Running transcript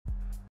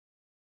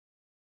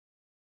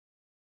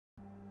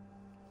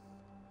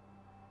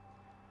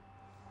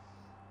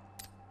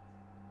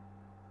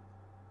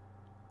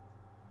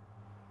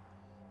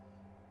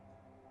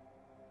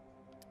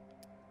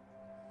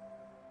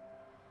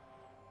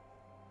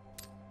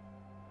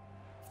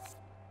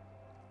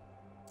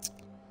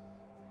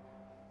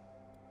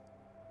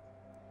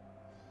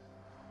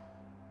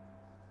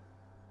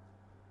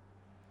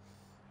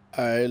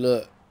Alright,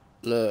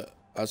 look.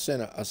 I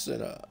sent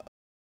her.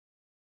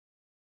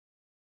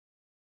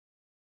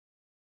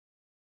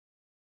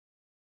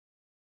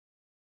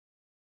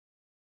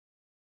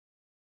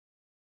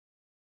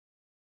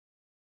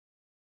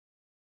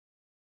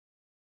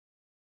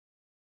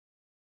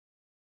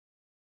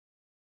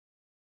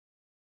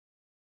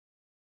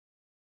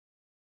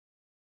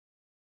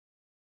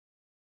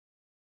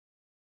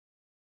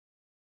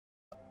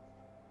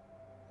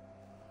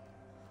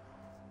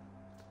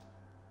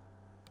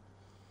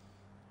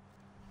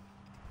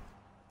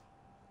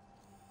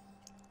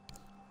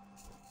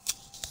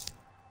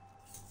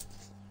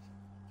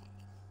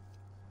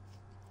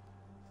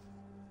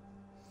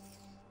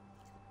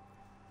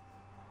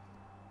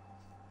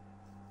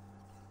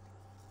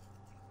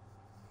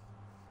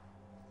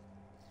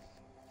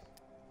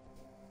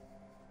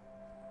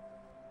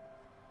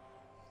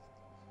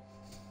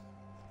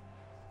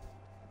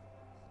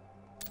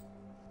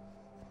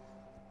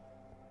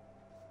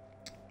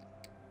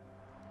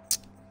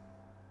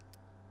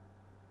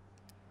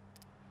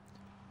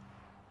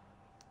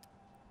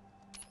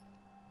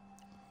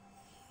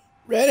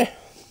 Ready?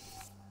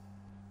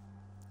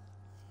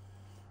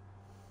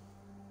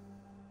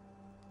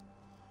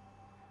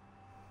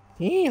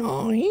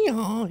 Hee-haw.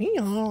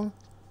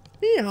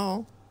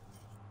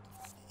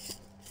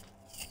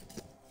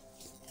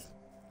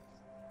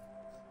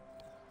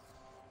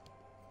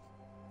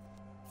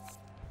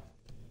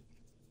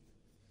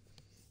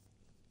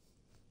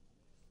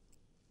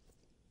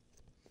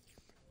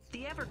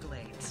 The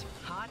Everglades,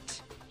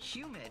 hot,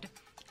 humid,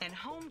 and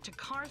home to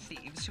car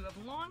thieves who have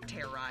long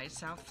terrorized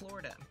South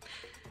Florida.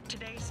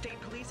 Today, state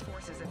police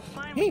forces have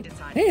finally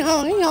decided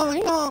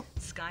to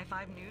Sky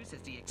 5 News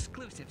is the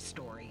exclusive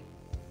story.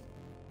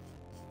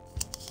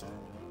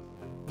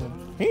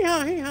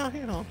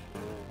 Hee-haw.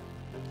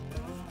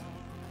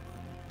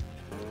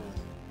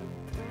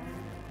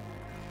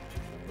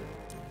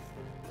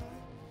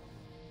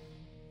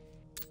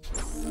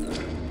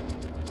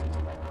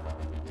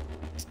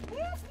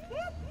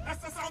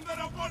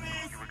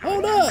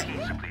 Hold up!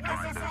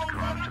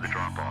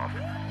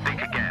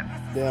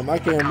 Damn, I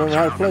can't remember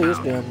how to play this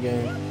damn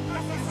game.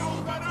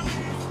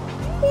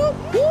 Whoop,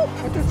 whoop,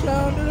 at the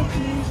sound of the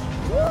beat.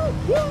 Whoop,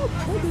 whoop,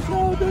 at the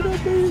sound of the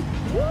beat.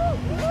 Whoop,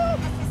 whoop.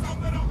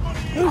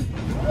 Whoop,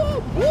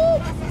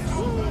 whoop,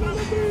 sound of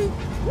the beat.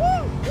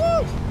 Whoop,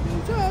 whoop,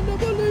 sound of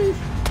the police.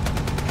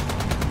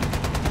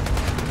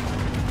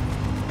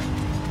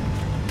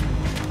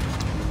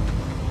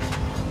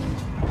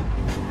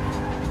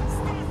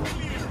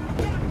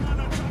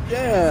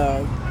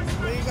 Yeah,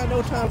 we ain't got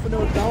no time for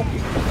no donkey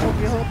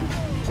humping.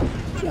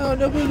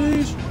 Sound of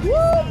police.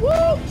 Whoop,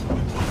 whoop.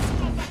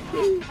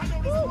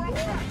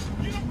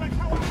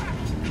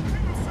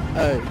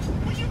 Hey,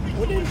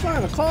 we didn't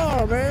find a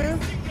car, man.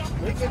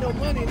 We ain't get no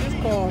money in this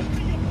car.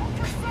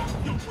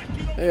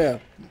 Yeah.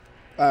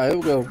 Alright, here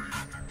we go.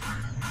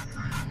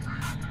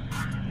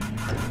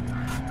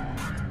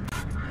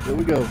 Here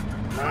we go.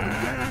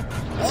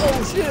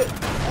 Oh, shit.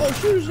 Oh,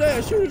 shoot his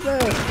ass.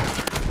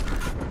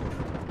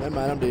 Never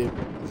mind, I'm dead.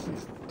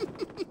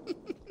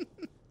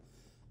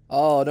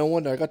 Oh, no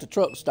wonder. I got the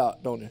truck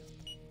stopped, don't it?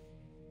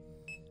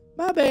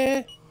 My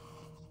bad.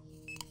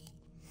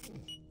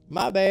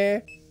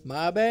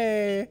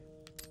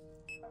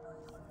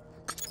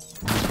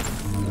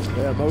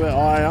 Yeah, but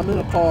alright, I'm in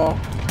the car.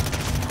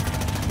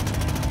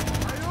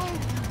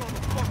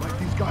 Light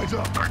these guys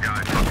up. Our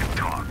guys fucking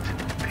talked.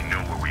 They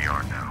know where we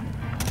are now.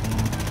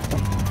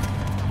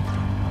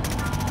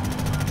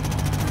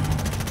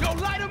 Yo,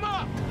 light them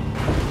up!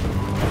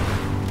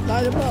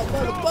 Light him up,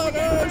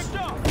 motherfuckers!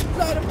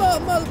 Light him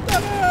up,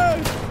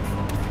 motherfuckers!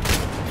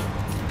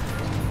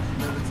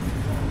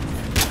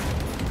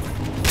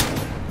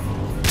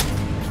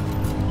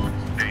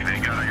 Hey, I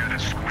gotta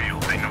squeal.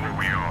 They know where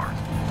we are.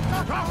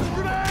 Toss a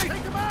grenade!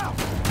 Take them out!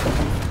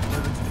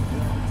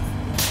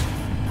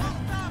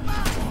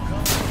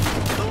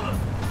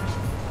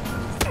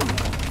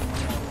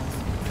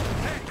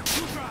 Hey,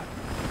 you drive!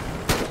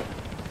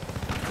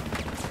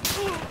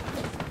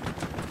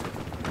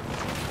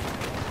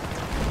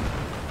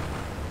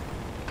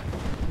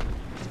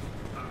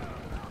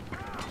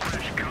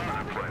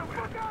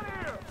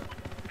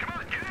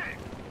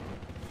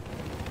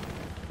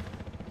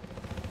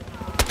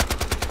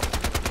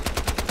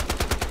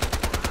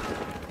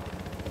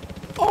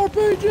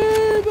 RPG,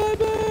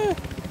 baby!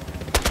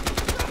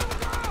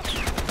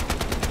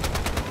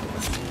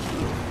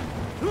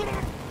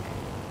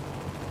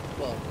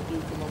 Fuck, the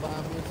dude come up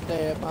behind me and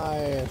stab my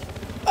ass.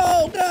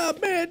 Oh, God,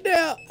 man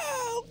down!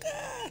 Oh,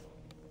 God!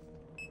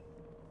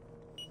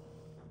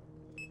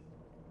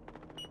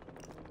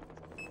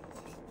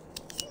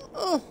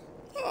 Oh.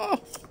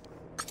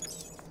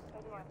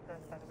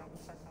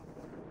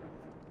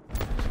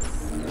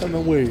 Come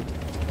away.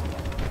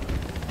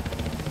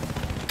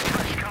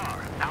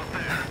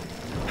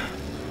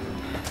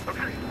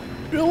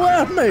 You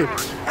left me!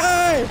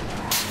 Hey!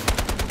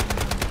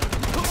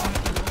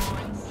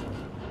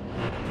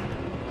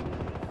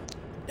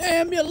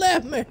 Damn, you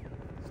left me!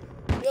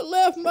 You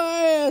left my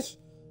ass!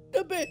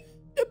 The bitch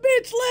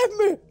left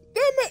me!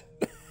 damn it!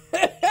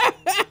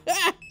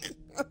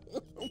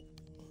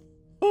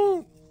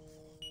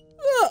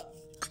 Look,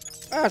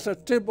 that's a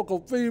typical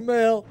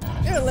female.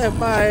 It left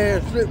my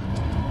ass slip.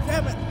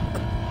 Damn it!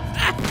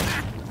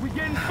 We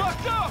getting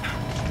fucked up.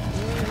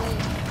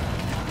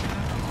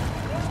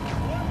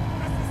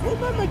 Where'd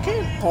my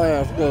mechanic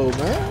class go,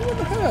 man? What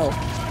the hell?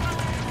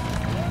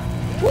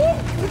 Whoop!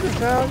 We just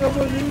found up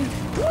with these.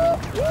 Whoop!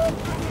 Whoop!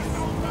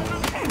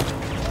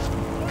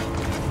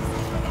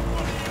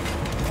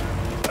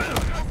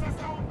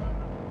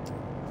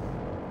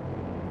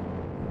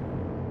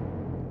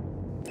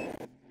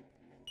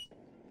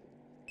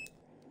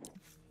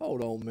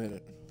 Hold on a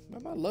minute.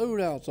 Man, my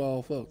loadout's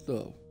all fucked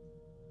up.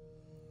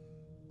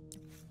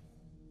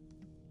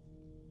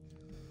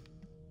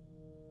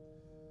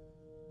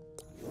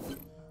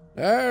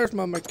 There's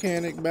my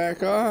mechanic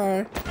back. All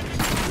right.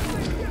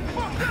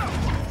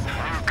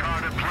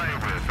 Car to play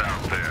with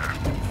out there.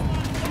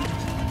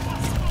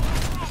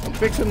 I'm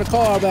fixing the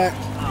car back.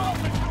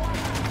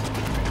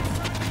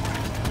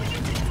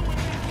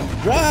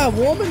 Drive,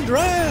 woman,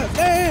 drive.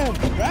 Damn,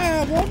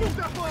 drive, woman.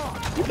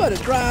 You better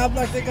drive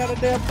like they got a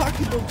damn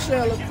pocketbook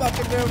sale at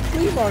fucking damn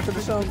flea market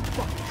or something.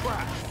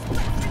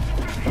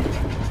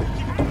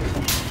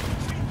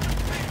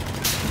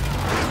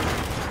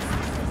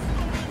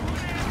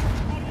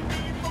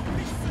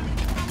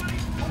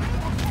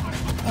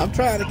 I'm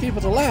trying to keep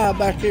us alive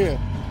back here.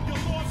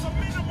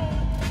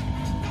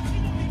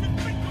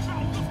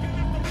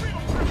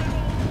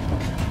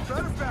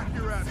 Better back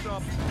your ass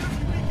up.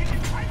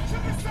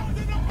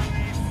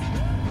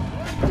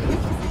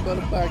 You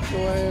better back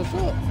your ass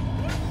up.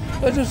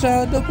 That's the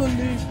sound of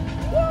police.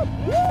 Whoop,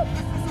 whoop.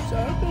 That's the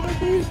sound of the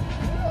police.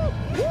 Whoop,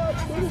 whoop.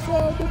 That's the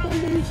sound of the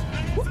police.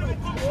 Whoop,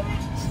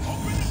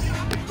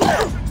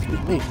 whoop.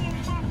 Excuse me.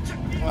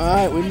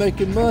 Alright, we're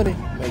making money.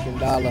 Making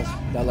dollars.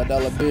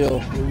 Dollar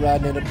bill. We're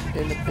riding in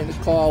the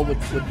car with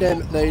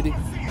damn it lady.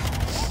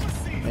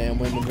 And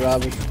women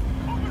drivers.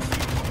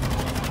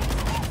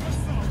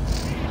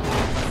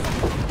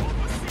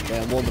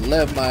 Damn woman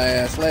left my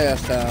ass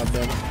last time,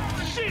 damn it.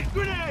 Shit,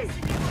 grenade!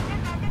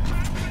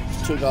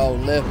 Took all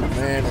left me,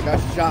 man. I got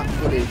shot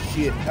for this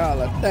shit. God,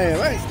 like, damn,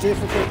 that's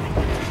difficult.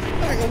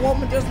 Like a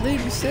woman just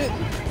leave me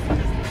sitting.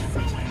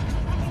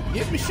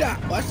 Get me shot.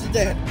 Watch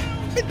that.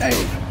 Be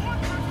damn.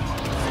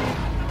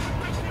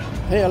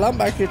 Hell, I'm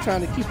back here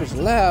trying to keep us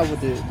alive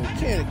with the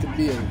mechanic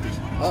ability.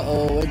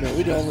 Uh-oh, wait a minute.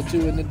 We the only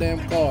two in the damn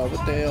car.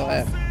 What the hell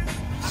happened?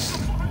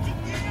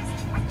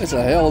 It's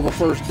a hell of a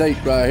first date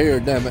right here,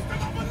 damn it.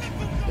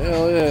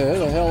 Hell yeah,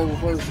 it's a hell of a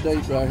first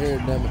date right here,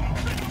 damn it.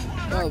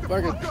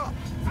 Motherfucker,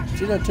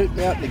 she done took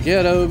me out in the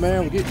ghetto,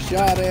 man. We're getting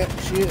shot at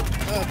and shit.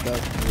 What the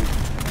freak?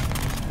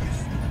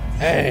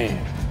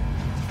 Damn.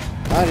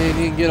 I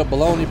didn't even get a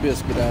bologna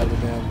biscuit out of the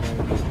damn thing.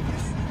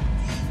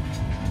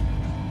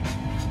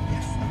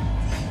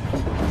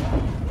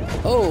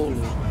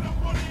 Holy.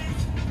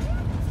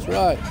 That's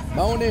right.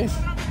 Bonus.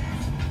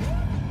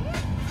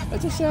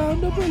 That's the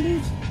sound of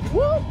police.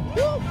 Whoop,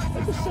 whoop.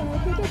 That's the sound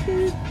of the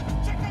police.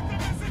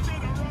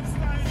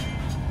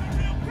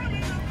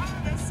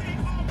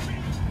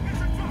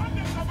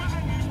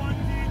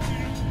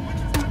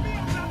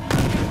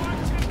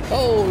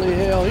 Holy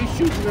hell, he's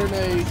shooting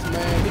grenades,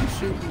 man. He's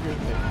shooting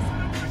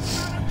grenades.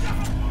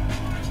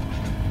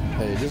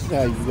 Hey, this is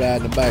how you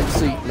ride in the back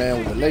seat, man,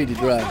 with a lady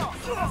driving.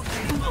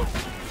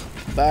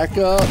 Back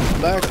up,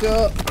 back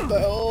up.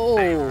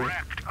 Oh,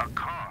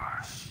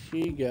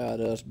 she got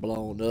us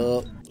blown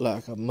up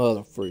like a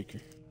mother freaker.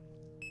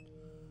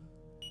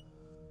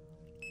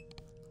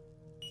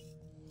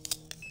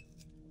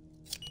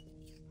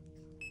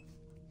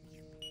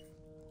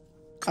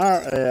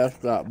 Our ass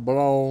got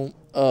blown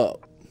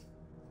up.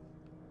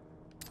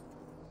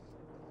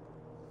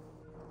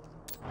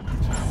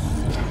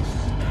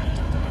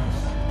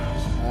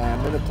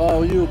 I'm gonna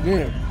call you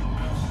again.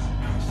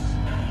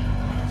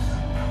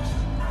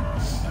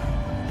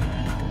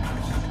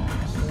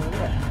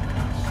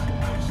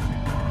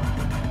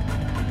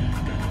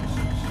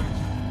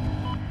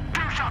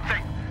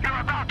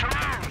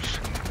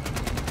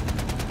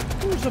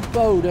 Where's the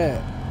boat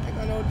at? Ain't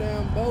got no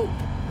damn boat.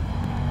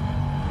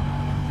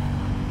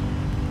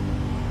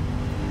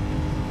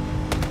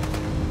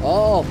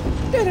 Oh.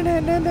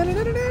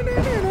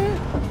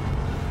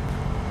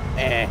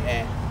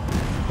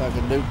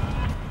 Fucking dude.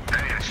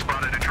 Hey, I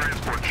spotted a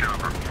transport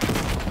chopper.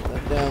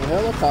 That damn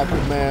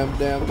helicopter man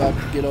damn about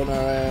to get on our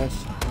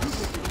ass.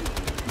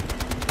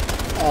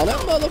 Oh, that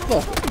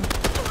motherfucker.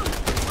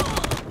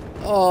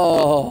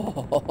 Oh.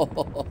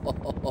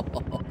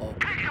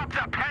 Pick up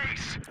the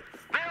pace.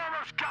 They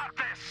almost got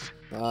this.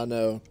 I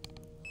know.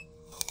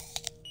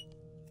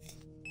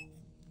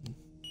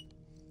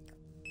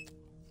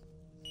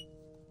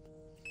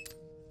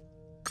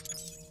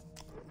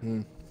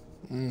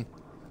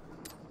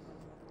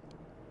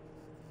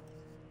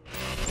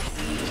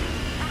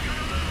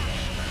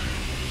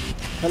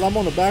 Hell, I'm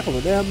on the back of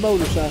a damn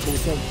motorcycle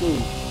with some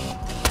food.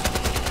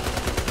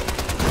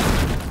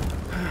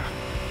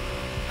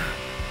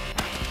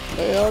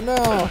 Hell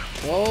no.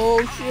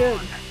 Oh shit.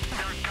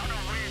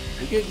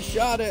 We're getting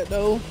shot at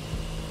though.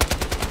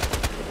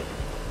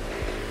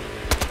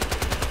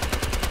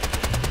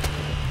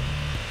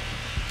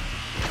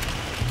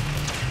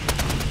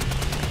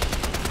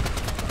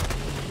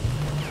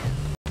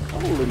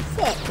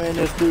 Man,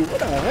 this dude, what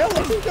the hell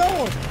is he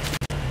doing?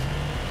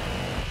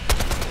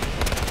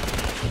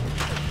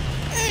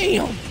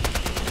 Damn!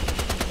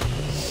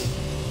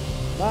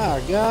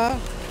 My God.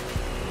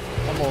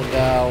 I'm gonna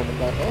die on the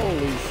back.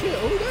 Holy shit,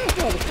 who that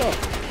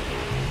motherfucker?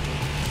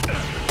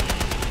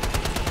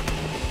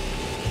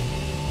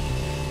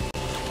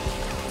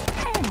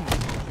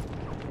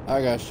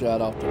 I got shot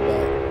off the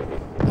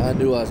back. I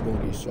knew I was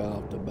gonna get shot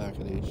off the back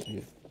of this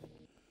shit.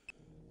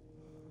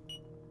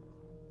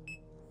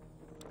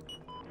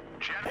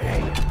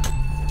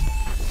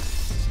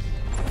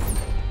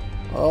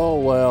 Oh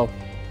well.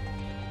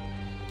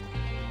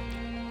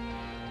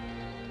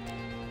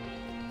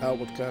 That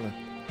was kinda.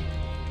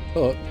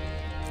 Oh,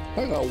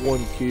 I got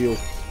one kill.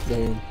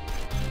 Damn.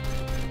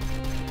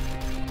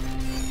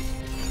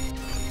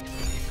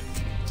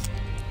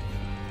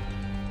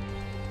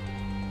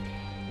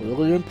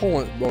 Really in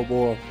point,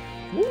 boy.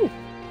 Woo.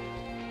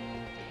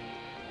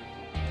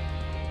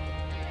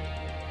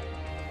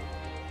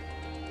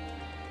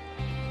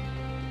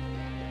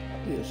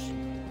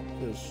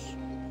 This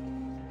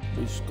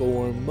be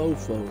scoring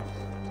mofo.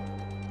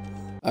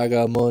 I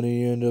got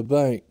money in the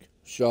bank.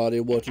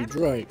 Shawty, what you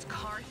drink?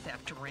 Car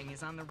theft ring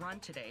is on the run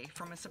today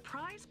from a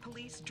surprise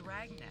police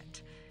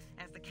dragnet,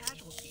 as the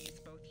casualties,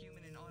 both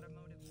human and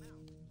automotive,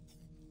 mount.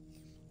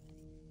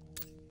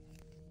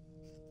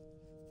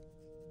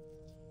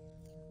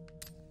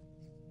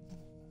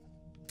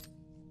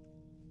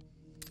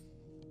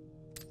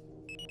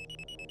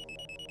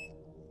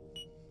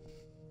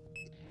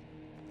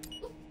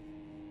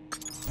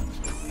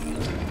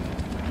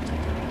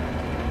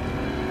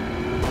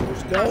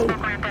 Let's go.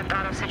 Grand Theft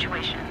Auto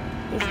situation.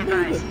 Let's Be move it,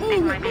 advised, move they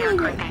it, might be on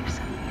move car it. thieves.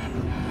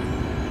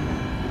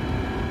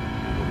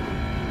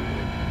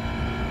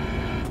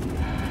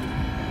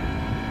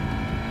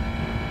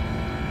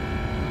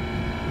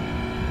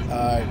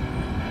 Alright.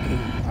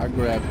 I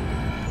grabbed it.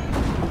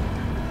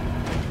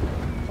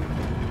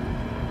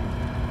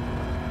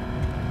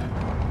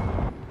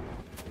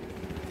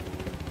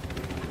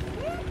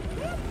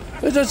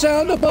 It's the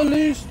sound of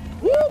police.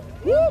 Whoop,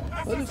 whoop.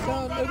 It's the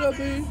sound of the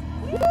beat.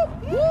 Whoop,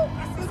 whoop.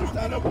 It's the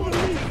sound of police.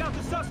 Take out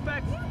the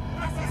suspect.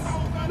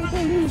 The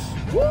police.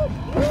 Whoop,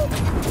 whoop.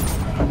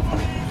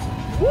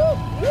 Whoop,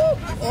 whoop.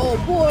 Oh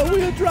boy, we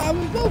are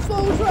driving both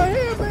those right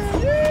here,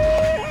 man.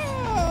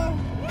 Yeah.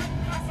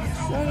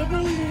 Sound of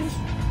police.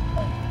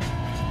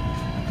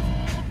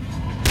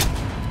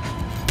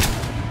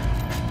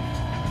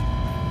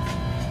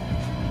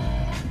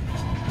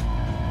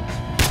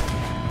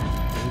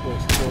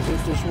 We're gonna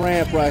hit this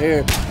ramp right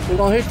here. We're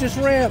gonna hit this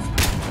ramp.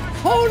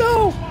 Hold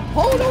on!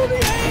 Hold on the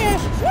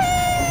ass!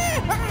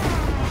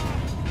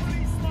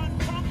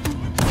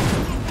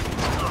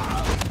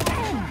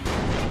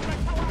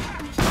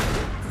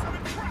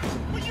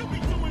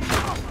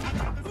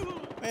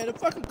 Man, the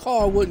fucking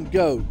car wouldn't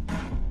go.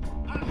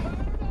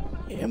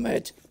 Damn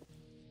it.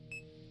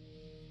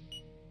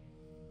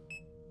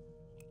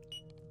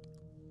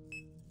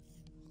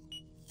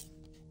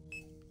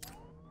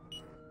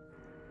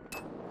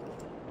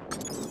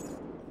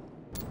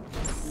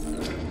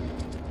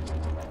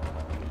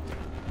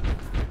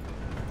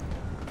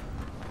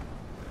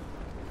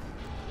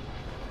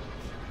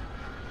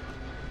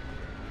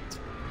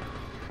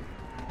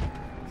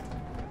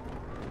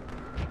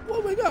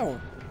 Where we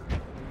going?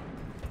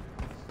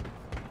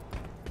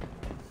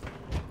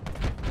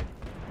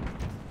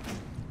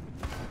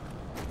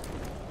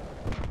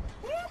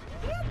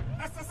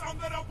 That's the sound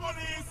of the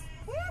police.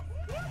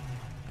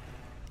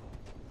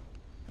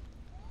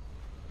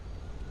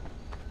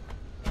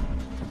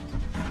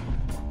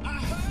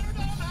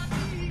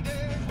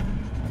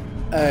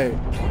 Hey,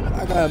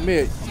 I gotta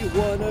admit, you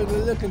one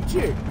ugly looking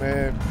chick,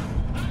 man.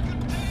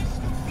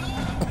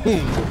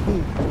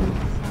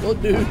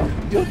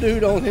 your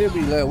dude don't hit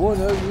me like one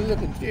ugly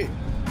looking chick.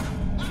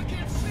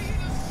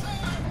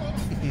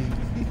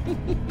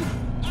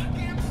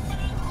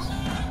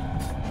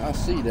 I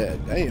see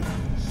that, damn.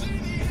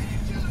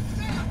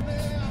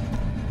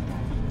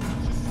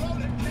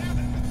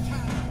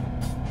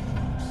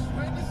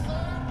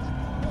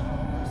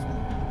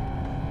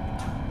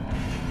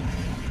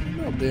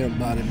 No damn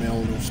body man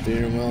on the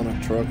steering wheel on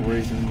a truck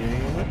racing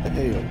game. What the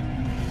hell?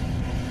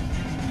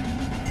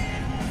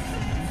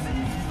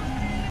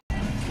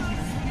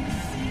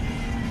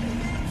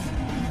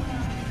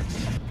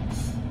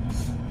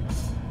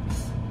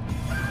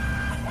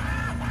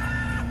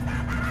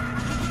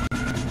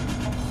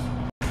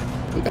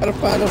 We gotta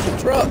find us a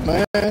truck,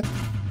 man.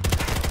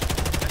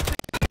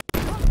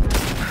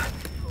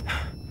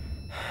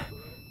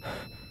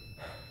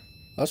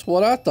 That's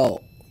what I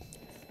thought.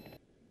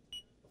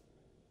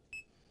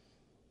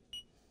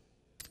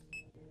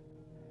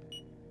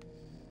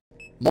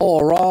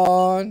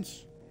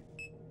 Morons.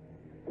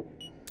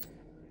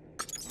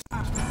 Be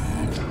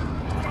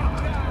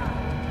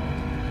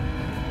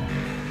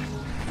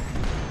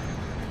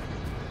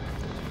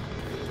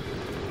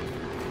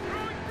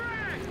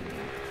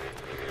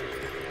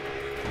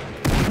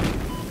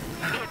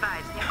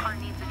advised, new car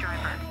needs a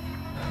driver.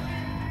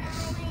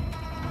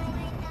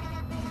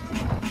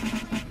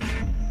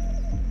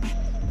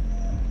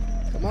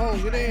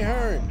 on, get in,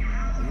 hurry.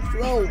 Let's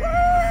roll.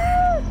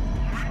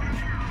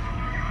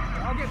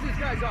 I'll get these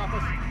guys off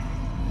us.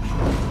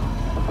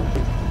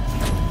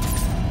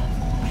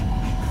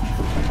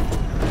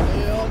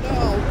 Hell no.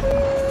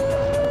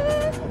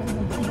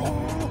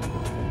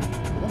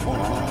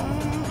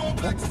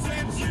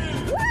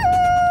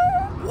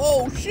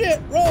 Whoa,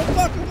 shit, wrong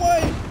fucking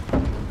way.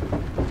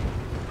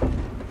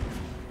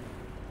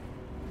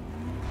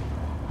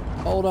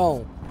 Hold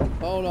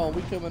on,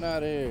 we coming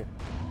out of here.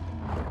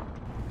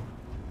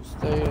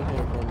 Stay in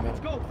here for a minute.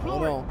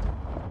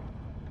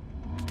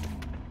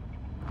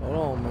 Hold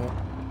on, man.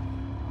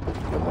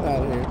 Coming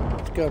out of here.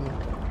 It's coming.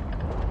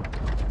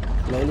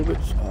 Slowly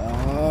but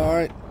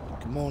alright.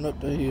 Come on up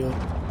the hill.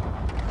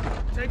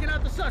 Taking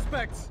out the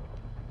suspects.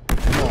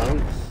 Come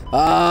on.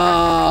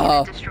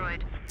 Ah!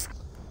 Destroyed.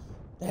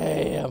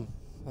 Damn.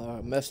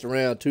 I messed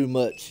around too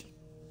much.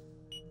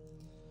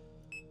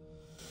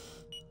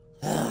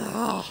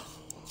 Ah.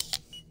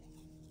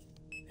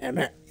 Damn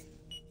it.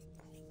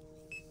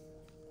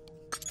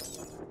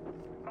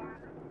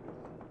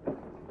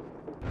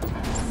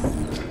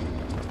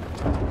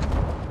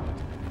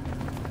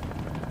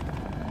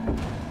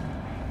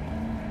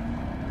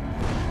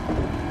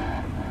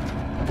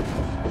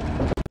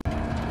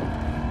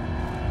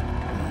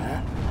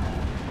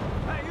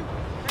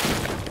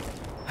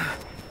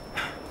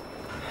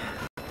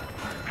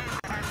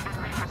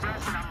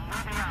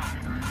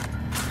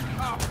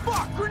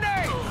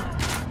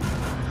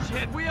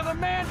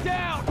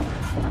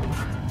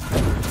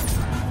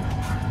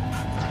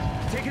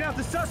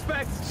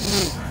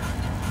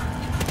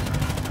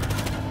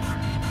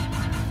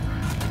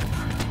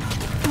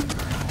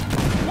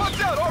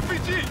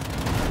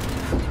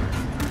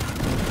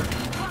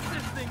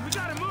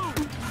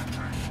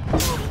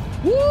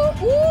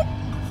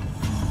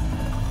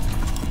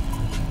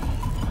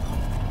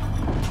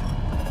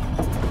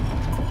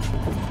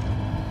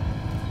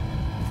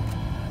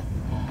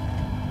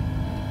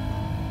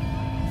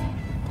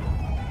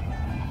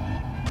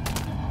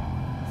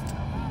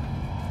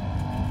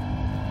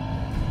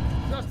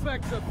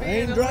 I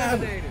ain't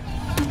driving.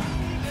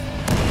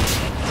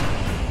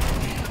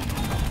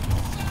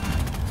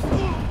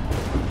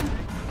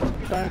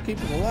 Trying to keep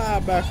him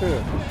alive back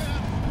here.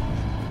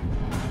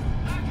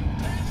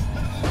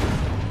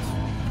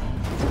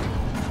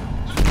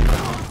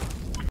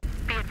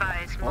 Be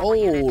advised,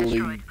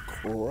 Holy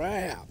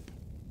crap.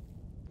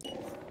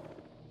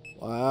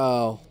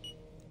 Wow.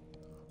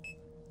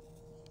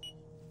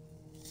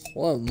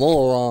 What a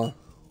moron.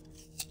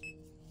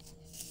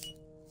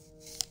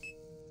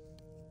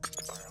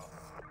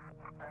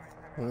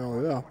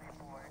 Oh, yeah.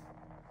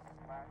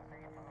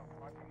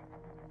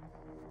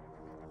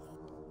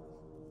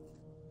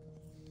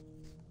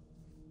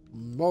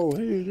 No,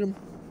 he's him.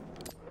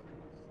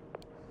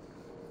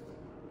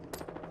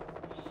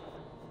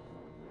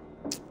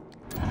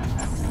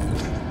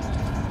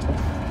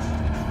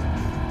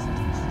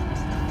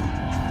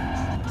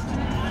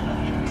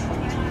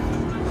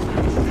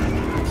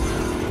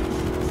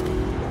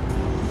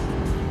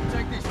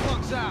 Take these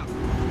punks out.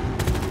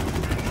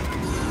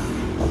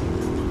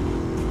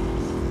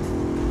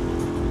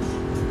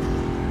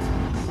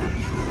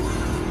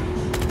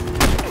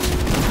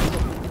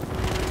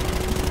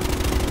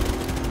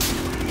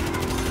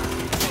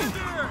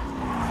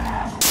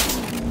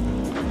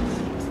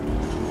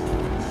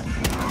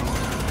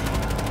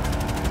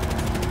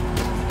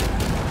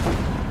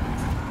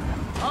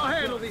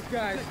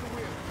 Guys.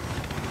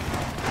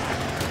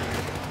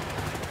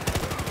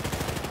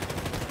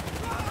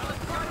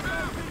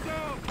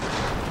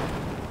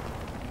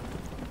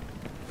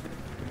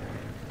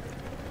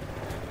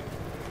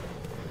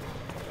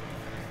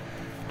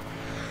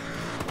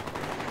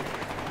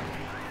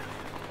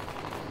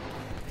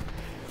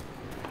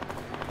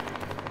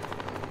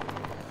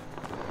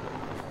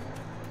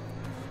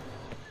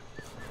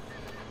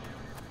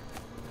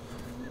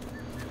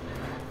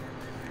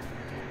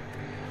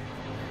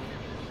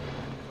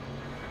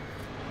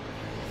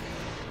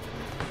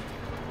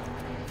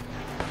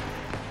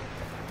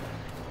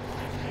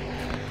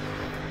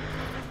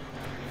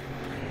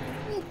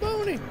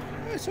 Boney!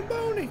 There's some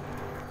Boney!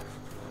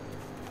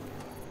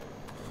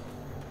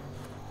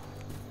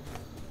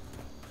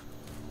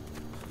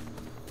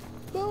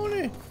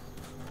 Boney!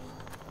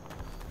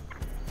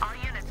 All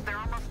units, they're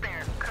almost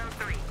there. Code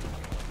 3.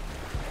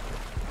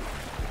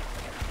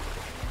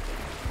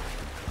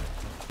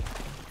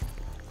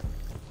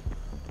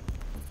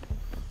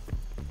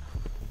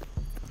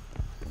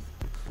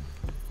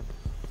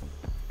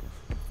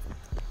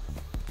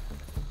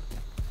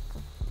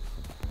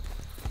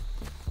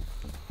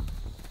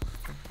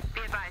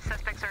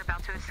 Suspects are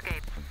about to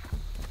escape.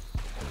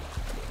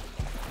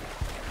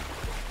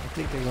 I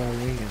think they're gonna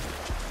win.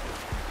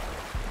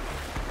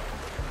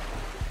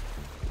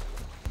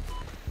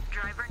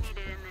 Driver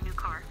needed in the new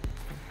car.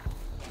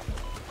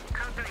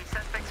 Code 3,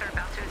 suspects are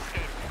about to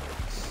escape.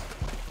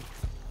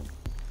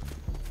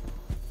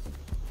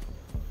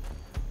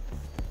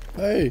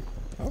 Hey,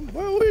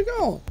 where are we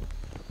going?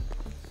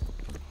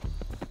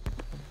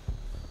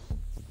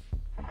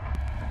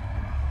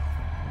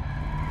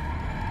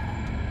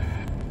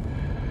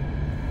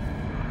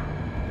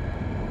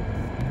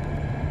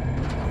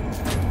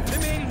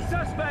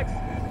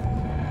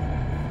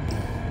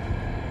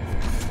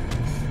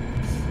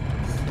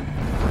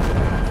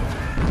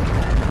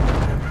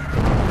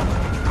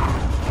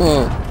 You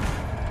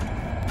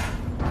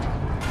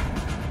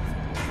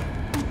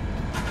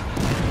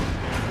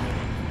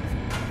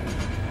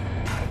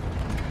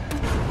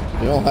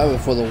don't have it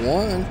for the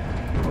one?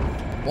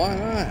 Why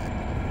not?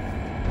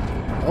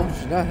 Oh,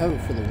 she not have it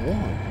for the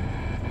one.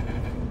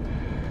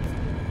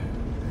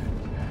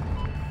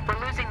 We're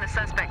losing the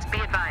suspects. Be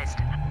advised.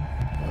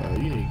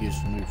 You need to get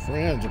some new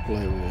friends to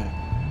play with.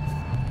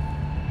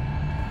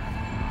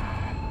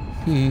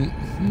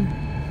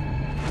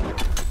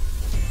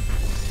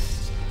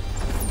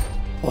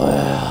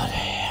 Well,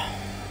 damn.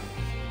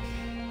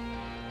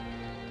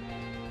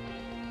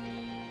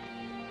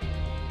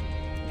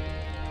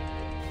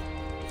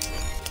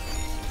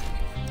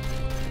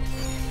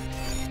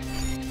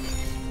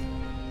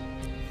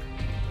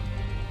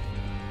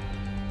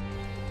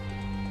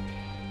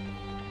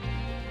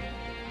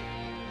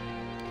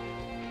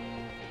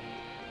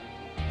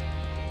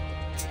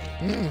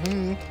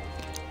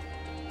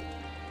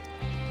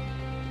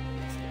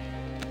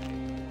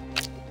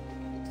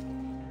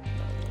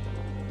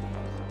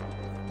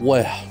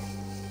 Well,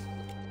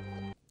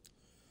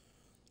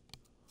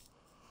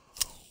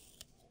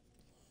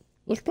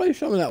 let's play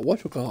some of that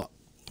what's it called?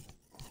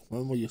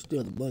 When will you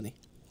steal the money?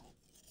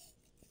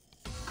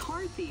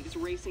 Car thieves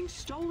racing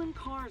stolen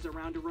cars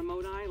around a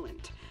remote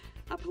island.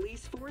 A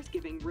police force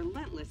giving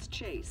relentless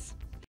chase.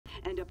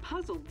 And a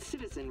puzzled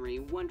citizenry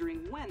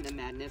wondering when the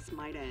madness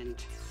might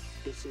end.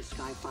 This is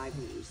Sky 5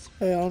 News.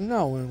 Hell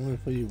no, I went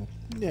for you.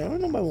 Yeah,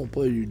 nobody won't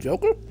play you,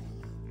 Joker.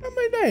 I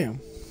mean, damn.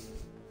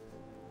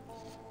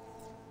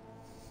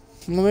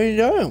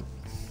 Damn.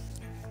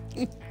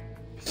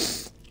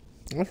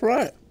 That's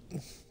right.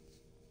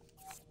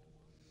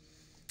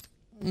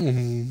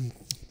 I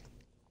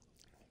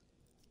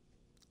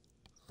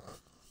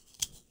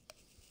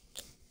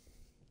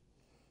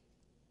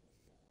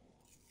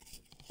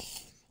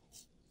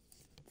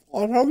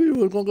thought you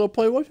was gonna go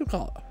play what you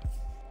call it.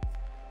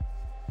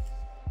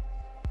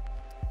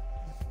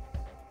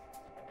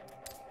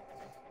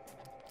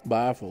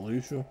 Bye,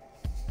 Felicia.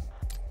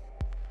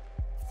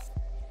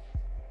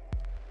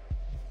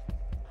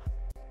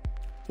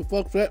 What the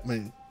fuck's that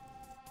mean?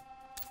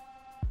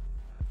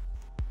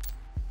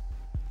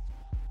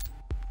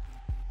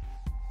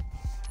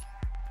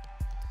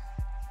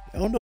 I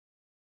don't know.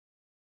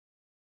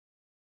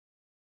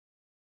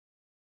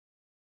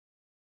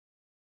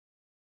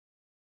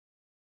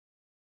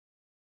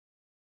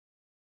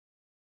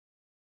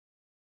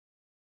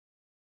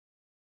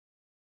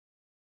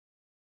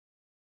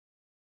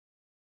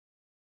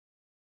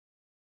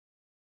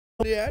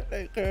 Yeah, I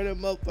take care of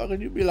that motherfucker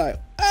and you be like,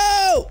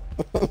 oh!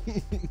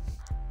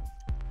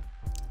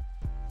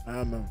 I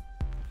don't know.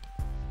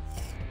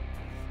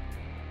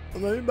 I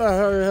mean, you better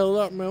hurry the hell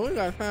up, man. We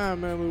got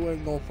time, man. We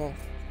wasn't going for.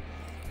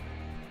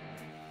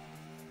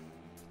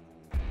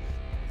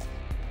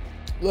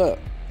 Look.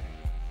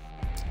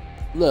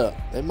 Look,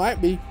 it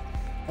might be.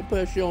 I put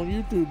that shit on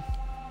YouTube.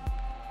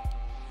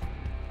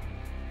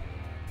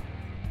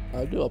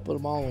 I do. I put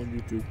them all on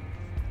YouTube.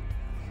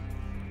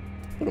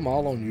 Put them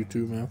all on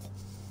YouTube, man.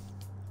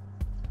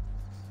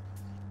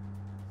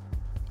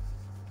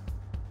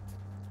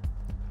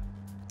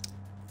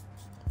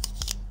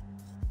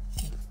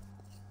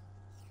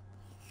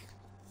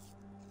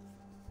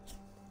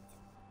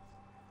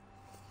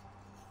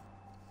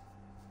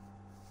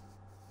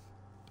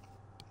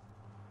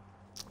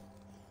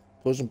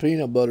 Put some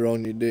peanut butter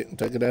on your dick and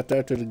take it out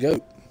there to the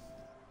goat.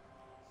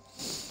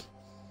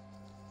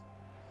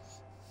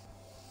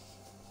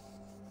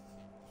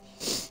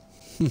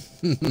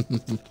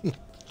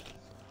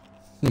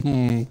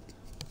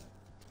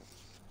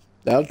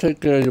 That'll take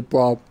care of your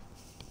problem.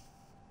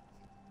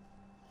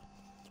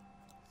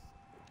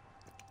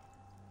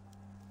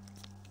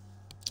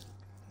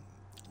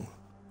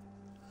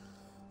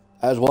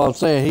 That's what I'm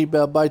saying. He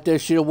better bite that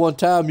shit one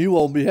time. You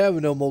won't be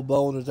having no more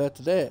boners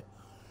after that.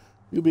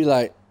 You'll be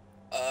like,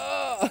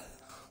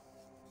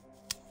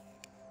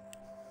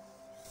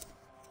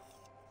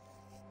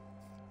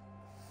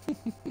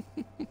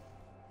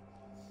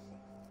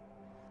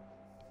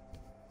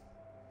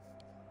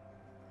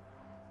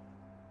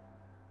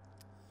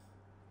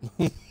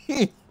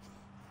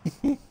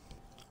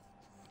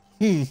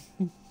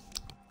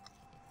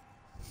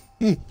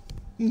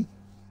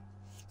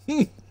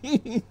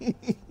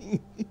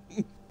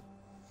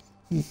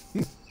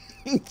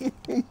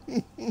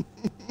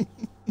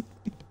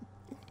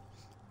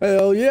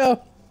 hell yeah.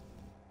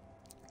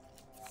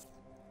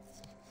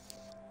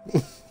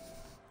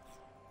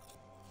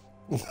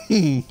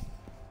 Yeah,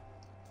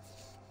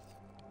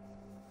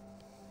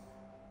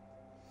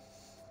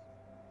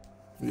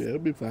 it'll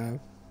be fine.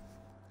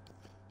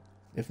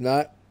 If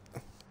not,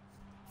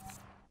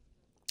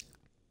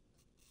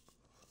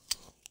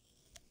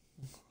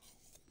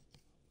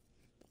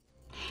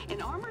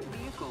 an armored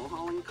vehicle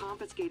hauling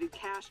confiscated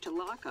cash to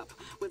lockup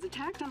was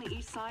attacked on the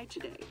east side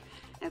today.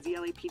 As the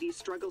LAPD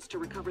struggles to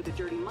recover the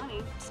dirty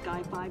money,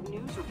 Sky 5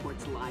 News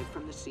reports live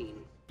from the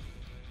scene.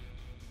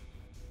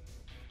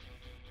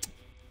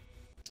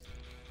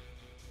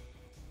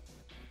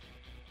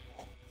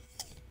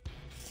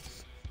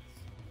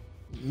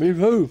 me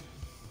too.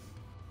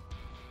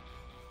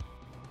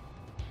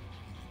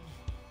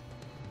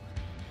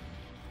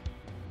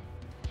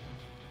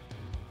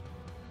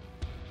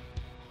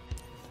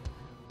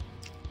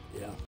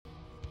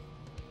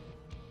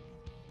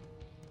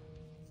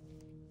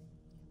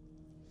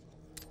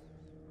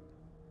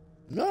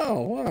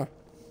 No, huh?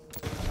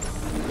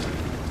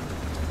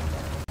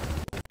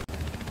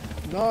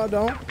 No, I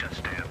don't. Just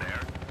stand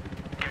there.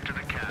 Get to the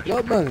cash.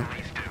 What money?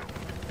 Please do.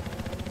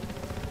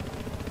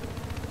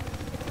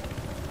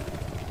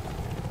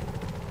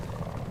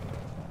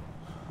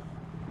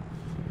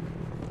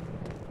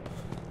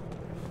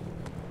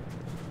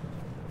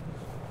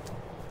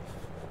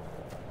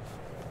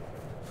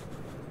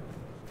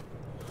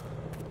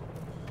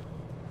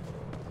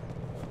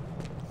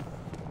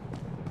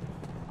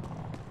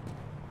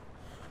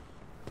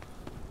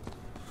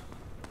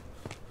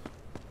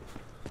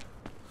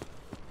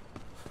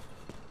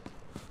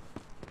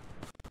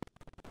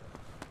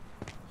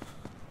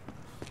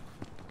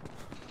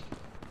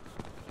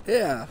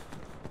 Yeah.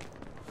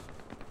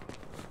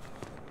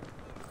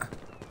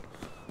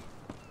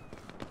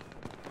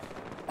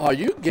 Are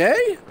you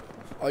gay?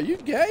 Are you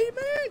gay,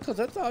 man? Because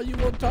that's all you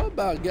want to talk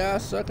about,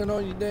 guys sucking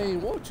on your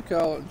dang what you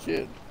call it and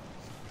shit.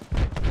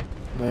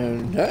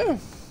 Man, damn.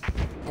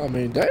 I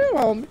mean, damn,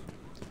 homie.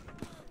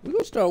 We're going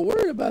to start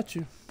worrying about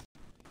you.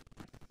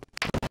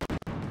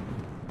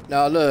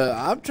 Now, look,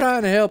 I'm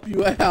trying to help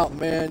you out,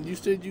 man. You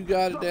said you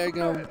got a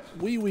daggone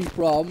wee-wee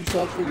problem,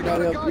 so I figured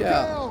I'd help you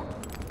out.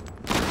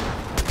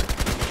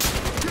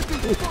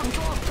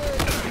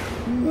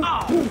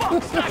 Oh,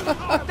 fuck,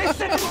 sniper! They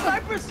sent the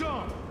snipers!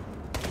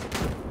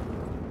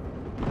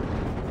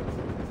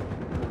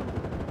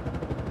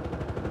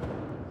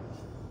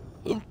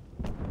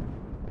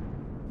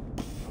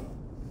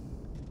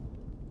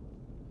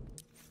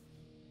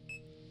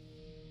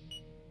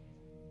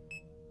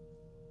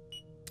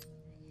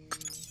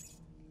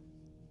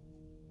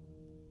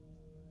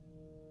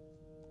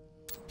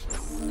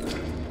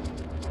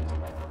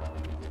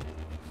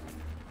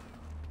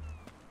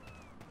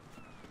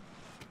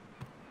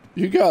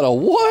 You got a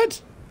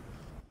what?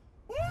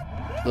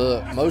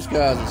 Look, most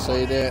guys that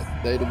say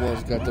that, they the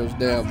ones that got those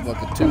damn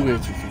fucking 2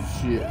 inches and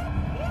shit.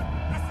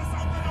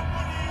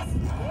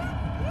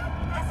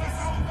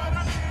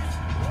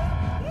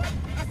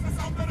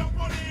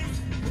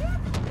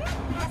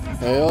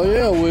 Hell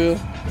yeah, Will.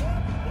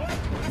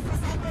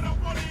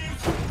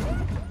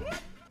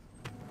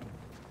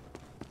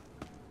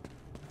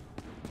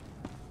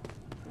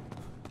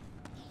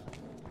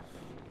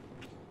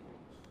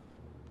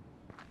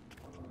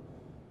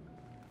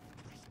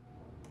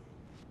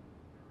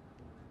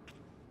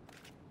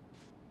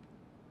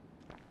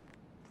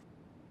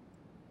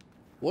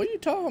 What are you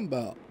talking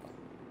about?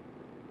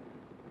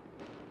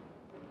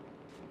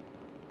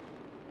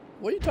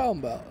 What are you talking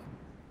about?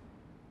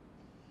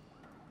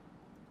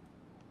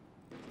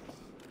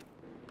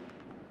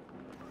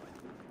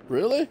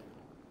 Really?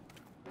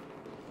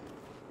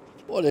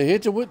 What, they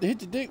hit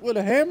the dick with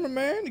a hammer,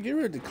 man, to get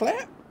rid of the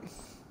clap?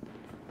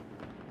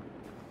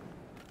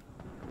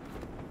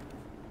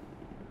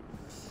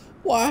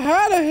 Why,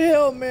 how the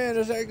hell, man,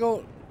 is that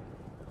going...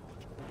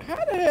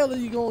 How the hell are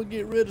you going to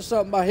get rid of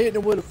something by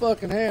hitting it with a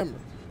fucking hammer?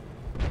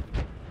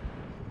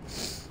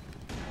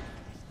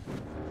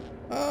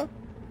 Huh?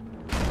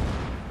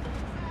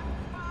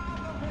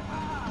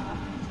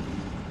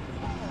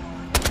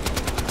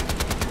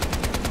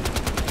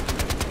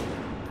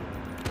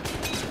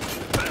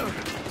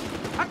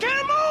 I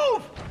can't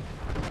move!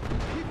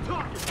 Keep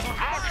talking.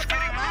 Vault's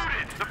getting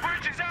looted. The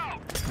bridge is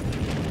out.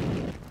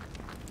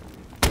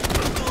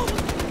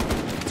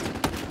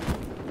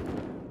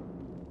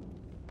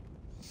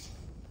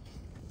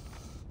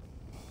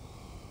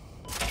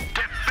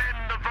 Defend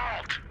the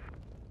vault.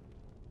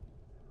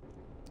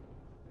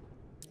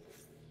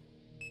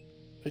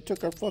 They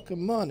took our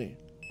fucking money.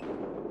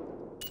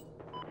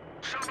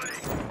 Somebody,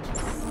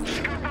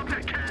 scoop up the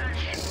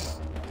cash.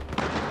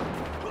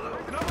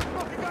 Another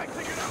fucking guy,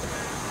 take it out!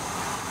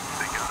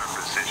 They got our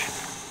position.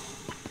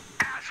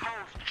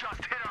 Assholes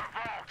just hit our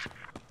vault.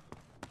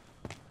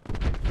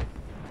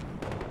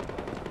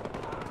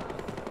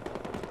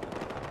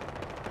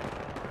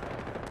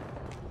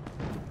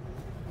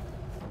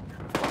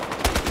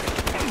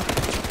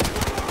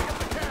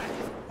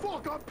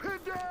 Fuck, I'm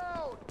pinned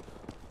down!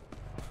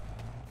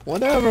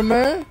 Whatever,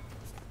 man.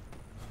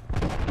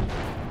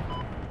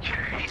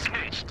 Yeah, he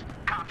snitched.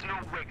 Cops know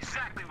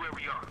exactly where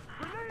we are.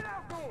 Grenade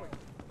outgoing!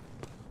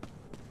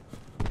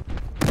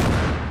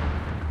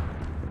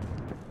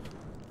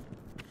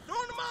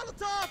 Throwing the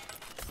Molotov!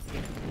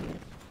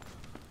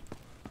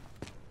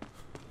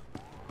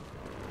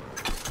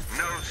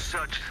 No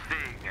such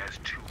thing as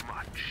too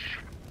much.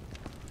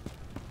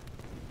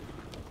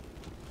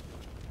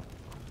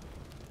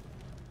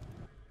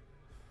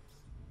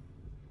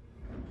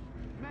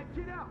 Matt,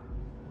 get out!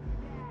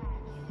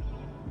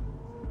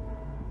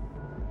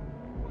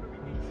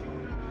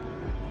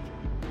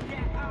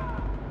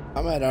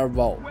 I'm at our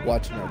vault,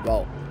 watching our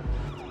vault.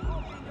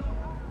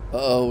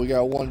 Uh-oh, we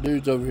got one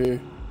dude's over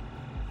here.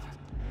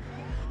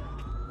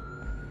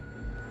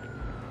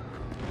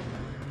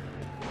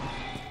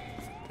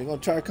 They're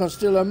gonna try to come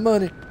steal our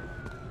money.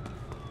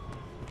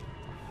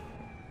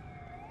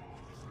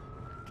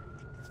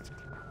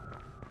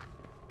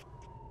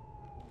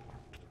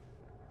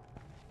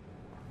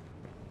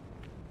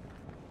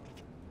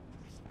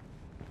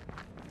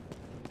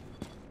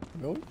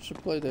 Man, we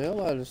should play the hell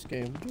out of this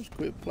game. Just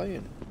quit playing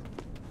it.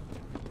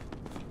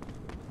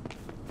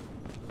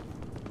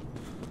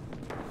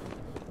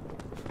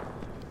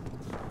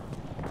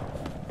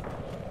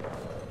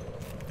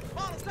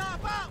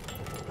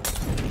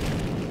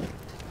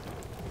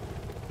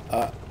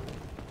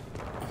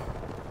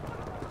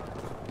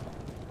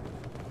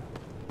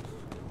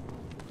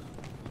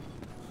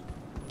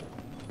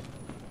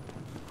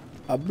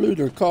 I blew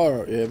their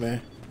car. Yeah,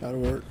 man.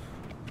 That'll work.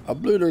 I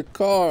blew their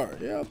car.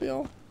 Yeah, I'll be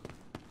on.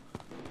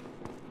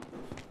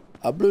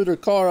 I blew their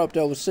car up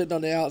that was sitting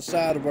on the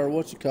outside of our,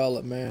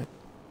 man.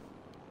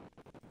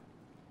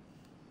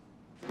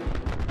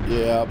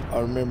 Yeah, I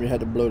remember you had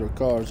to blow their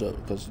cars up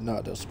because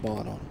not they'll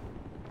spawn on them.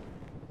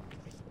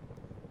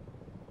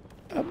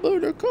 I blew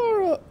their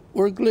car up.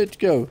 Where'd Glitch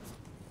go?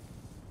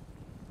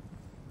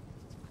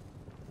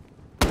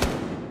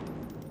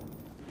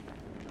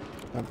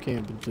 I'm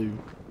camping too.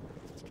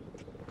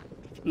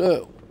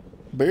 Look,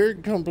 Bear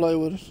can come play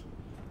with us.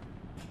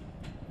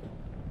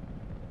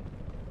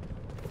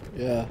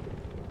 Yeah.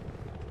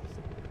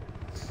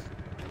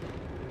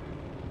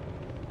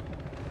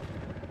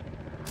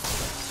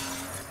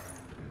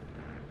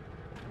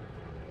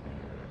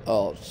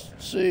 Oh,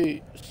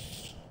 see.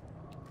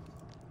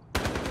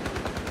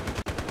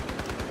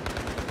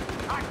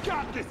 I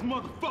got this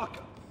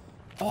motherfucker.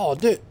 Oh,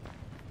 dude.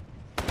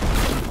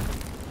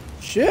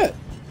 Shit.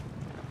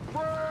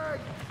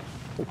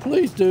 Well,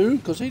 please do,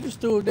 because he just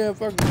threw a damn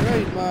fucking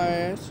grenade in my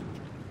ass.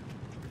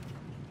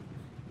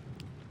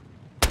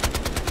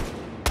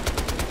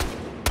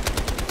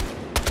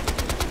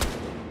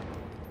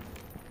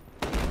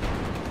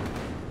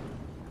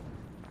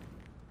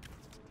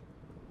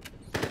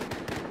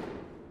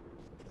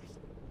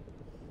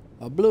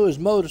 I blew his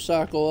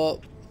motorcycle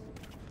up.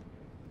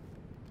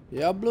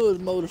 Yeah, I blew his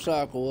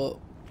motorcycle up.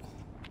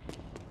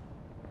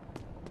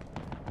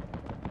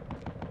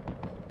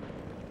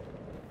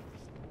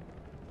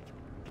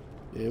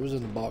 Yeah, it was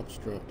in the box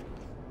truck.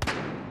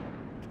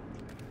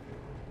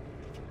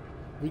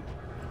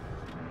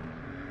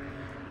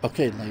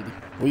 Okay, lady.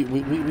 We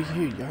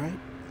hear you, alright?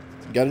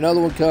 Got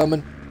another one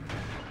coming.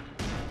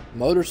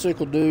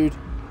 Motorcycle dude.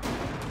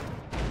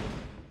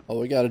 Oh,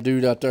 we got a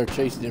dude out there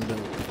chasing him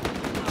down.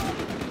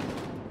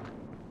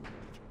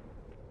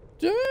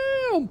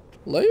 Damn!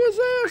 Lay his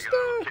ass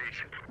down.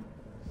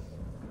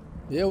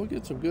 Yeah, we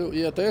get some good.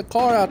 Yeah, if there's a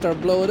car out there,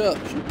 blow it up.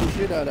 Shoot the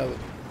shit out of it.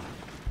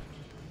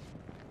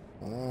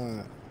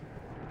 Alright.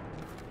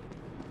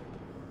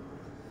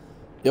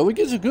 Yeah, we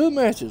get some good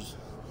matches.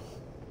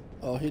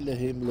 Oh, he let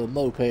him a little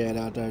moped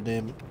out there,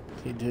 damn it.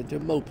 He did the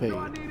moped.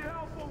 I need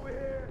help over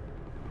here.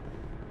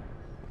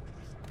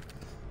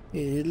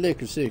 Yeah, he's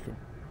liquor seeker.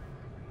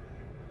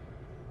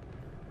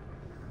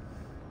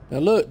 Now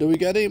look, do we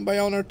got anybody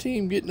on our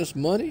team getting us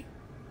money?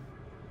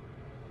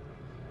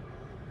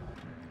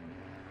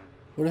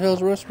 Where the hell's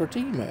the rest of our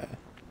team at?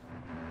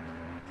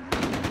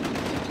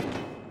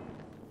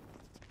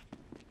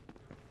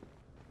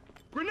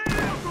 Grenade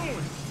out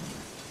going.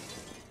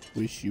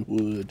 Wish you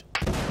would.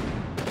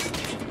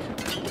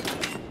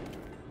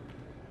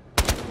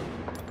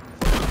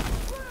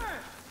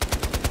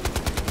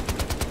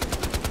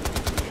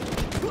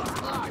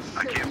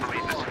 I can't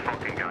believe this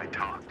fucking guy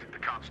talked. The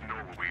cops know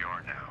where we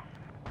are now.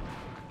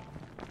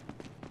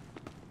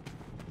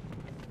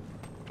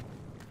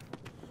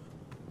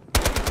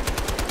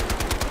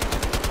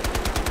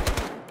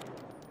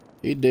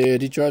 He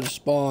did. He tried to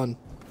spawn.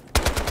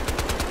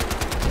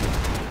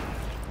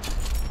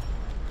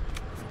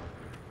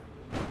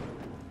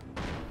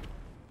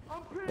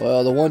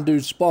 Well, the one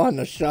dude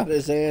spawned. I shot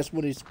his ass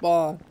when he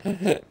spawned.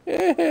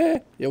 Yeah,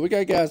 we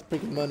got guys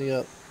picking money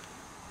up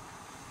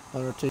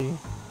on our team.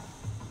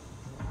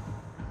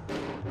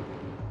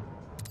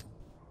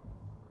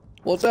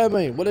 What's that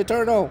mean? What they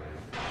turn on?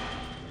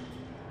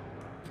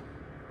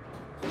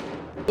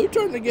 Who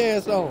turned the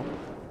gas on?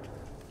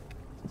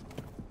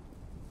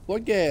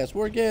 What gas?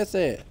 Where gas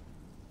at?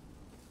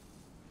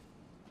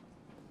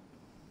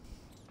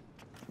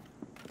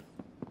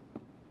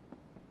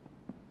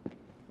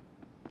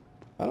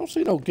 I don't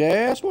see no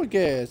gas. What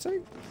gas? I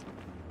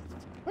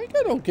ain't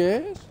got no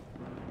gas.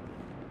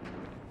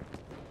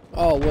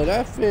 Oh, well,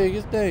 that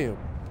figures. Damn.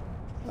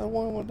 I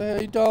wonder what the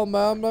hell you talking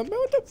about. I'm like, man,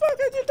 what the fuck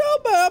are you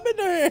talking about? I'm in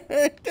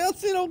there. Don't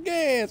see no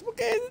gas. What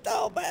gas you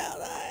talking about?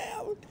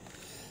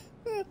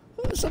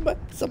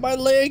 Somebody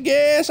laying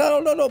gas? I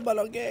don't know about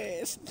no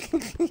gas.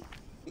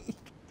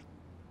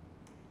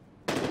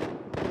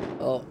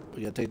 Oh,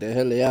 we gotta take that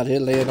heli out here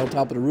laying on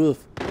top of the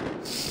roof.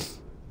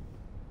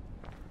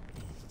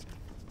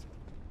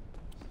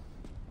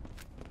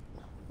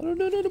 I don't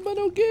know nothing about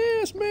no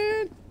gas,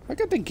 man. I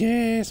got the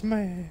gas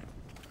mask.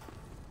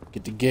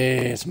 Get the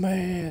gas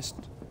mask.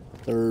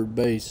 Third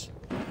base.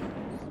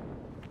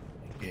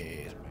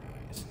 Gas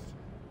mask.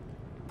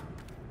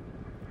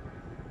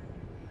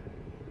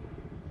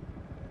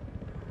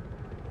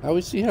 How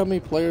we see how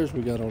many players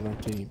we got on our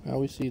team? How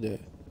we see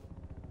that?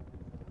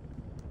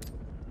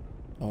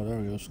 Oh, there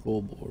we go.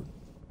 Scoreboard.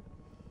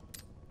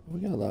 We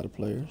got a lot of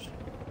players.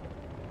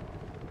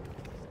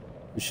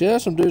 Shit,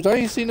 that's some dudes. I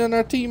ain't seen none of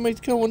our teammates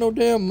come with no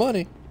damn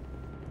money.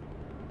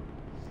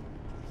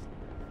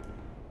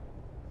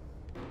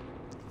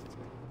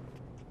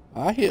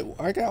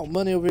 I got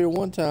money over here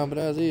one time, but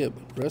that's it.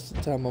 But the rest of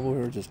the time I'm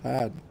over here just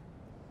hiding.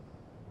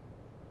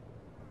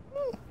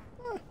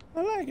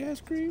 I like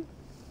ice cream.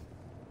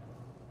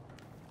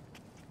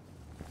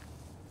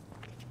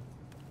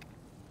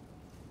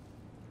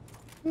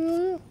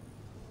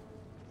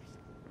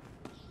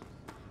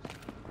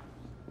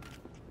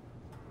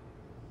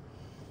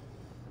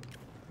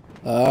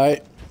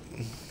 Alright.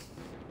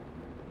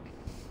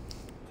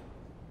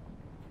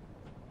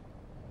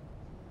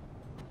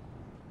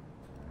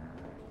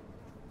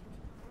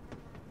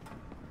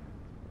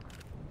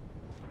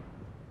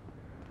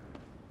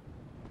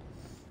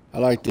 I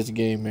like this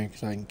game, man,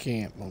 because I can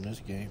camp on this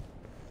game.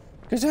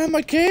 Because I'm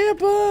a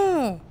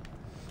camper!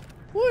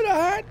 With a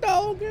hot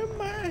dog in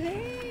my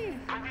hand.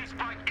 Police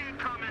bike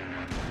incoming.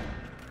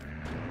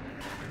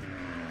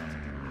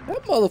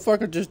 That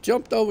motherfucker just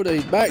jumped over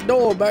the back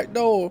door,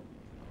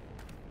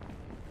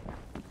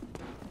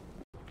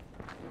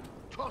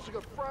 Tossing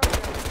a frag.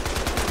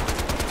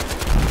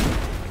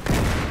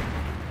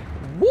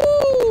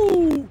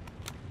 Woo!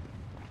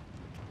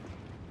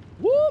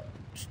 Whoop!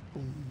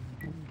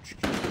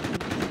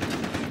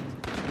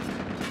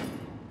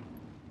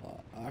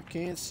 I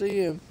can't see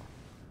him.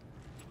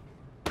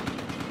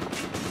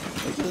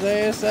 Take his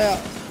ass out.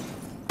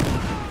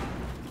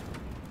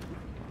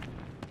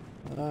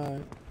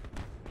 Alright.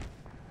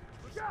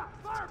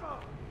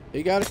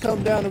 He gotta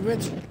come down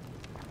eventually.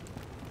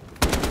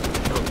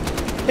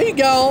 He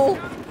gone!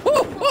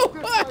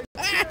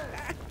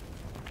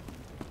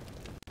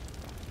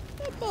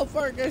 That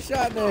motherfucker got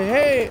shot in the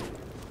head.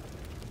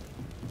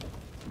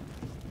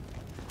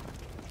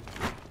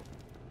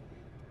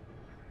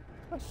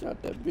 I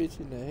shot that bitch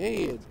in the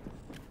head.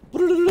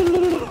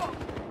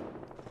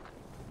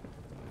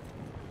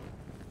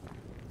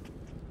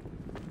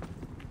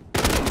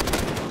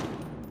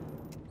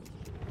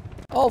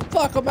 Oh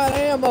fuck, I'm out of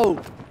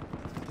ammo.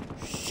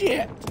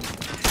 Shit.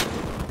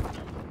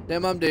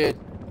 Damn, I'm dead.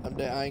 I'm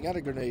dead. I ain't got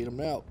a grenade. I'm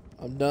out.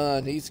 I'm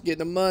done. He's getting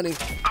the money.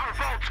 Our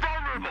vault's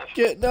vulnerable.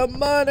 Get the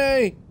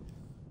money.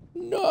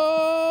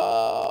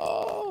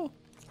 No.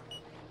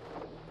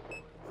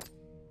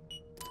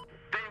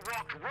 They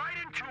walked right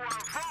into our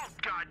vault,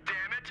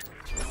 goddammit.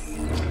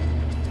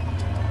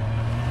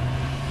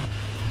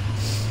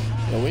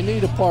 Yeah, we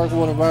need to park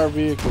one of our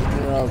vehicles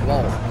near our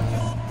vault.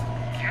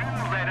 You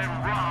let him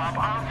rob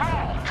our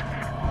vault.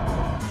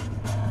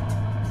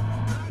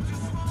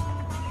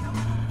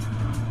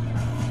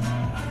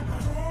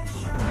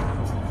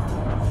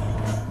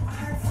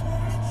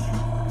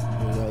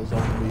 Yeah, that was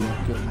on me. I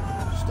couldn't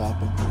stop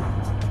him.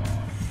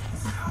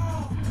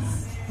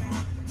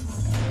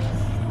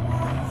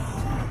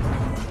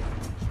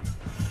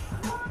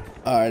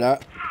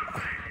 Alright,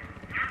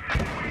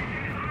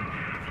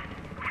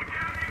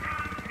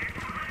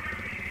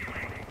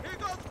 Here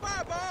goes the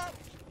fireball.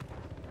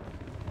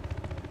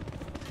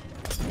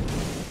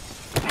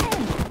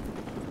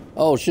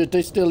 oh shit,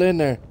 they still in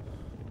there.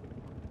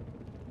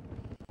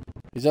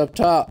 He's up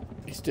top.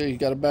 He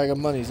got a bag of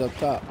money. He's up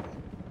top.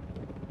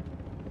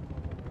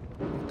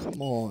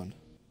 Come on.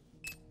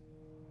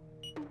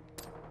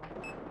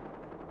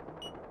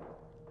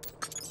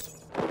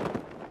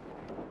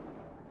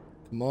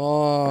 Come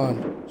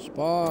on.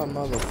 Spawn,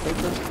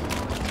 motherfucker.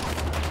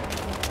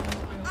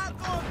 I'm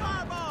going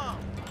fireball.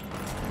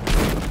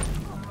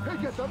 Hey,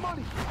 get the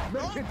money.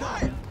 Make it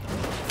die.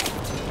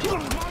 My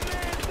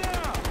man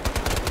down.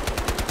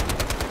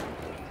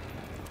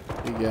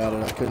 He got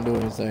it. I couldn't do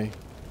anything.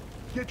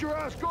 Get your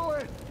ass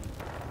going.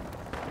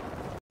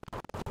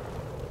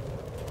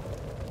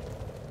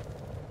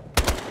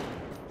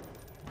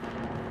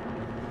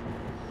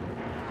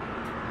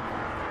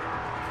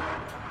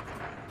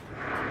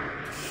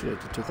 Shit,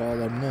 they took all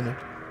that money.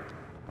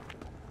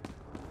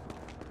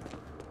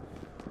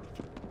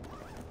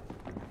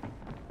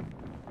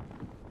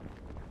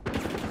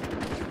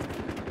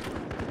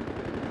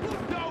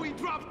 No, he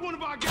dropped one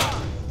of our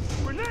guys.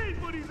 Grenade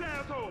for these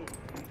assholes.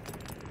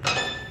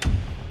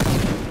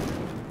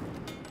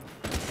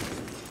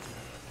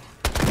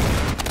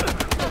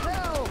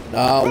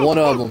 Nah, one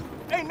of them.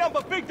 Ain't nothing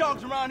but big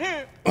dogs around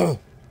here.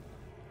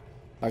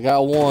 I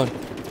got one.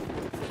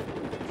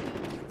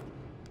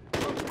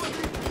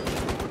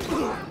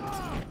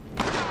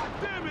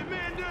 Damn it,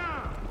 man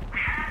down.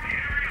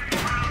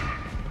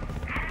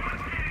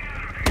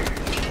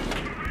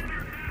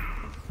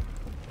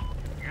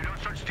 You don't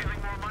start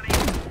stealing more money,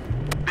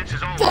 this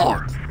is all Fuck.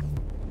 over.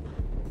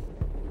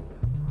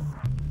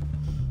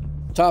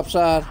 Top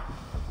side.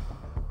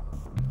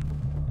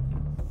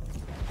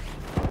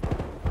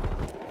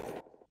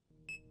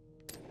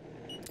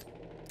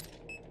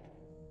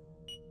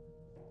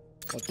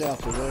 Watch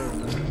out for there.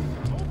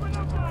 Open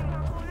up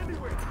that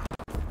anyway.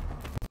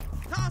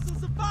 Tossing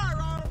some fire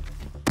on him.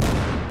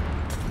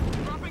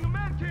 Dropping a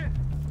med kit.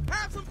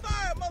 Have some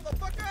fire,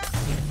 motherfucker.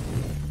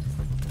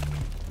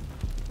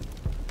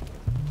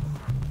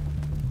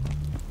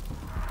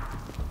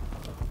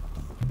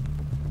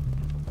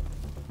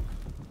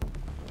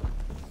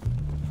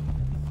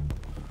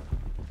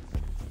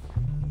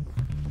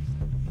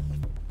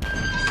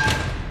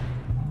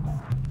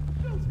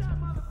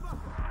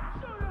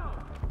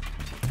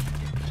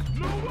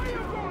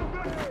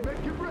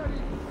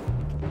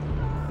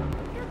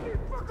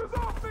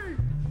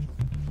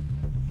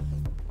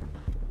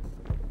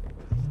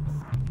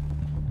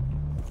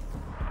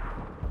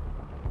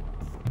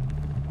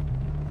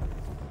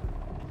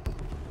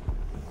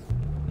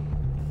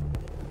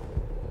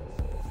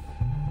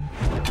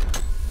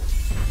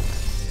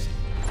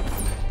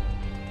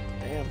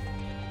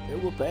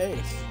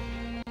 fast.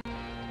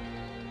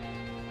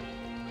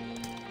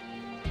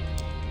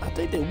 I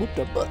think they whooped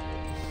our butt.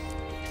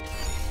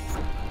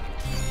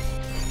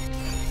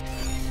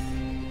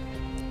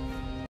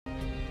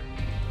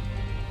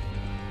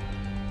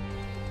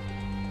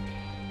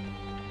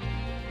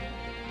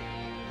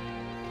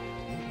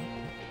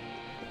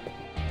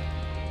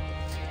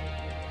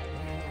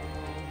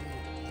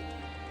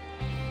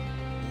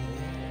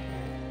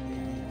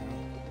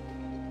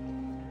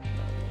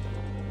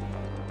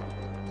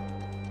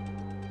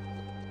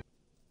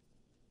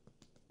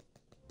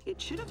 It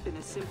should have been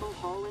a simple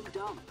haul and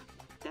dump.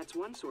 That's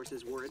one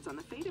source's words on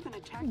the fate of an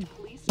attacked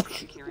police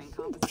truck carrying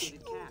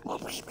confiscated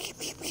cash.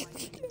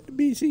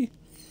 BC.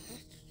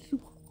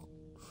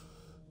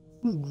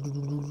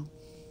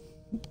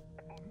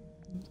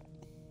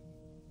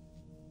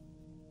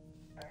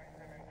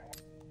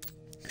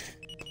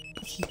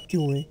 What's he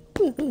doing?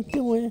 What are you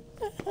doing?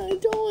 What are you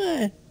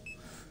doing?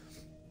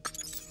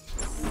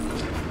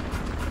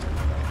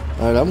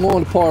 Alright, I'm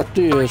going to park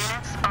this.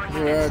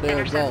 Where are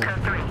they going?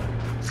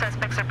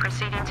 Suspects are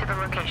proceeding to the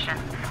location.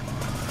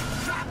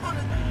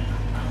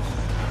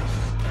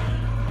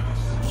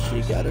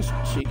 She got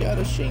a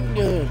machine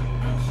gun.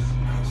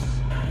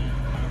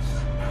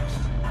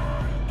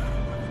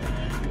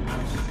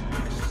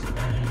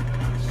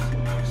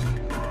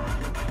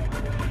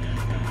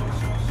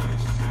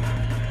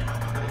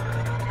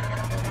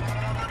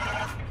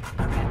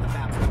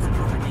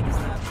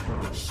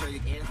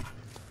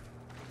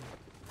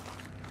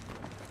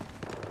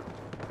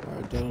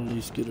 Alright, that'll at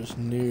least get us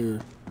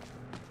near.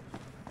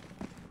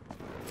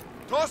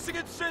 Tossing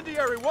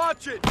incendiary,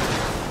 watch it! They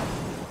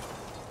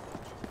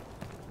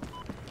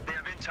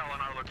have intel on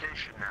our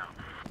location now.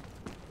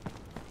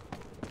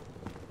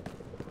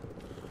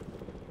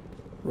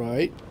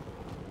 Right.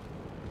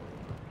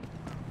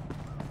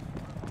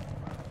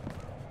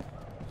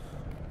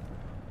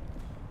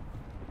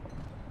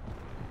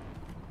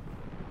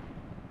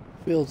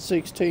 Field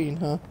 16,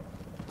 huh?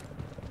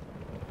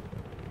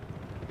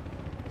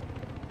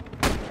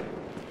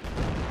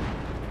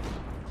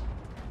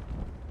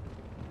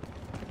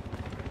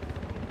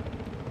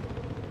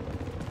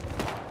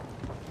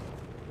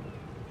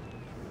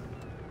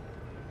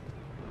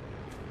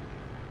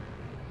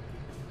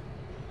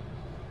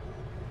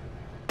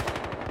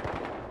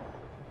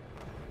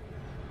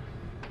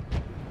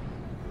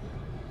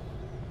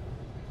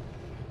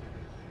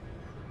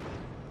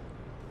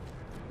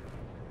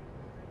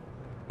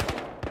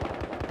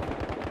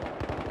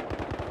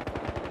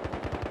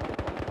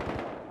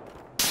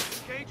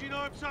 Engaging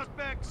armed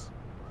suspects.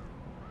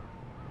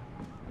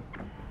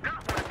 Got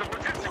one at the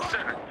logistics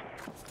center.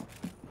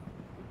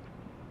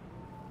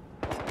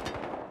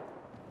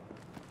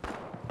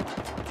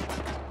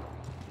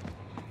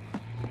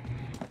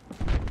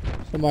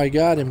 Somebody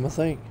got him, I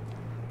think.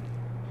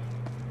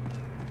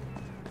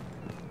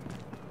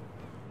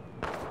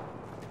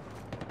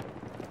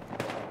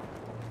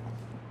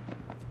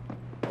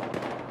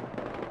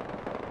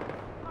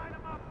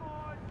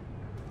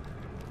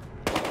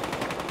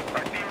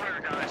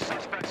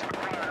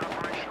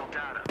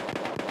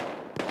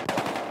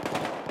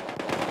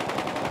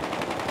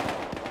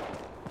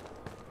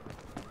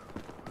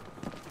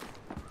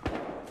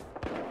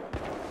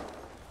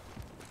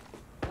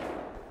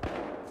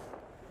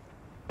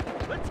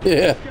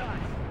 Yeah.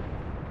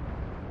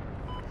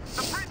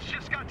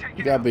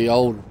 You gotta be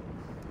old.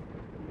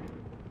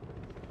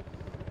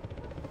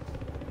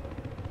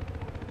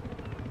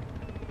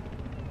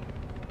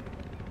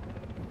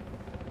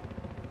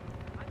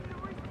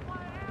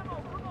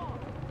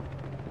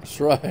 That's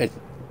right.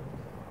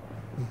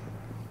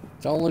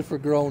 It's only for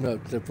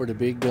grown-ups, except for the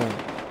big gun.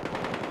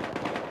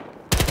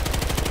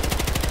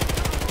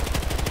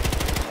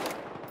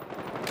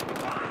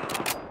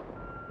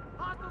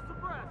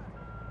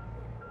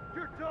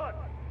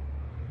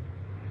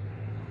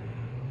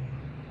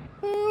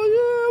 Oh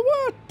yeah,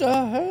 what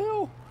the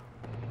hell?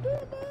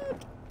 Damn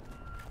it.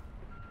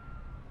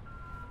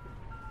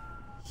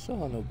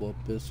 Son of a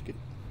biscuit.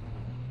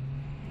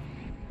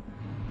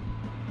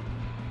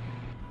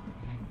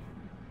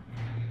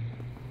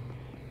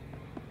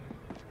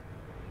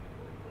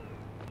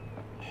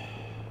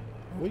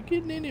 Are we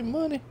getting any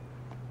money?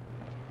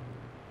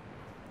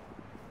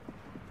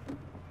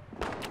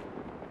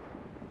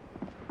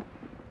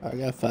 I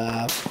got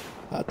 $5.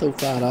 I throw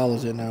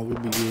 $5 in there,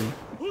 we'd be good.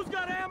 Who's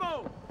got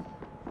ammo?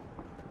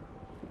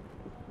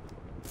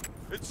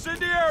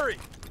 Incendiary!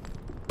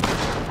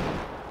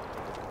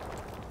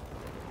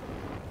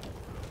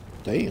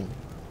 Damn.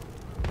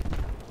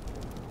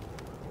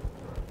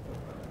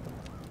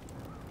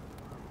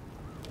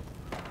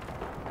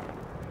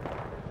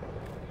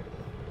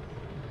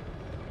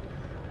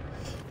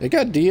 They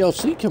got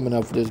DLC coming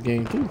out for this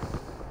game too.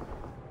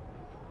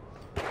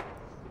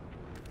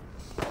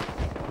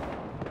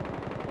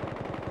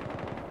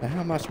 Now how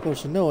am I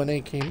supposed to know it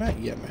ain't came out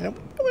yet, man?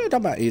 We're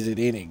talking about, is it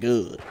any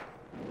good?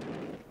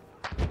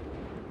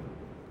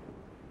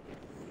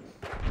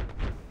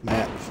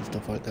 Maps and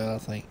stuff like that, I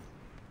think.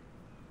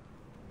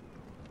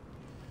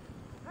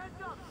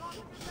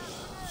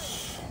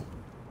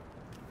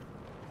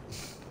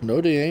 No,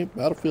 they ain't.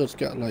 Battlefield's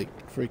got like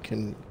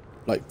freaking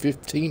like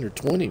 15 or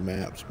 20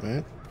 maps,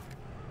 man.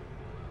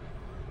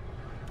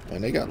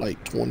 And they got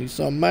like 20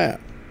 some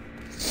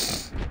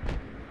maps.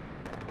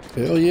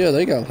 Hell yeah,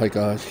 they got like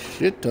a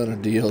shit ton of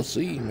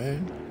DLC,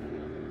 man.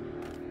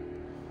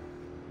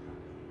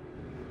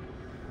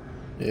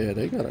 Yeah,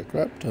 they got a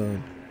crap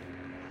ton.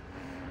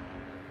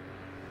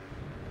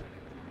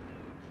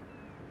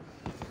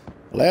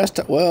 Last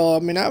time, well, I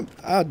mean,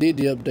 I did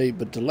the update,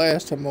 but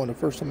the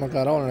first time I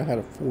got on, I had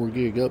a 4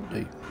 gig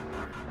update.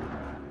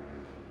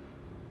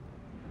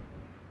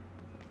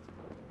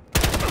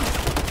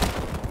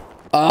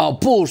 Oh,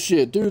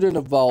 bullshit, dude in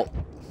the vault.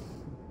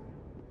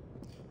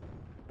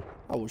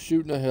 I was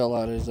shooting the hell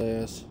out of his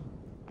ass.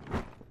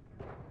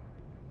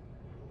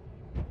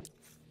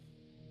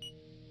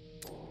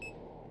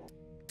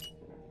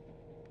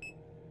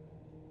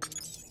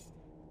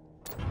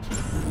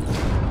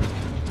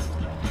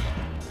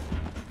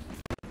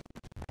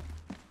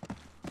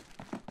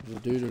 The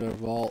dude in the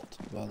vault,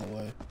 by the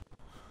way.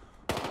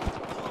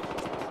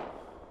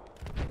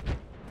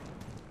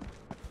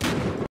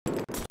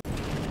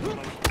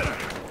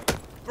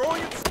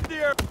 Throwing it in the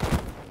air.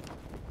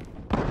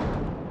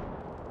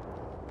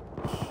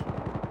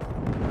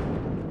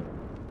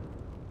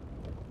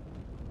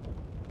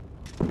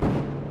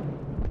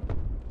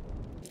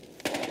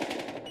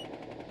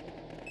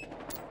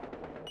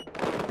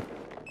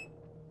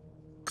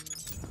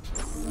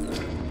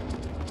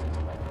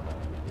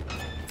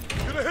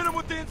 Gonna hit him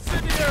with the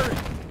incendiary.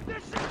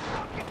 This is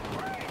fucking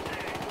crazy.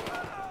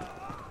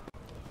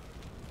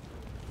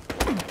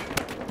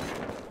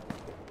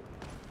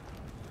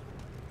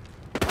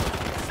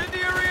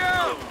 Incendiary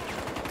out.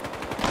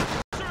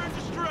 Sir in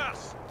distress.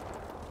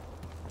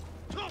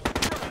 Toss the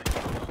grenade.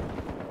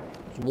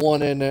 There's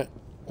one in it.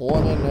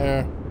 One in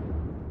there.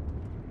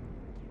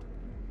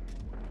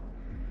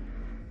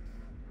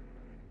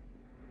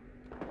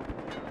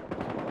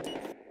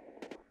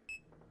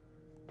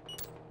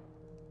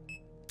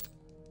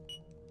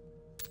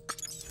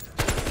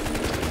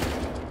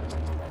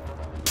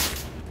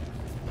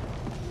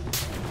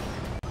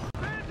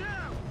 Man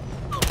down.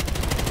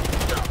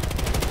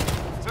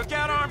 Took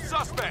out armed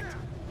suspect.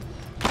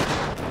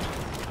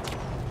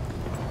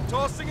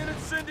 Tossing an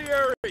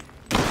incendiary.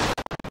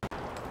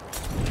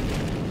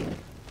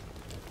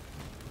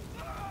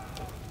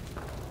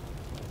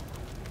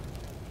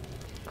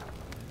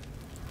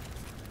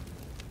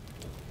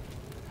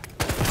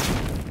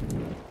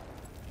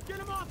 Get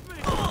him off me!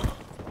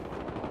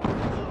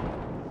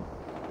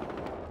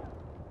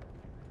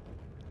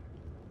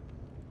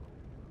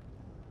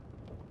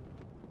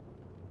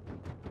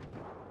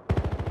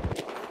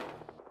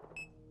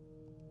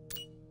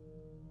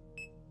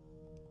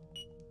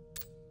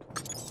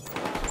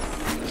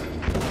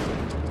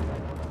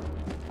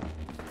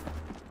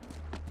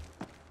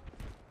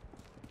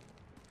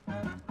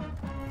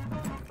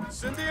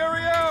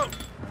 Incendiary out!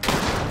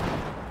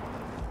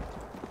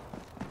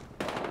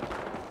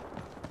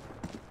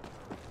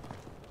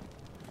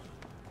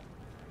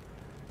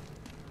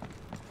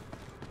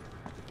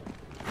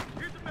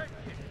 Here's the med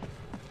kit.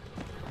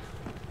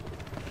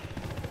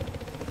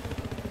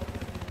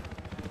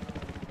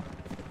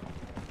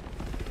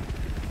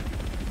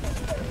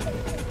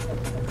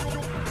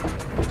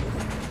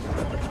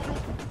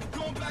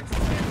 Going back to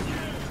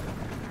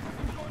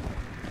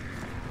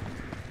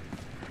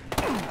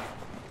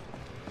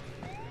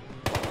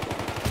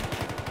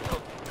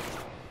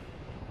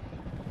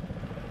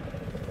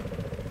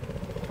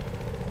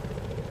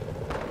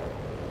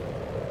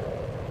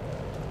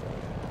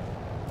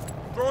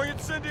throwing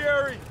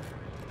incendiary!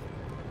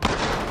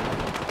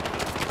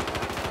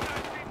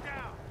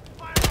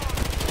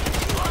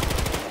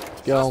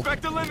 Let's go.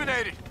 Suspect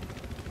eliminated!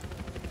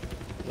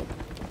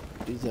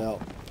 He's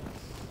out.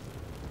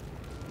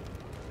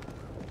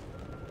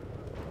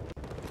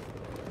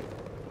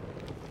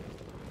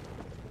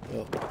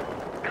 Yep. Guy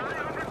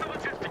over at the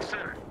logistics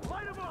center.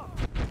 Light him up!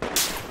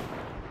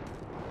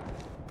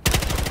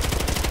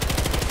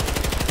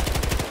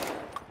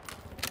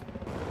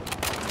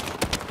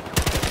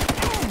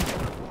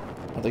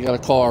 They got a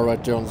car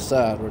right there on the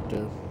side, right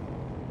there.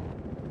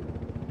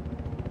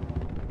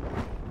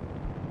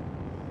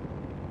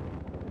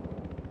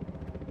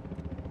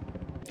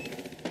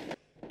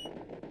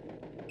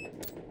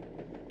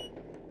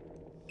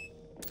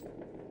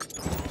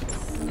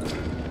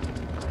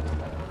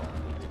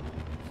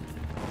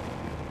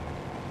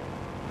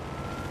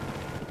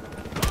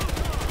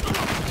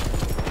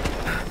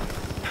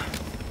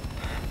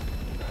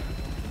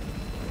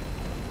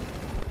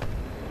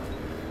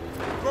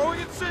 Throwing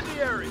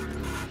incendiary!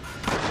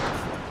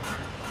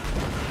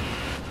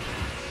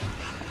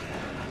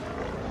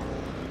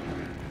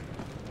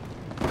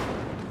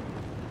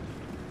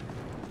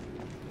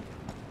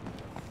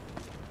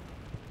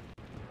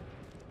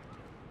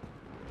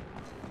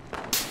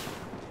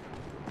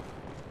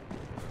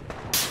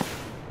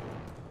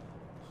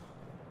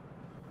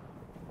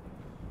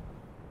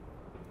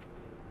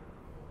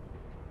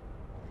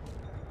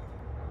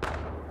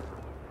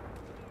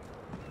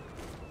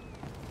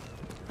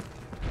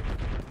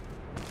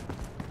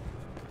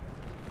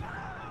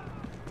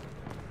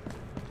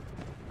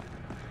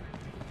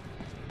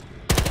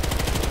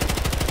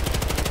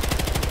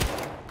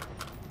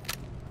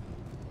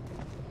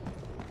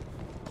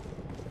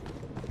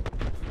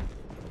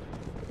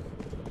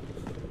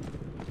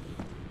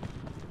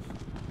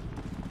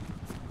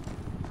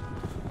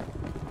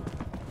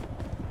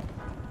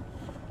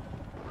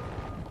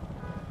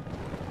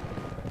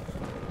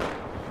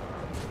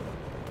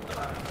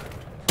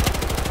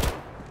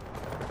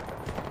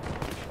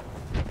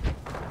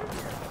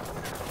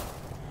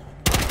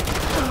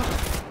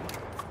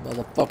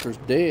 Motherfucker's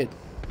dead.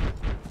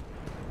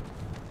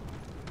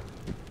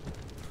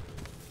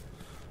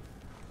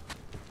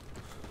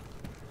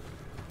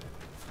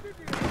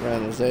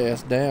 Ran his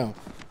ass down.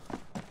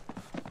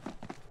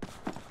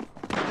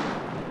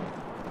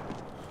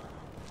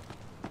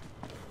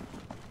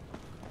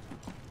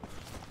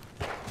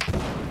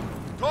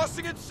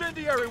 Tossing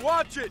incendiary,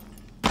 watch it!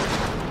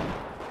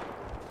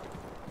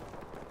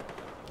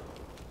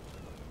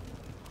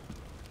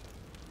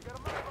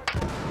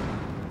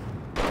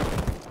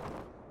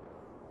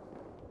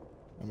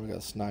 And we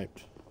got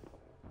sniped.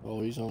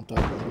 Oh, he's on top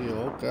of the hill.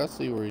 Okay, I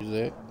see where he's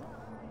at.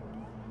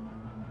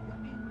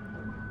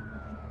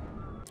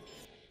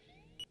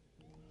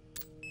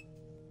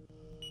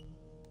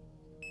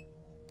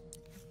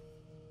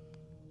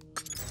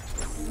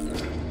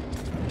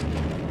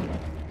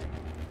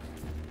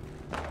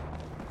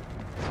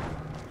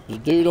 The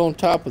dude on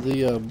top of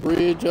the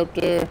bridge up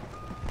there.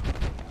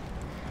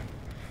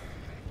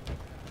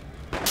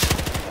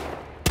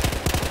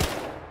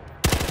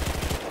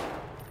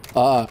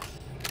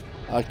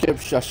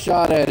 I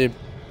shot at him.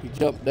 He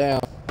jumped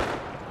down.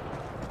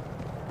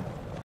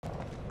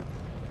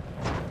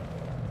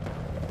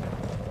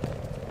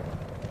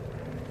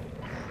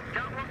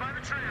 Got one by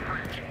the train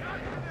bridge.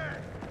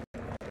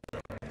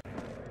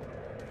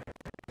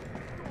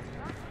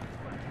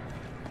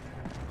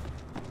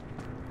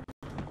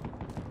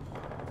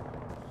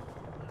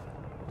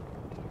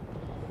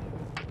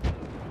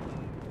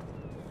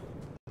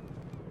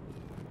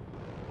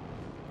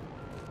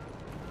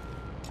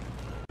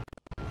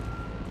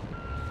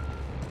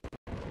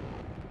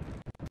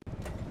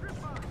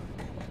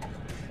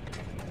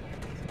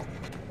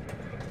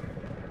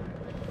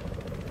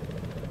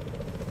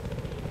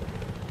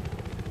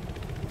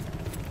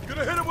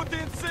 Gonna hit him with the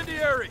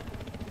incendiary!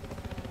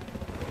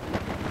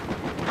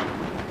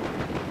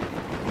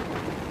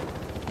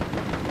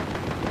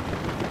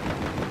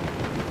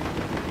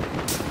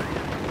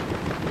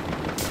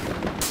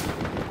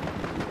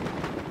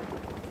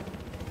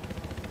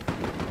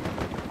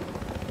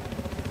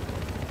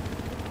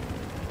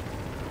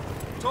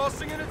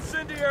 Tossing an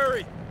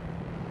incendiary!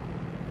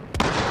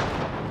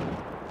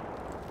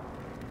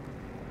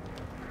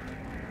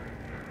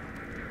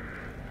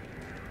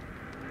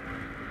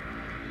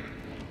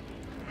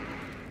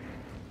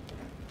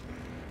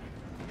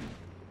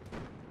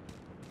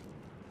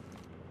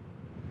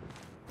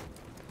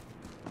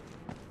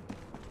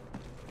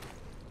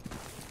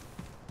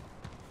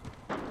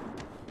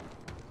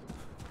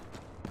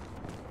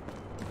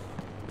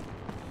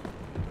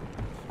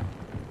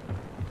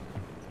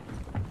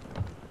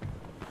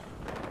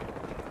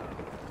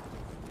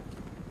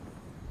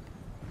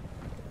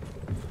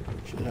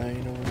 Shit, I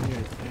ain't over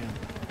here. Damn.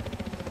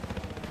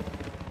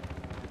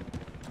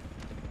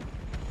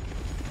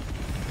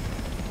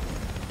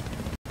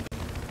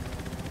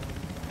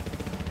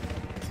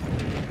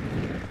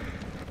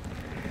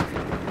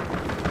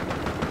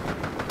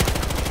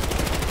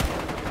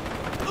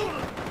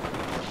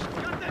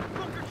 Got that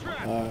fucker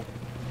trapped!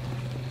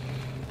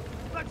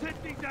 Let's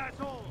hit these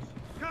assholes!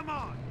 Come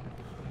on!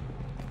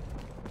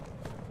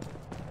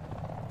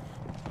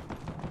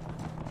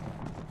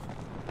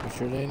 I'm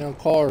sure there ain't no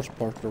cars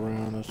parked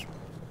around us.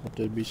 What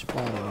they'd be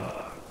spawning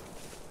at.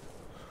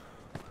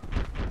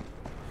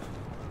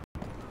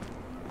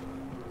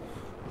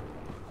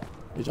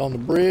 He's on the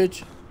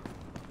bridge.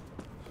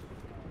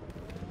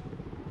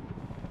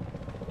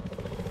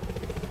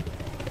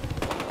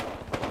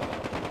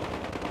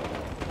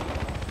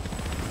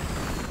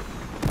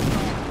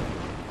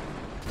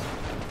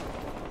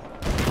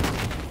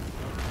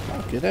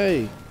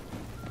 G'day.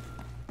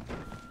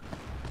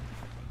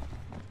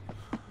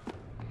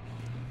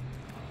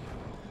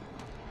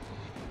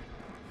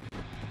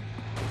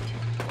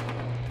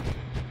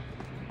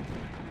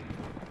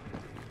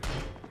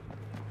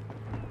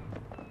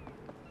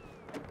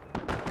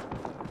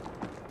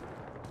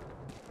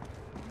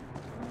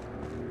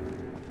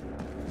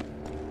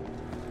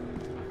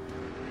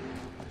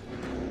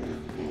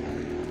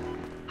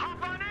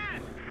 Hop on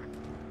in!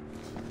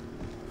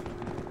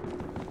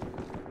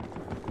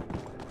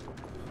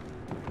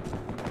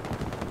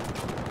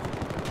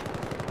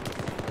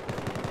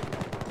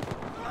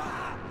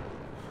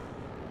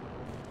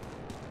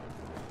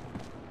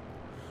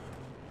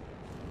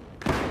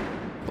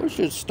 We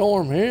should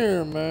storm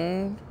here,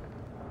 man.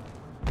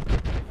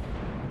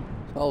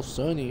 It's all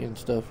sunny and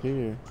stuff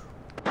here.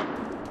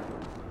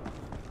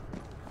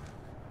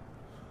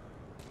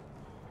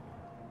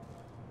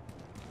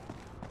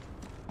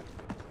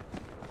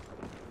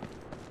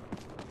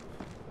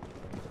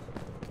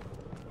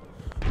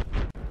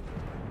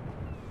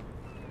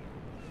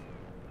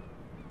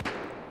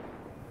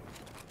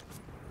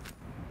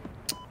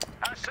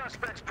 Our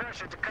suspects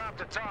pressured the cop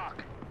to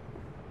talk.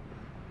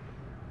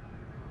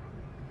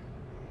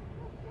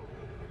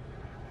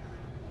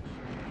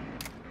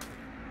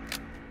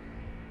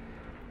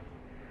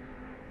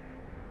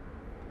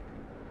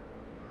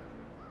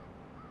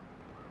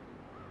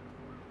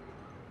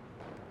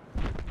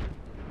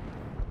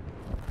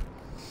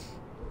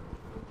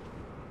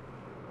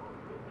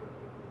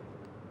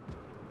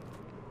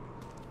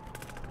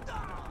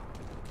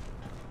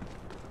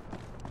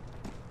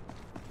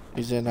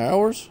 He's in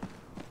ours?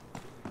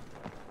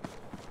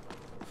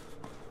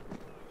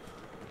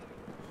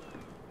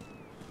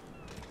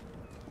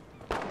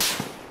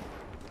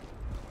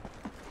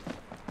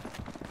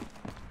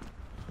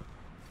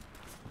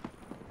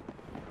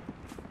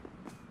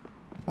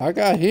 I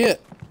got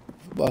hit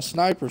by a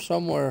sniper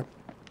somewhere.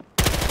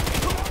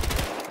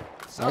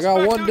 I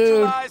got one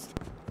dude.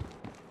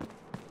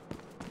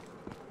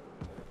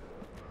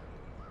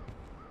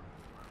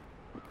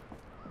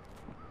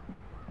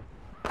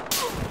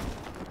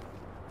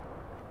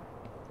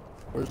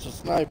 Where's the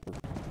sniper?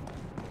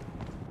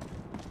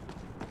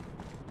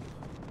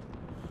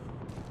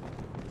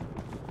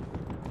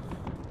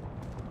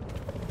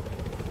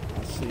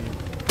 I see him.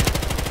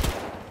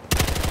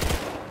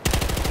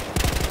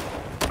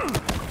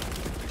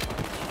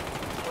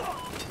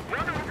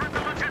 Run over at the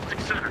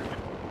logistics center.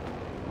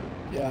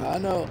 Yeah, I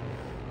know,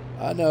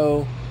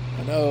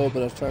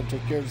 but I was trying to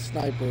take care of the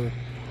sniper.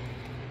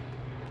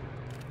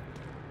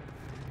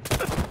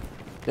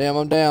 Damn,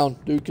 I'm down.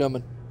 Dude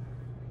coming.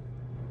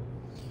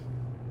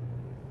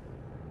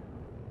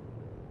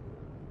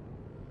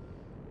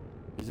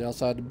 He's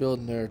outside the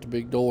building there at the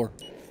big door.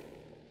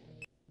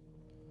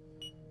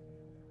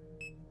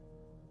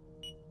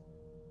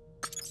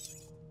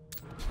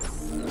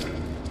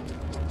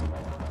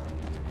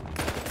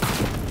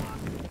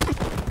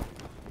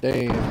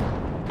 Damn.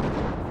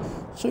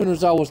 As soon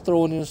as I was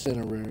throwing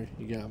incendiary,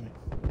 you got me.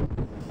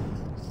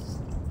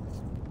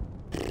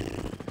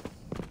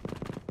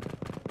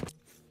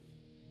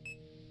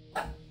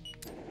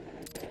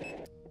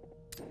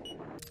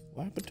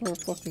 What happened to our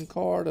fucking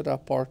car that I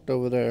parked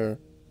over there?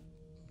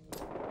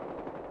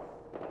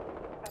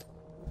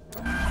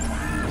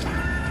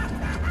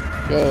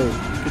 Go.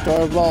 Get to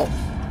our vault.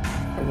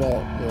 Our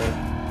vault. Go.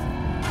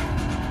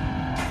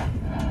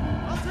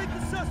 I'll take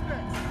the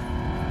suspects.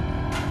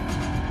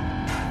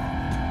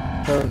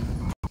 Turn.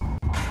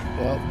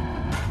 Yep.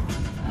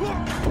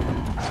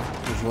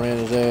 Just ran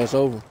his ass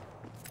over.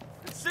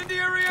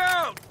 Incendiary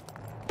out.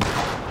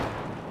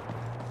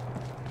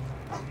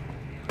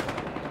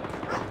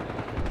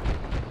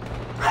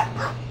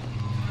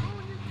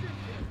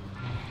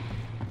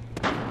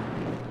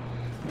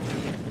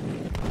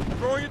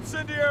 Throwing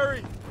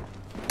incendiary.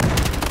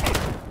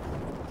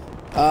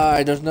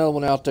 Alright, there's another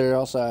one out there.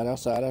 Outside.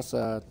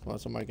 Well,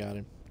 somebody got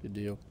him. Good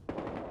deal.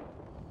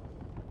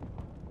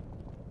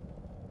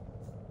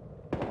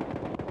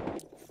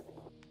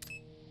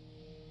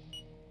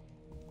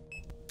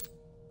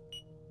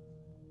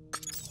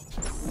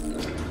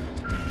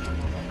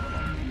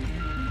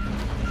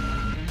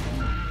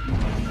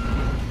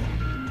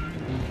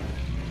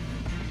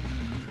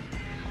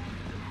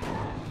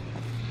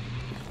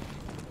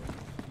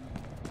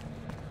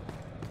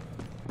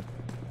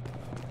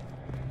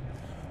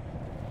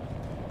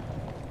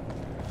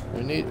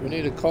 We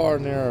need a car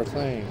near our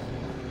thing.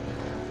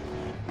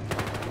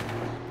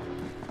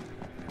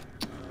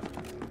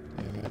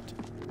 Damn it.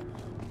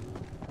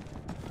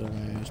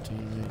 Dumbass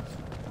teammates.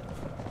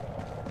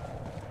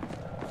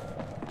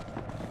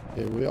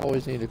 Yeah, we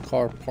always need a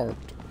car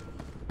parked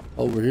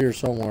over here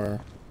somewhere.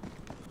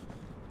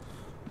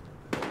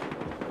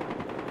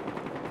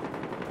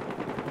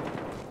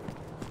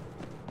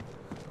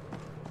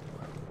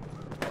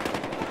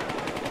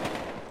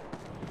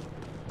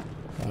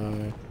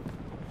 Alright.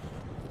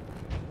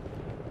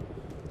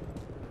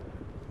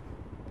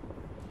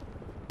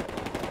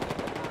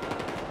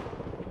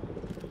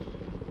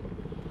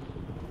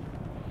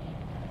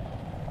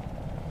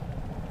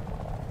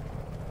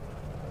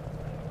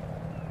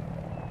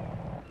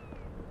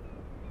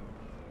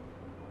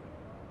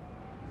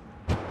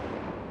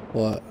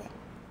 What?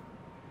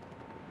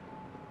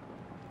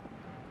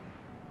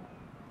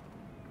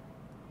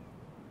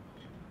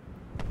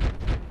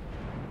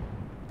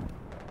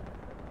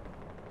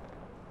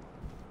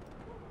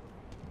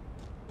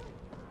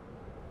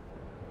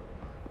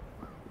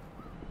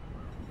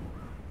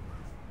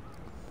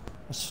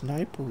 A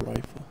sniper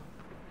rifle.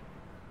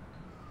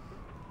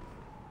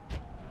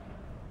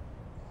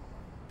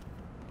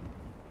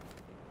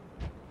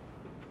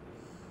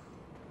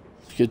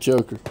 Let's get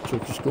Joker.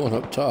 Joker's going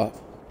up top.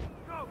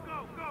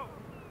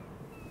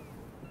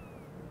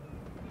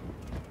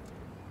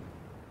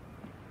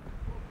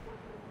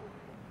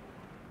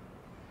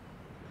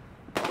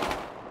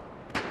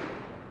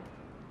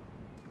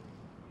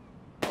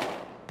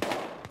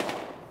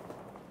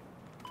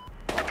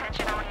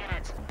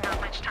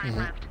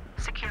 Left.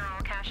 Secure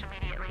all cash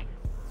immediately.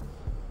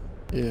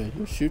 Yeah,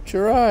 you'll shoot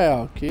your eye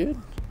out, kid.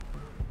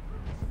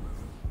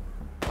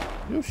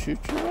 You'll shoot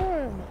your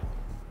eye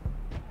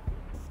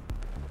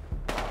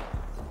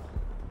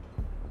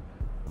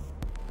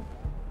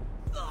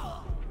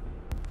out.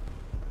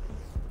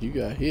 You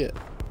got hit.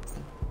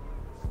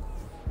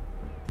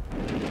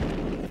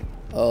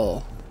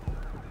 Oh.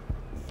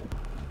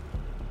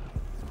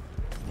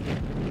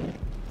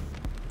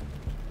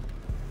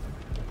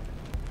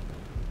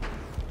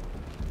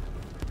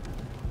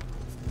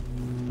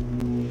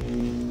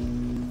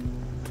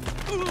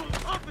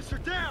 Officer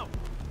down.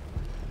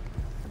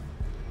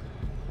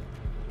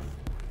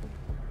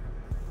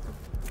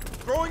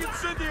 Throwing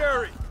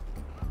incendiary!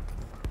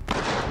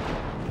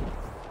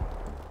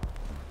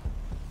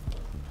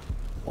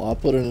 Well, I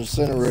put an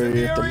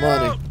incendiary at the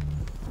money. Out.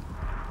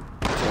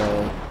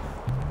 So.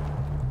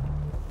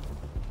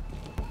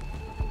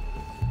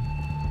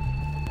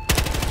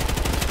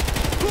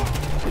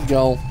 Keep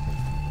going.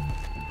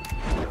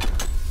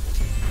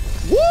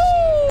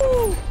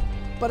 Woo!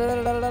 But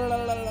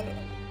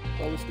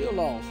we still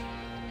lost.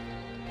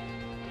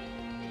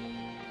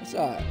 That's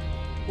alright.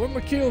 Where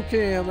my kill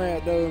cam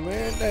at though,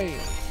 man? Damn.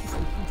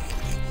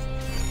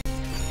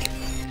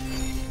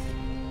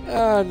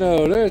 I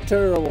know, they're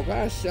terrible.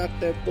 I shot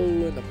that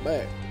fool in the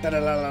back.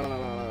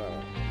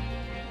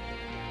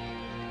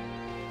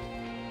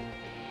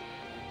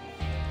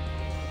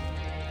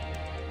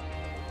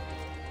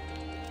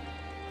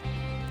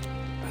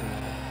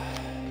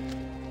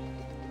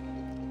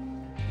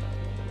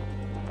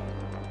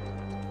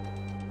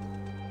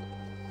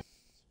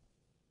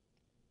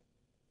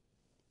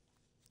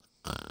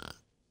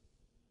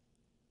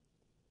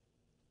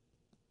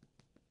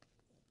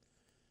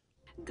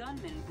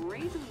 Gunmen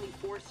brazenly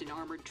forced an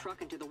armored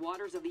truck into the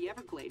waters of the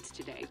Everglades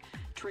today,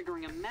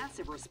 triggering a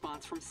massive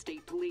response from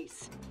state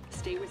police.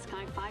 Stay with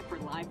Sky 5 for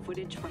live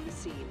footage from the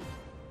scene.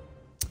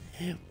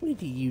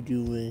 What are you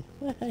doing?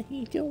 What are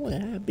you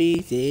doing? I'm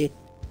busy.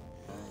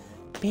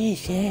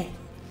 Busy.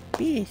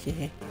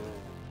 Busy.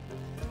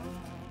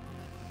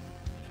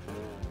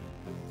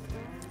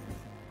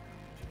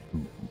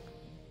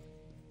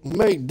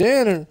 Make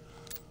dinner.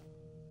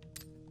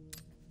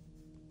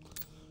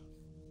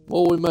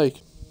 What we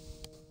make?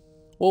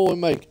 What we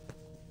make?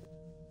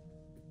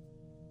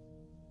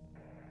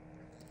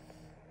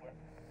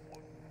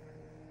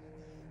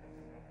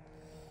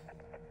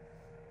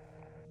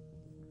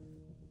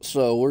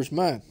 So where's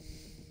mine?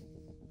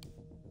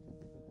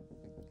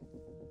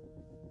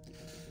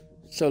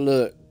 So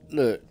look,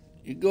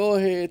 you go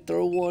ahead,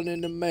 throw one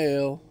in the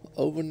mail,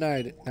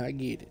 overnight it, and I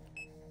get it.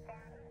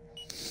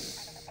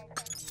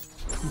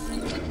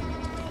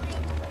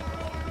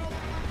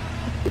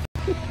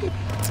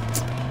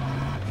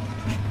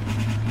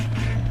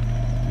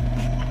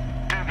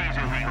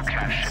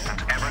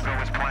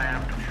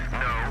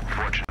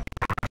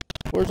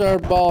 Where's our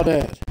ball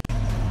at?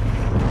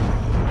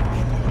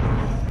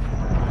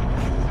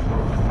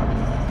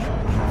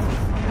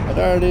 Oh,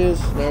 there it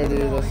is. There it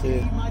is. I see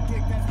it.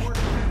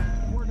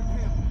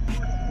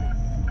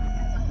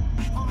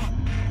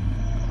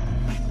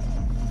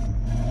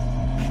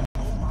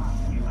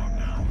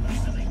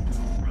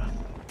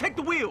 Take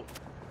the wheel.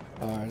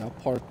 All right, I'll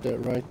park that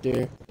right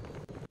there.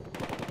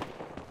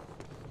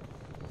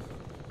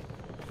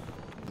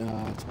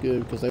 Nah, it's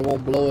good because they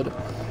won't blow it.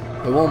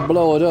 They won't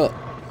blow it up.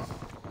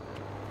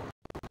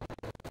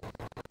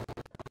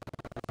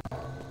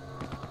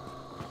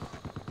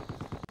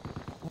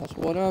 That's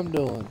what I'm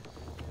doing.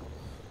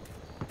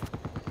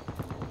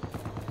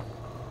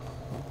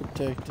 I'm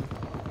protecting.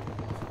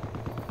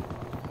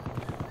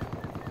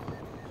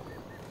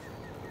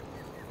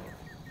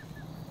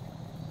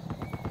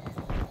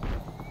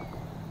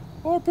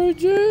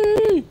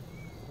 RPG!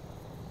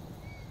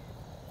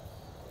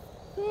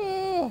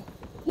 Yeah!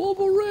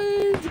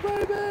 Wolverines,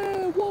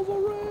 baby!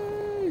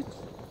 Wolverines!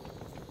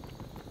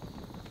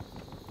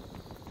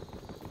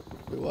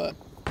 Wait, what?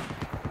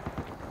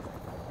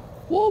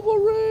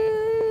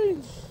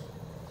 Wolverines!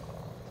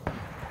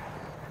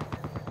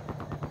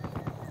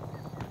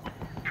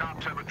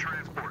 Cops have a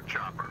transport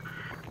chopper.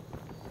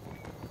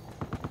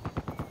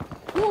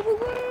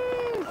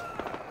 Wolverines!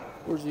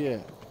 Where's he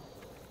at?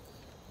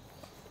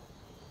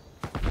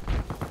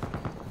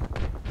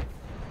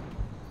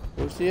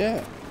 Where's he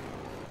at?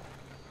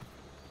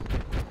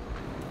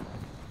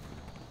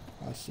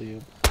 I see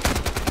him.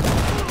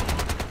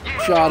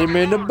 Shot him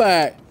in the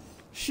back.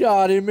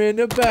 Shot him in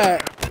the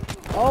back.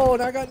 Oh,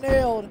 and I got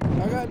nailed.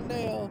 I got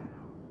nailed.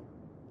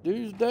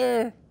 Dude's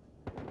there.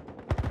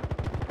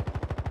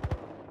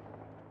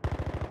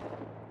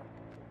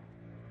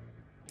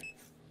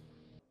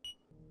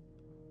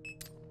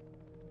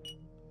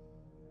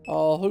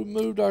 Oh, who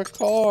moved our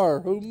car?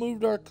 Who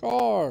moved our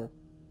car?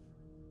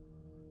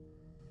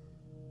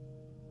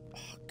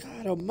 Oh,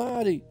 God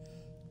almighty.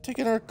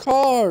 Taking our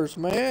cars,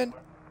 man.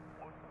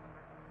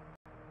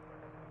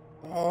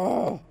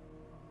 Oh.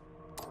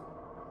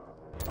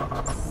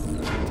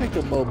 Take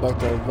the mold back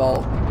to our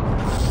vault.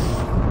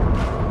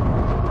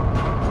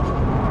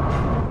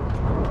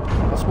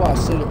 That's why I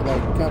sit it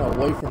like kind of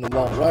away from the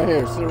vault. Right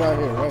here, sit right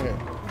here, right here.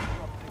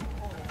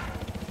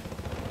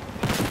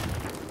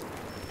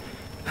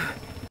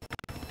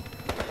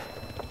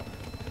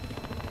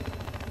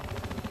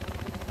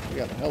 We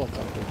got a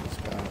helicopter in the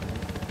sky.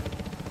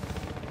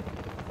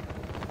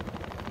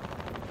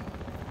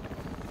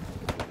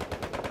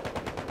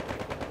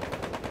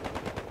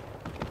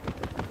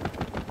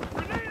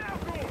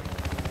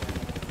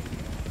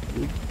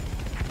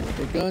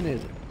 What gun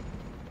is it?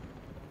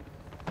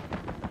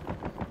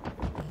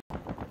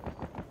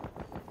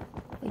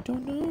 I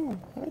don't know.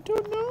 I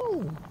don't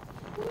know.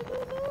 I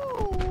don't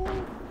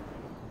know.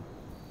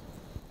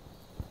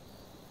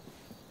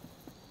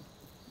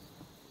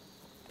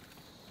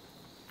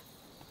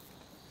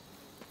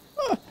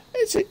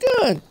 What's your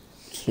gun?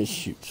 It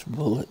shoots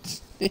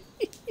bullets.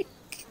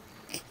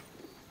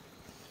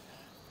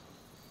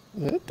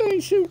 That thing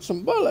shoots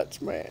some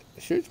bullets, man.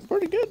 It shoots them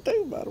pretty good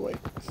too, by the way.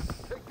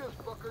 Take this,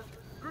 fuckers.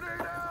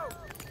 Grenade out!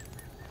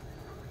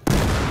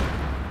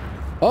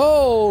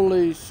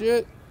 Holy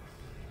shit.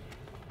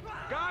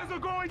 Guys are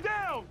going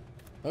down!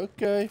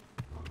 Okay.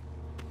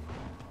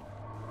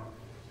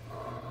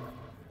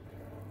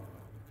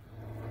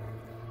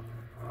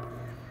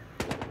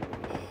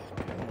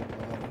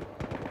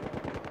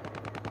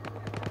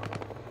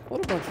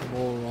 What a bunch of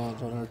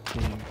morons on our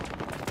team.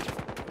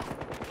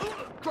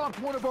 Dropped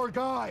one of our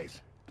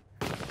guys.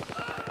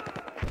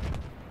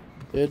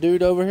 Yeah,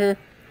 dude over here.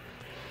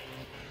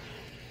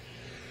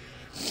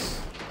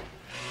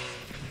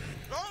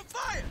 On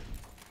fire!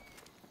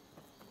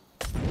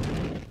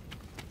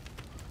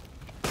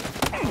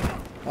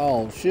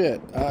 Oh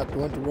shit. I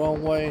went the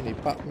wrong way and he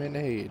popped me in the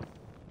head.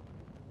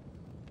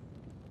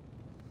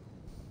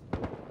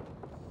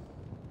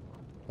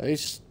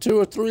 There's 2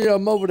 or 3 of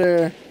them over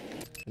there.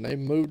 And they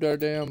moved our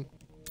damn...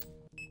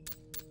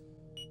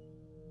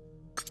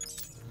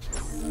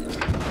 Shit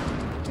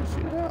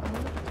out,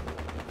 man.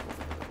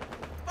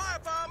 Fire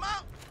bomb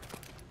out!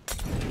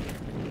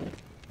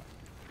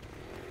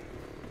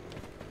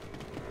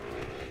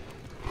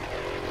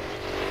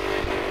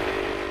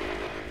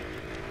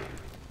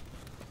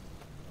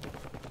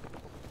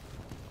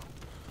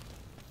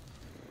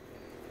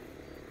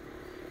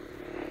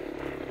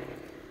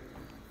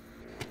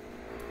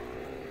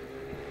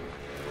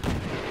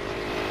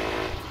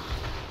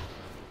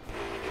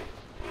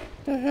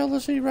 The hell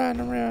is he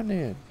riding around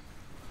in?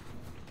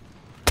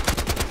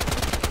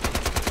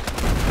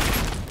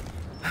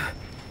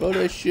 Blow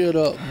that shit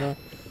up, man.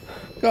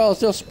 Cause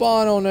they'll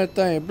spawn on that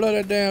thing. Blow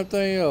that damn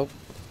thing up.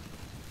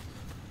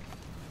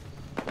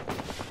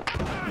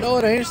 No,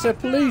 it ain't. It said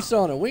police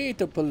on it. We ain't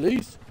the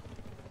police.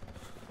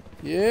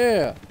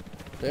 Yeah.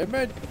 Damn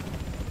it.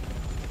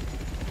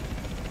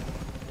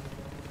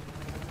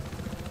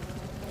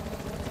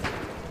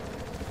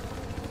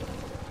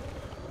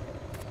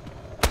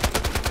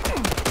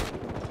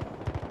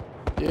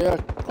 Yeah,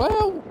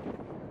 well,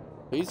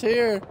 he's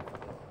here.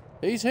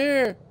 He's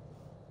here.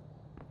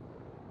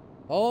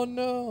 Oh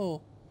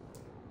no.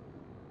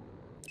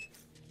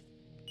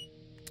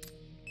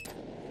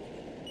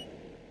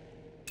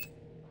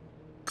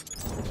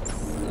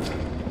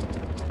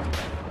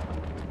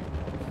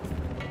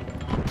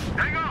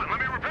 Hang on, let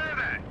me repair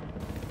that.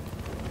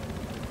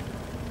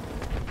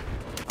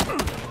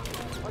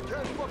 I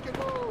can't fucking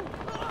move!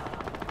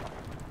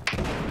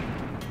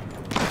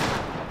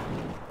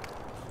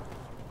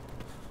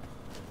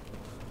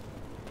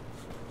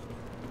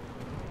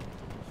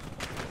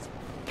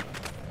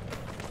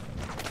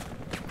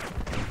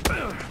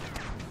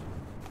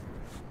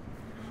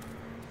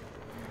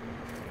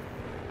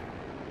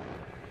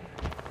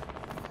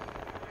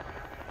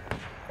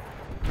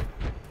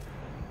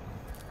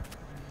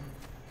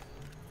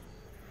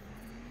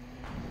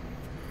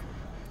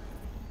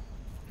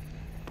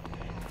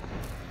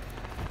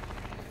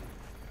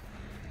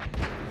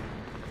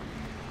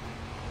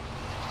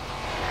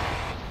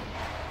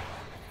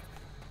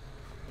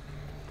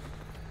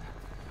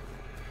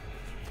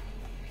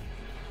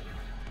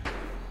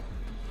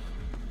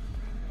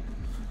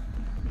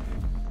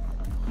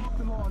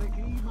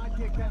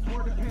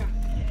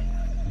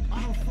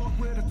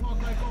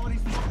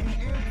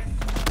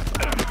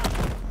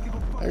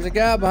 There's a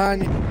guy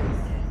behind you.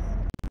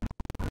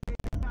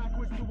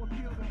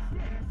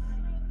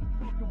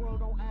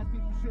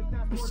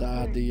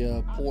 Beside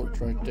the porch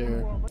right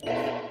there.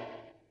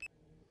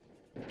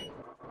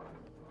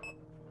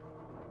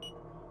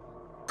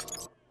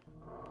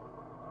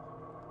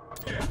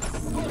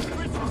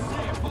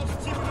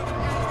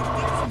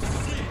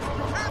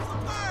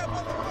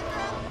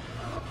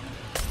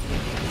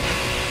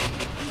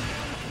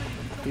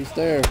 He's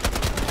there.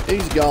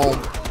 He's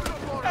gone.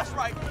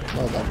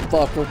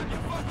 Motherfucker.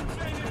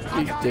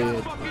 He's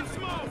dead.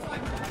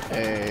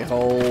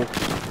 A-hole.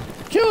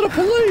 Kill the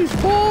police,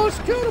 boys!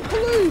 Kill the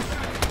police!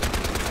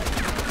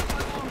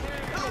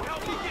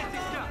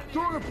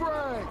 Throw the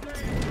frag!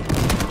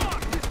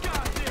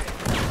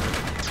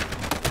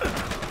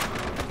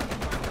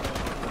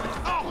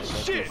 Oh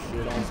shit!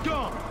 He's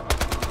gone!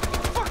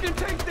 Fucking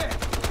take that!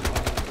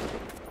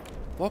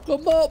 Fuck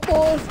them up,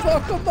 boys!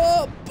 Fuck them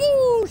up!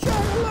 Boo!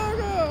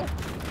 Shakalaka!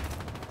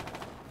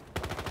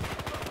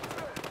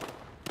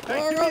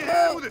 Hey, give me a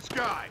hand with this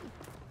guy.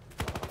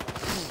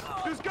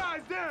 This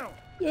guy's down!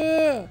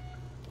 Yeah!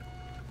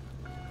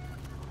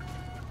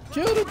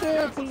 Kill the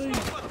damn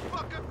police!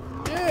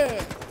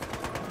 Yeah!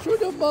 Shoot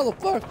them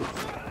motherfuckers!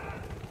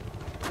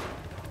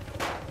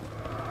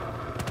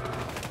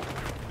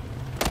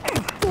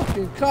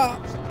 Fucking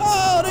cops!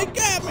 Oh, they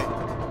got me!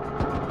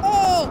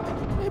 Oh!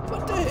 They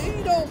put the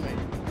heat on me!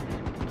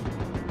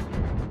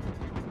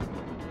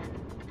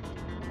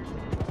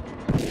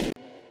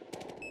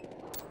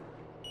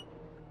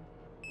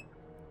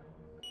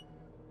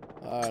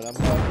 Alright, I'm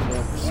about to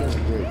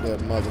disintegrate that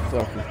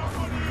motherfucker.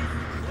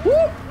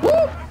 Whoop!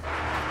 Whoop!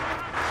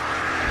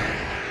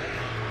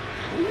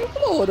 Where you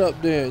blow it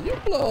up then. You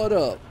blow it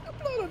up. You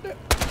blow it up.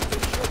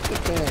 Just shoot the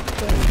damn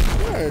thing.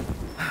 Where?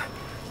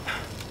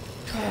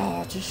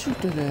 God, just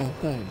shoot the damn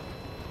thing.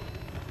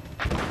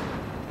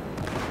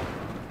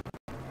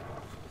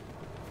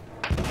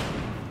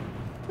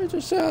 It's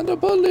a sound of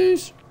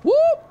police. Whoop,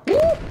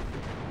 whoop.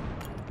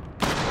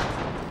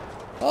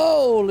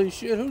 Holy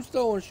shit, who's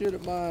throwing shit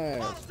at my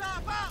ass?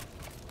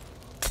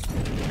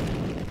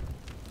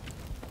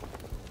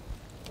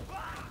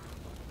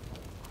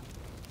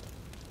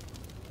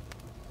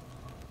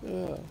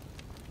 Yeah.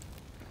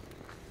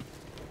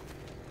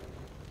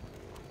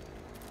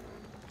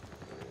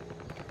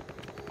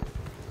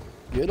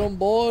 Get them,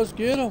 boys,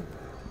 get them.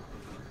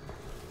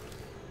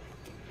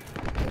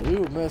 We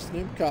were messing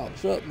them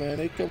cops up, man.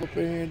 They come up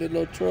in here in that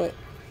little truck.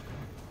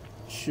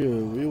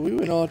 Sure, we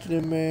went on to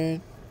them,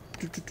 man.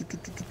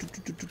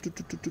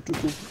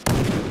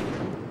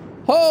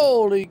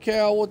 Holy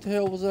cow, what the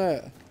hell was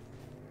that?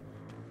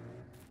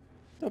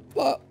 The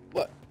fuck?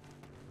 What?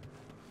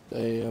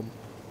 Damn.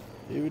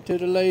 Give it to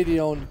the lady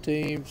on the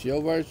team. She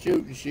over there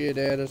shooting shit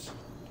at us.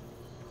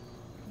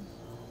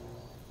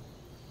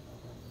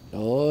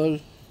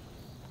 Lord.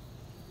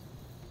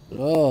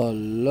 Oh,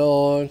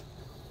 Lord.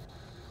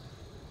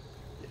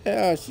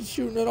 Yeah, she's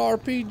shooting an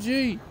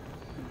RPG.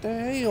 What the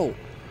hell?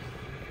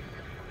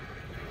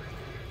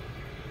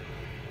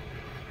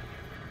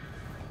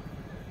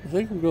 I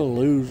think we're gonna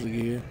lose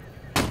again.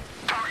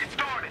 Target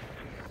started.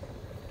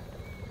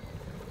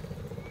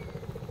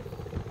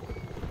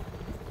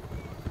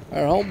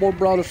 Our homeboy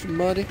brought us some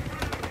money.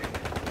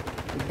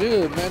 We're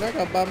good, man. I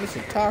gotta buy me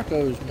some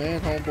tacos,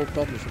 man. Homeboy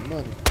brought me some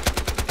money.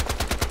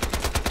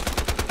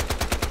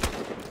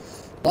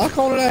 Lock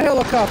onto that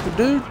helicopter,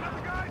 dude.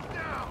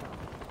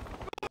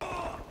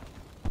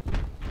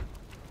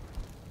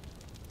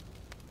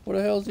 Where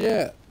the hell's he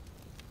at?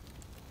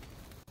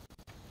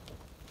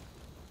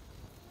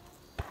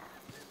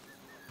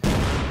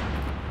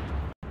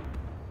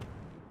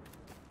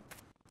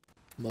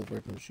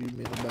 Motherfucker gonna shoot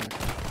me in the back.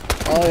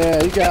 Oh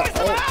yeah, he got.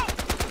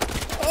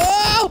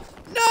 Oh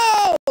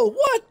no!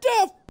 What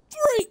the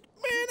freak,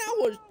 man! I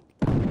was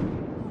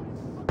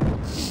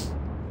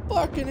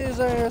fucking his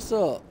ass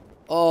up.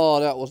 Oh,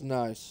 that was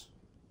nice.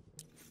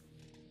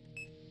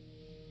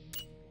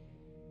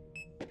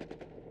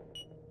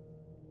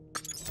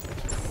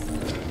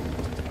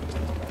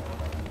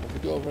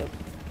 Go over.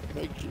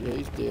 Make sure, yeah,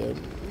 he's dead.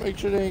 Make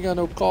sure they ain't got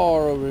no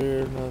car over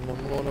here. I'm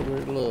going over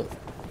here to look.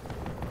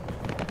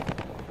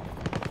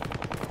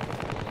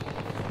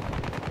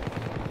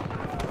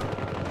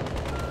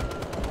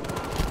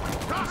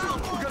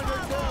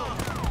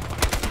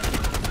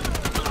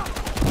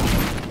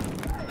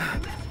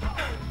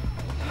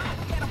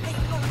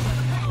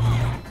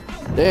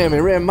 Damn, he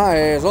ran my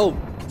ass over.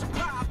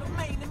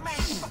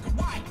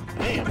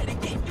 Damn.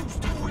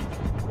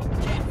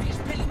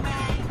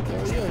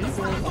 Oh yeah, he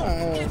ran my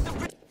ass.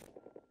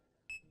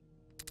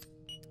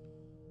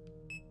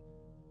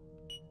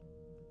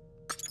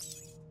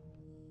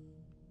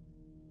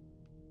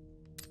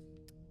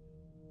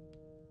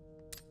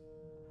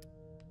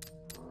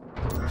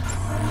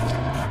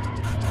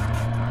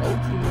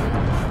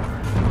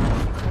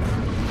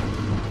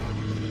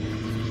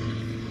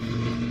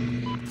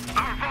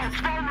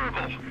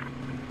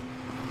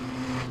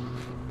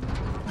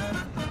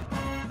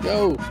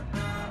 Go.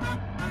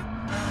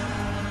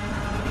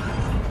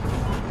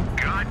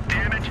 God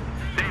damn it!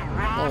 They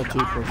robbed Oh,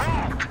 2%.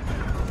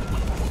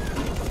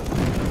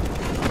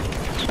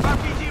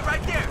 RPG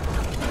right there.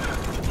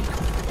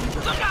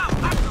 Look out!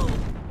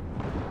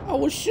 I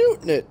was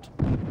shooting it.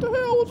 What the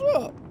hell was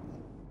up?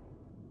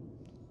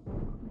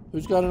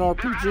 Who's got an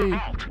RPG?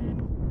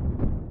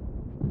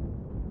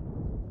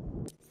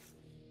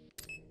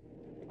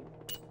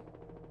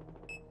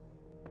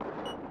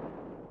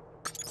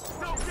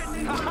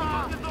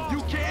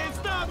 You can't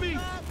stop me.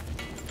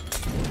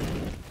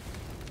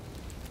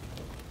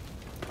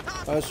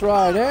 That's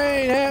right. It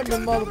ain't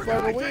happening,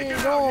 motherfucker. We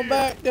ain't going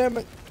back, damn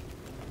it.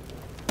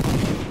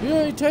 You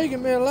ain't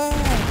taking me alive.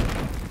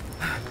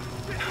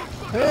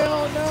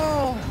 Hell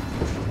no.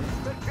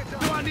 Do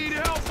I need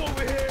help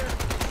over here?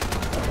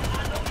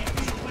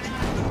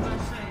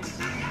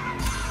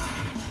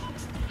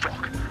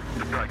 Fuck.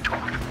 The guy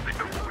talked. They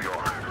know who we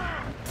are.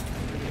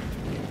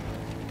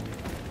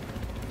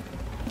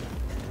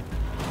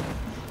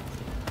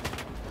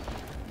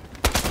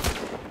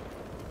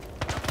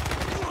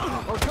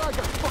 Our guy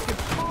got fucking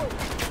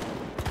smoked.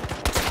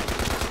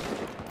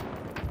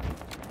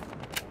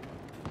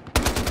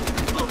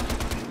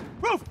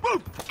 Roof!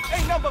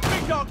 Ain't nothing but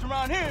big dogs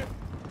around here.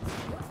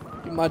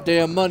 Get my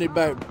damn money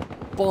back,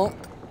 bunk.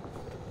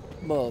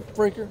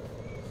 Motherfreaker.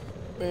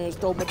 Man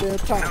stole my damn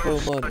taco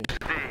money.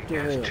 What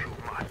the hell? Too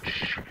much.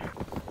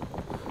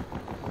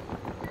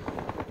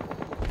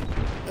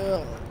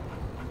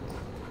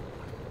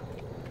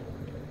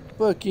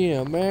 Fuck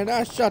him, man.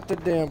 I shot the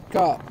damn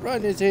cop right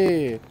in his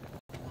head.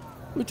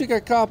 We took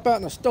that cop out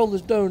and I stole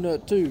his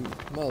donut too,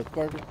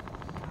 motherfucker.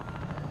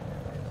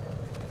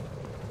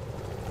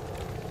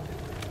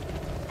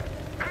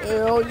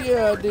 Hell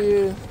yeah, I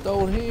did.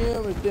 Stole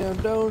him, his damn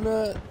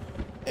donut.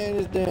 And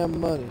his damn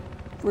money.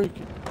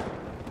 Freaking.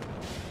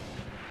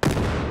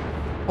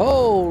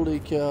 Holy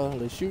cow.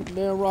 They're shooting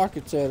damn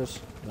rockets at us.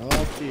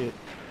 Oh shit.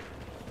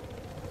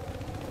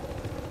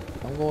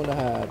 I'm going to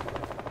hide.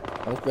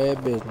 That's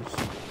bad business.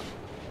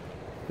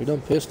 We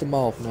done pissed them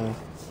off now.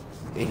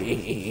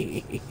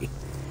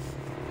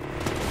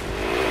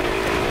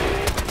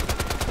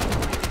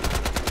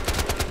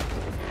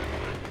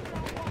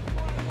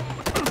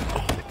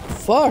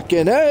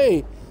 Fucking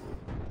hey!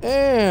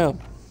 Damn!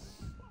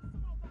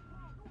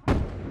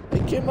 They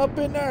came up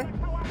in there.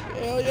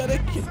 Hell yeah, they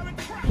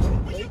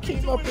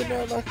came up in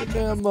there like a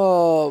damn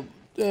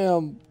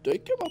they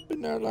came up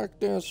in there like a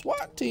damn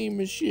SWAT team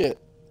and shit.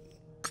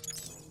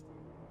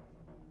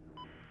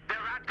 They're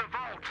at the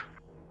vault.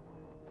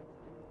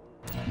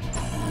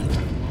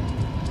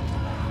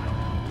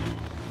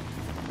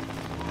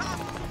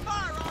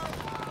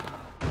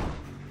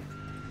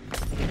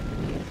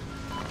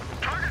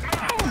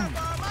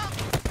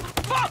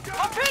 Fuck!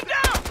 I'm pinned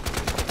down!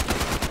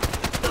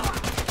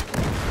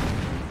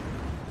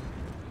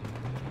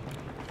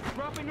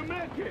 Dropping a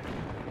med kit.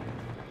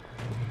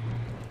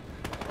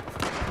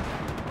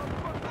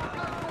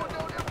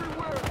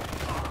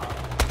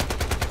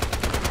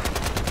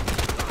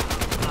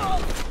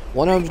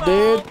 One of them's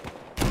dead.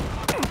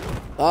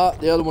 Ah,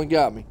 the other one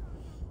got me.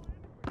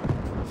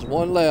 There's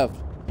one left.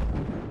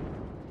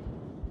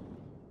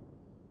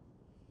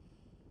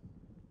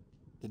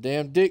 The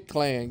damn Dick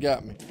clan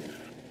got me.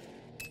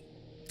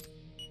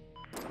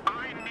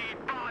 I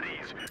need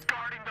bodies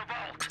guarding the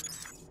vault.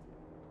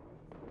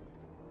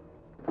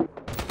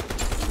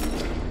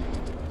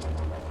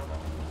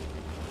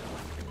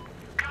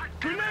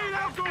 Grenade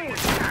outgoing!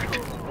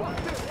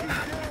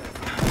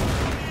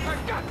 I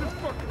got this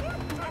fucker!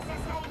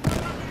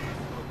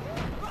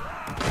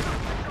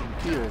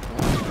 Killed, huh?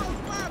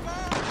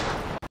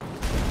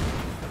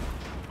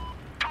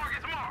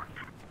 Target's marked.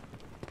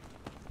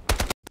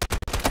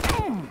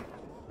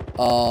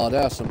 Oh,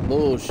 that's some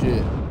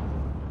bullshit.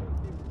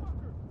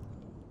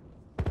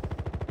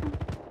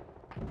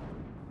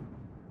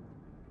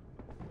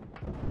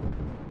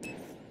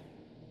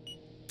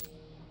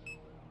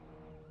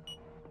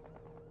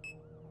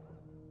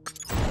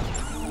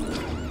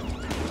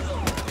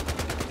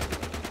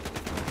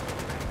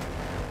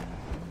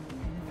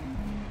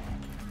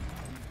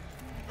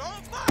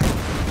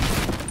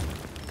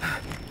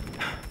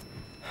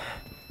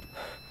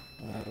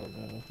 I don't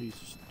know. He's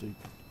stupid.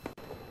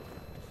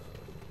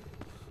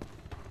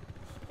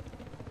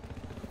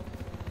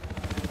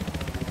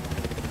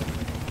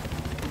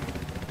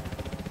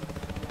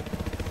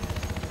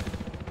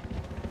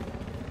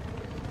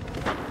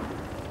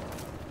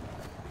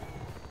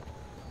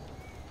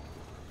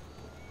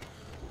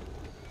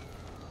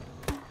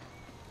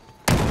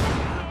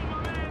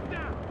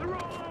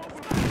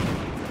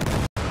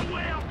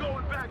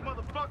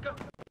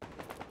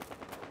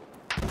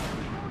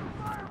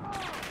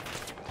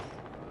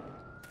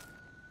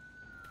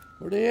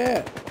 Where they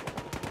at?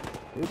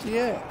 Where's he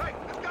at? Hey,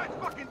 this guy's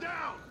fucking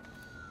down!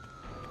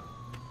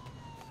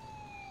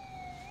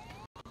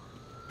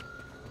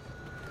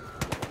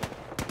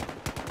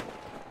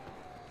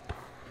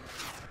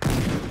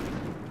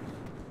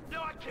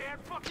 No, I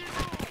can't fucking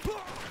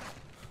move!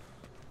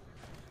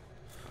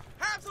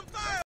 Have some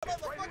fire,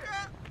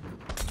 motherfucker!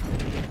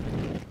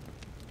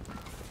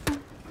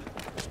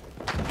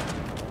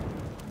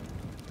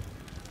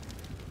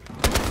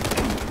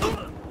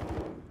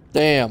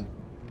 Damn.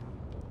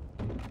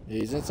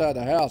 He's inside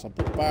the house. I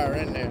put fire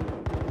in there.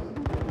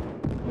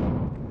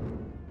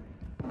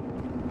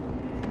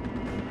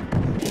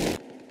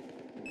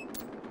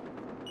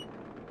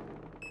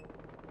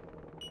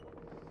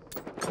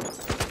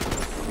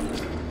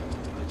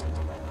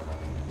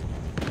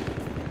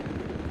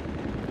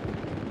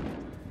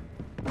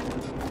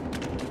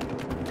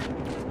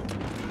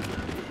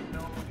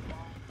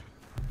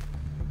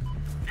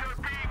 You're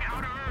being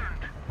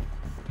out-earned.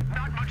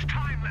 Not much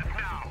time left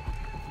now.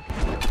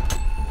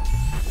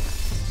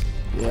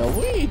 Yeah,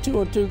 we ain't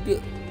doing too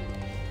good.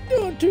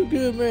 Doing too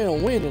good, man,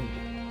 on winning.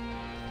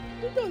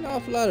 We're doing an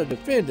awful lot of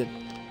defending.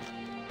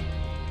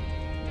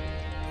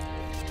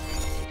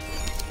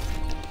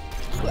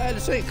 Glad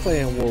this ain't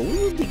clan war. We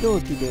wouldn't be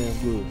doing too damn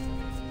good.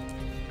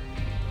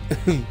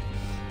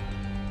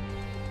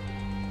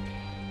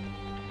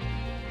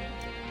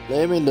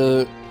 Let me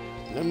look.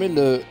 Let me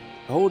look.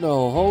 Hold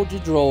on. Hold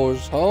your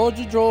drawers. Hold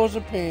your drawers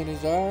and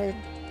panties, alright?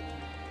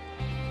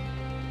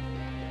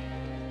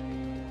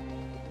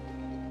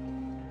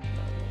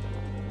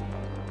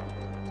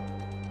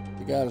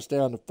 You got us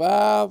down to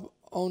 5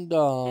 on An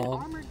Dom.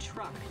 armored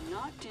truck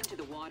knocked into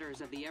the waters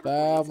of the 5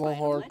 Everglades on by an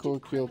hardcore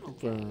alleged kill criminal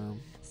confirmed.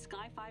 gang.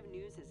 Sky 5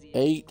 News has the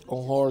 8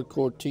 on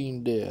hardcore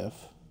team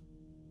death.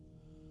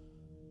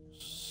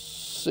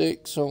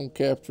 6 on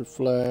capture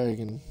flag,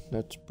 and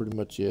that's pretty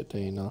much it.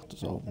 They ain't knocked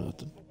us off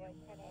nothing.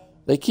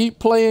 They keep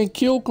playing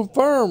kill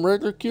confirm,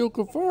 regular kill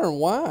confirm.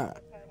 Why?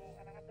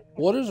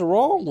 What is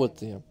wrong with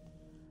them?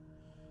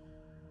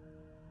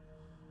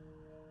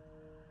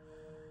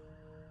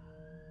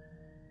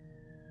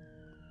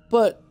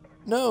 But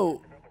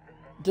no,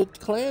 the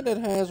clan that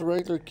has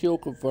regular kill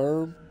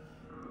confirm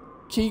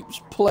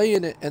keeps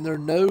playing it and their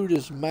node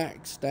is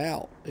maxed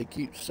out. It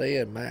keeps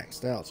saying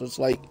maxed out. So it's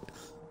like,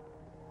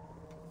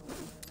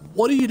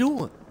 what are you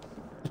doing?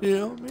 You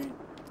know what I mean?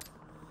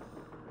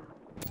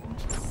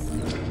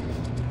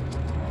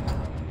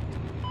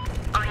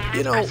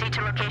 You know,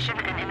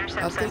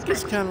 I think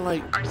it's kind of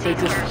like they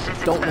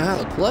just don't know how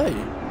to play.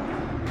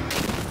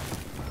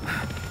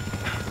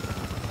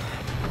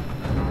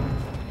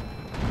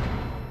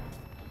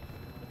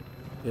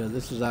 Yeah,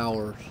 this is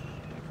ours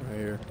right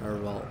here, our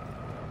vault.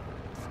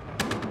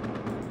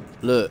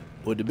 Look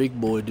what the big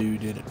boy dude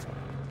did it.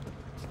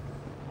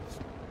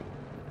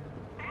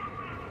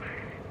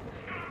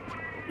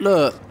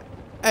 Look,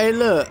 hey,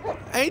 look,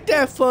 ain't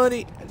that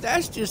funny?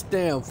 That's just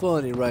damn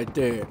funny right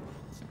there.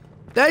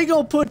 They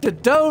gonna put the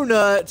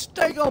donuts.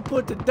 They gonna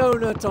put the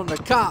donuts on the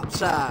cop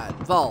side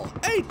vault.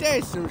 Ain't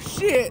that some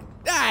shit?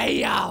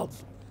 Damn!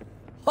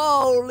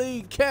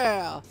 Holy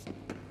cow!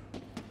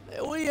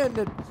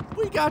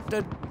 We got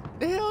the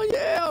hell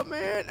yeah,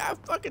 man! I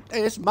fucking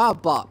it's my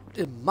box.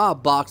 It's my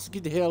box.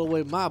 Get the hell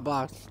away, my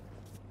box.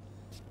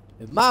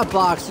 If my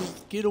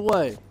boxes, get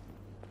away.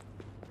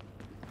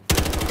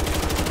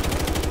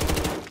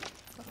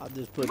 I'll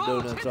just put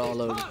donuts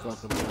all over the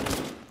fucking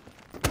place.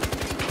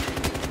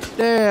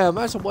 Damn,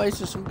 that's a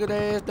waste of some good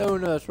ass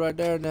donuts right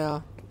there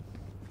now.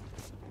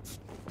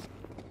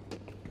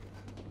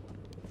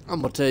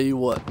 I'm gonna tell you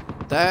what,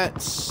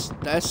 that's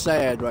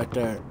sad right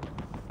there.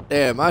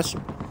 Damn, that's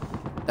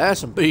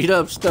some beat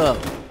up stuff.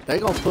 They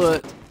gonna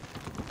put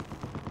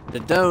the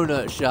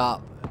donut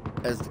shop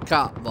as the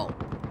cop vault.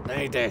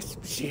 Ain't that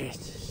some shit?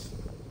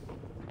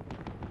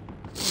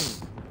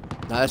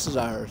 Nah, this is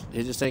ours.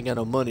 It just ain't got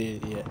no money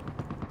in it yet.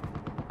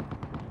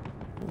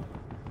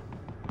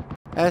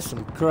 That's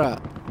some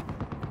crap.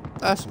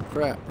 That's some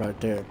crap right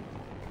there.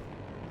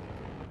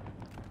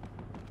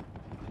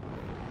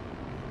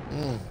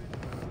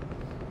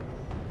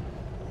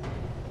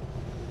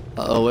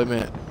 Uh-oh, wait a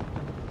minute.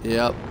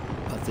 Yep.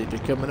 I think they're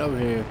coming over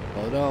here.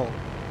 Hold on.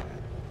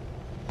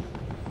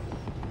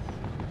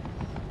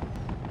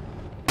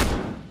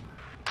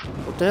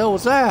 What the hell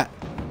was that?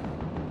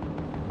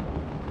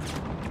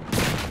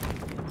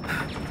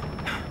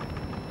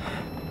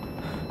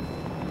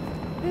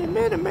 Hey,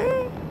 minute,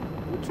 man.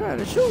 I'm trying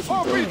to shoot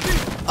something.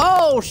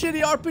 Oh, shit,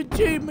 he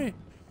RPG'd me.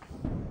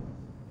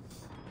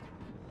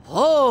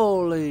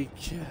 Holy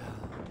cow.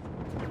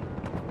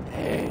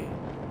 Hey.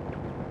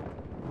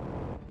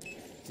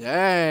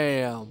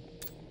 Damn.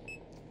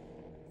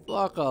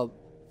 Fuck up.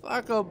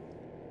 Fuck up.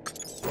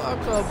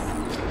 Fuck up.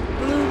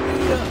 Blew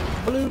me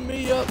up. Blew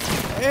me up.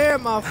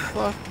 And my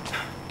fuck.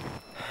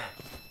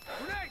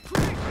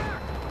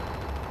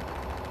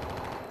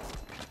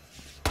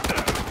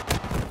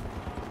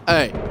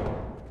 Hey.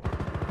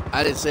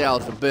 I didn't say I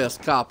was the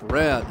best cop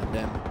around,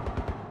 damn it.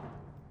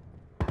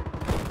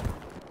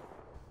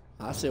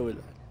 I said we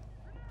like.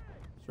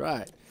 That's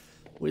right.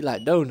 We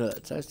like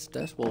donuts.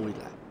 That's what we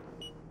like.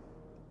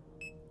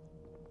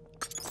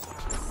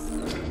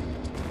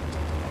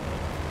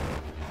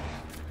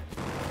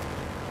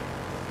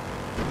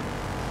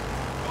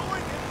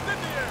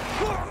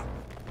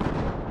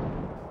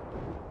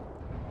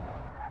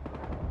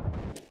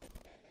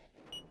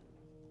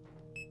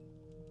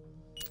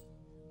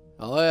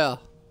 Oh yeah.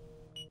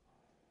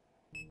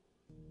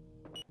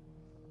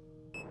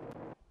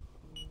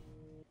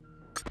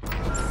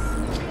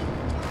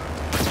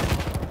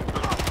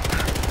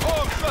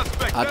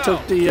 I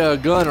took the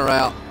gunner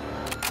out.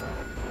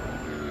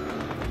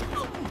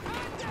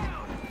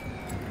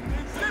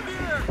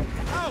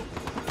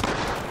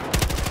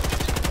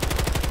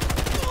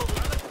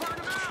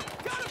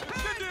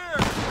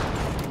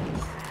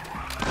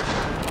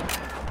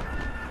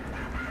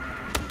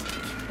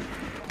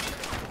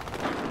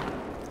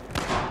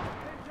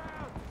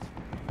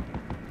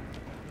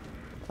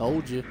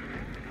 Told you.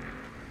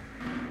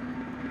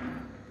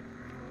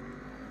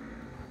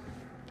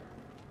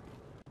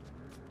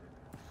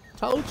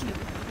 Told you.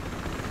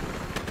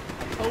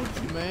 Told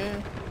you,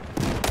 man.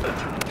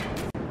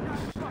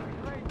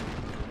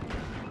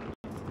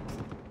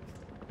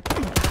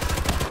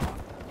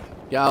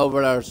 Yeah,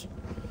 over there.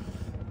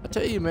 I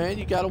tell you, man,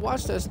 you gotta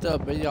watch that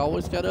stuff, man. You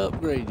always gotta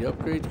upgrade. You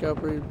upgrade, you gotta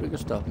upgrade bigger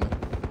stuff, man.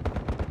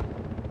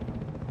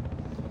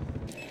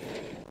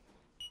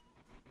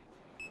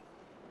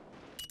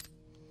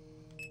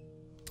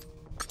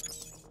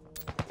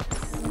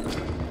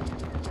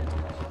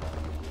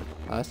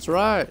 That's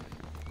right.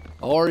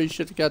 Or you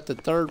should have got the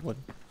third one.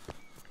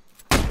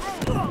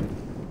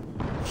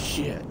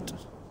 Shit.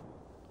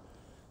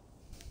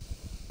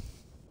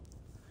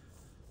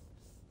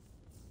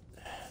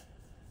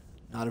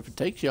 Not if it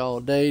takes you all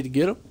day to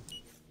get them.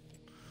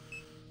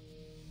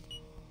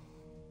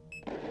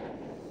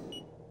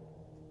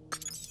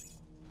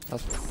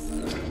 That's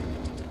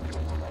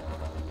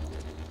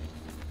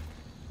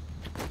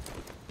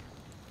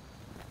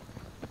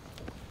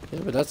yeah,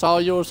 but that's all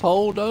yours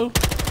hold though.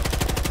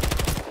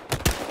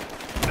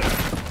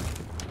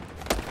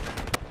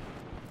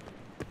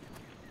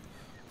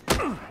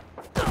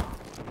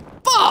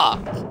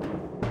 Fuck!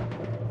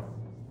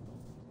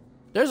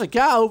 there's a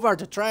guy over at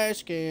the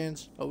trash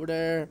cans over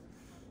there.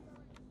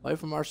 Away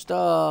from our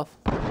stuff.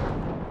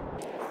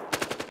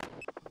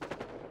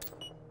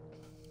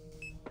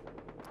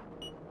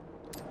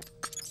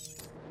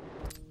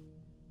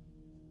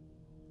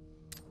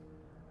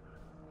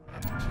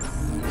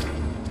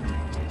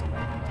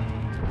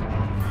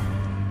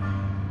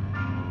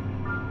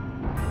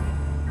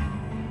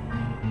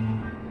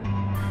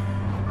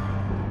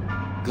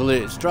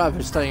 Glitch, drive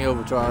this thing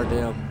over to our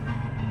damn.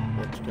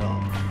 What's it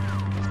called?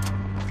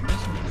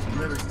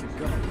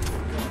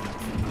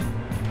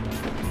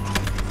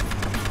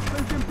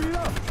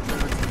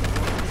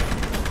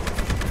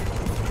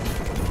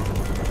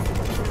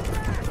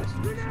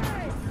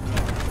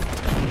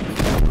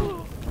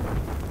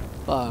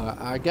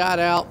 I got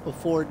out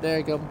before it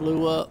daggum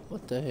blew up.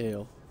 What the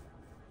hell?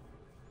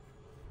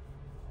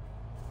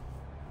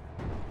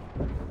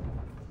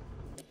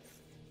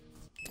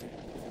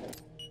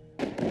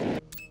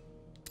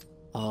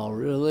 Oh,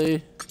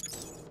 really?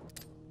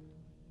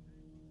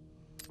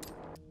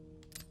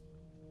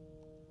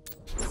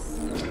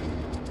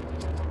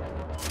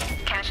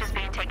 Cash is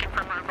being taken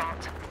from our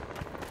vault.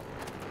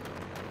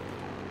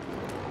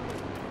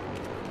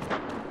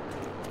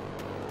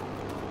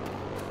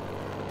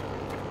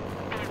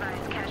 Be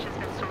advised, cash has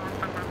been stolen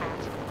from our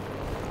vault.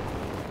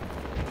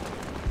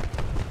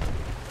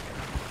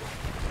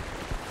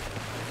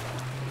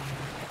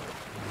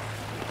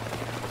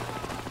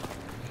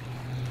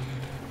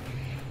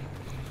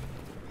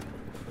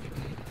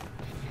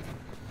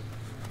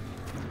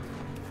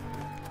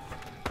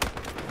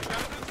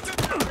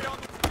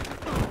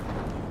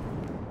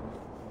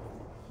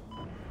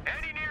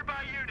 Any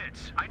nearby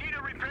units? I need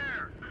a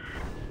repair.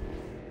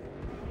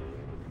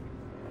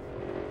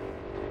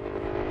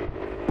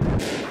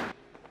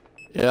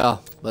 Yeah,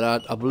 but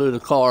I blew the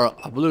car up.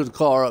 I blew the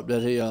car up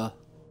that he Yeah,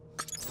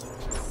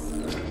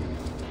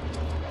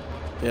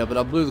 but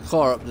I blew the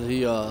car up that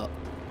he was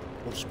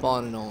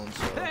spawning on.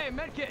 So. Hey,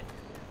 medkit!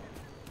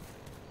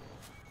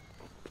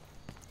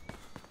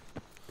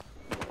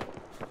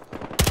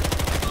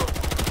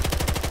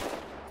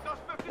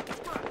 Suspect in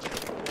distress.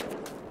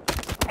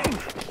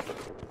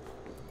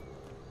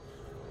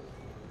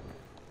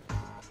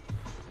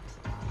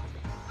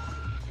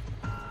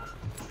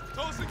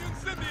 Tossing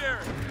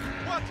incendiary.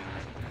 Watch it.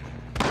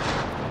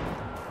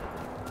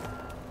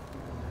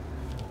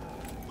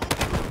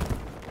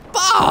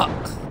 Fuck!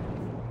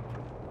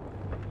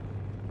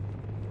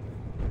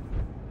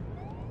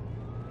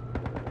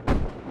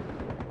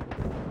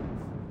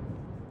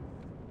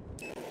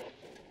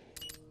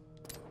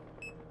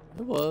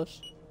 It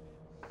was.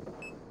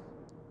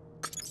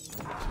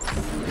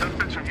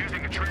 Suspects are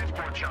using a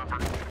transport chopper.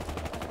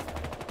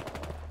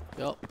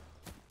 Yup.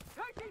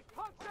 Take these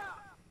punks out!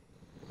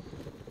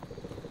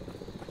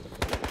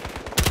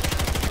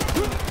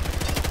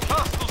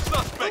 Hostile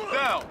suspect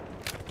down!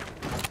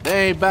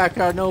 They ain't back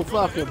there no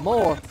fucking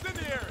more.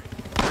 Incendiary!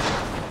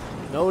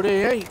 No,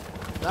 they ain't.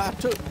 I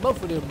took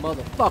both of them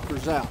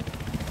motherfuckers out.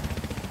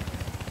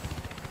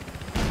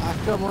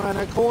 I come around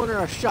that corner,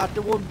 I shot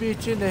the one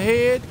bitch in the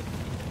head,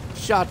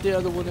 shot the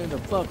other one in the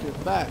fucking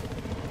back.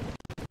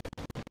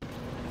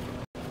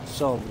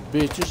 Son of a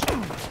bitches.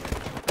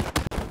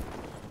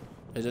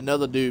 There's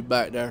another dude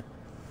back there.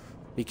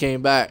 He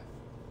came back.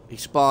 He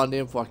spawned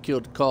in before I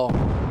killed the car.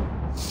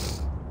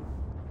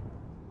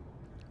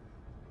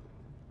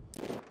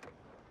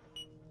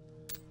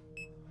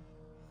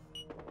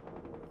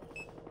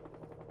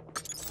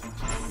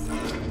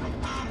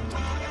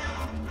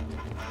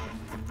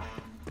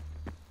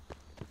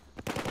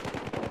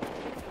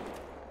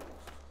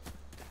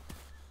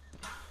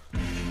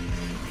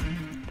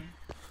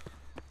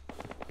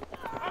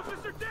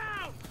 Officer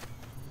down!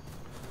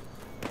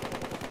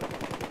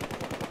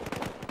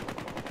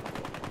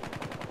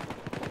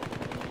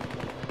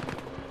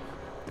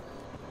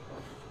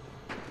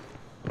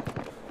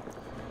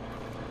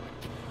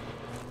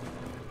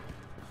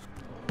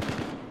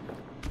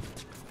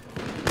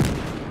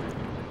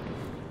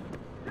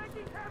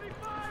 Taking heavy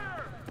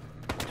fire!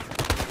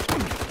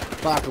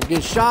 Fuck, I'm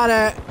getting shot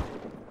at.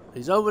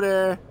 He's over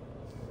there.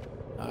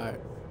 Alright.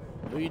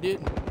 No, you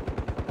didn't.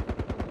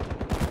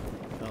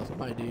 Oh,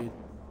 somebody did.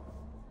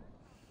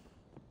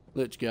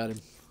 Glitch got him.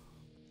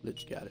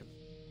 Glitch got him.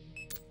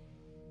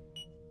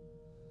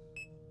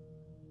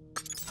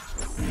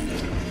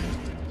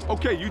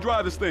 Okay, you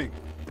drive this thing.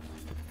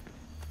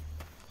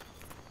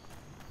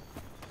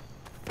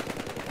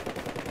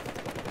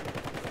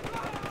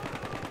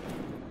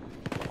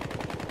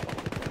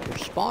 They're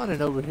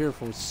spawning over here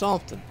for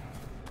something.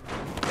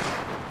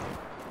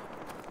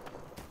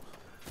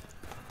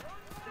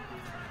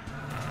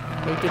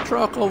 Take the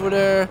truck over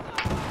there.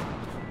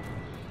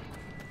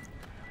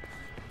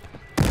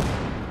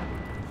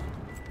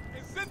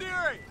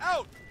 Incendiary,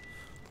 out!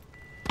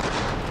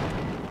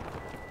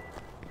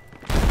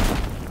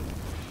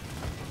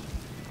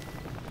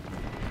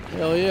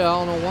 Hell yeah,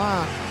 I don't know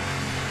why.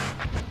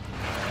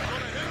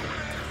 Gonna hit him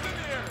with an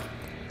incendiary.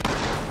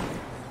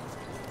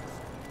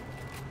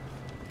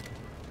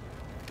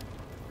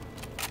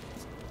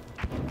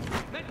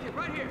 Medkit,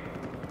 right here.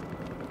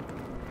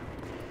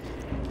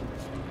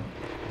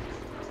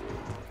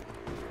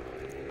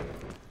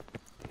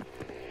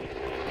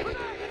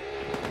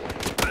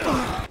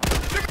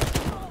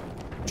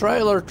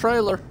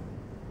 Trailer.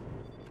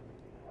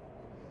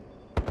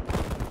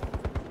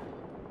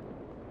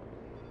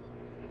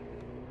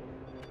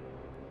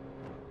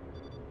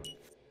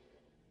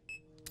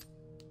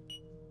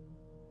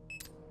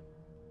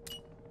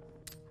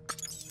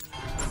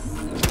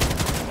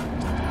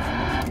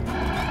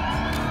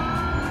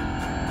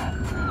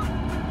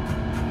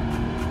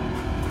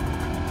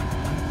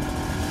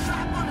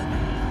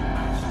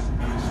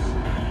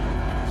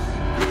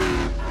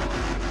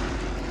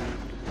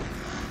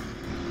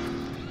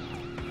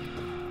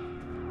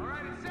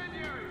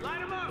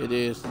 It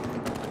is.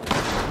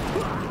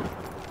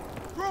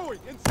 Throwing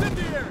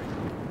incendiary.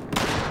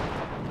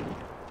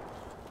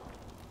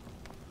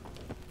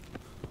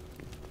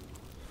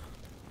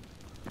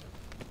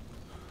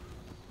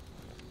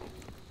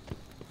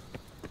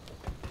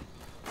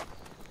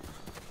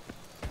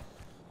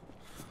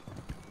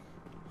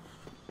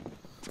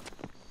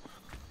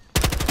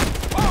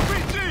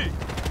 RPG!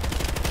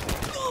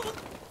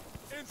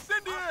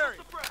 Incendiary!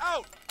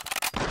 Out!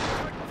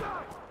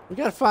 We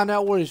gotta find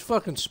out where he's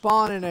fucking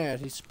spawning at.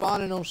 He's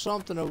spawning on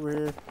something over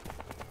here.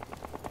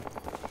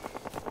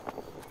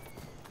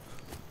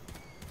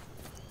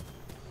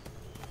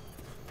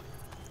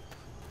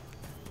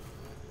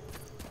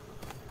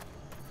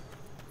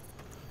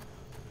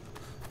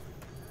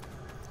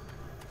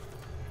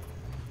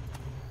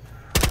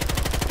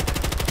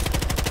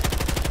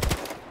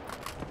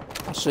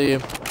 I see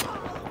him.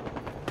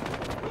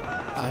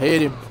 I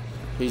hit him.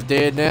 He's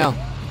dead now.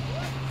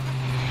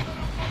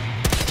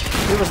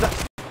 He was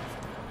the...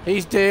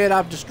 He's dead.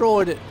 I've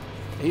destroyed it.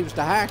 He was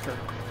the hacker.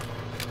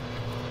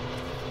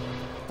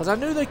 Because I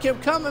knew they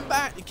kept coming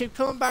back. They kept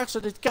coming back, so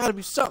there's got to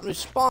be something that's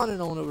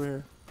spawning on over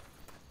here.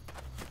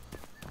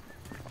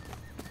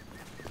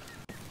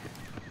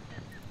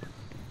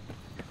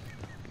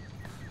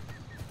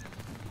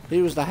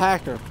 He was the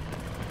hacker.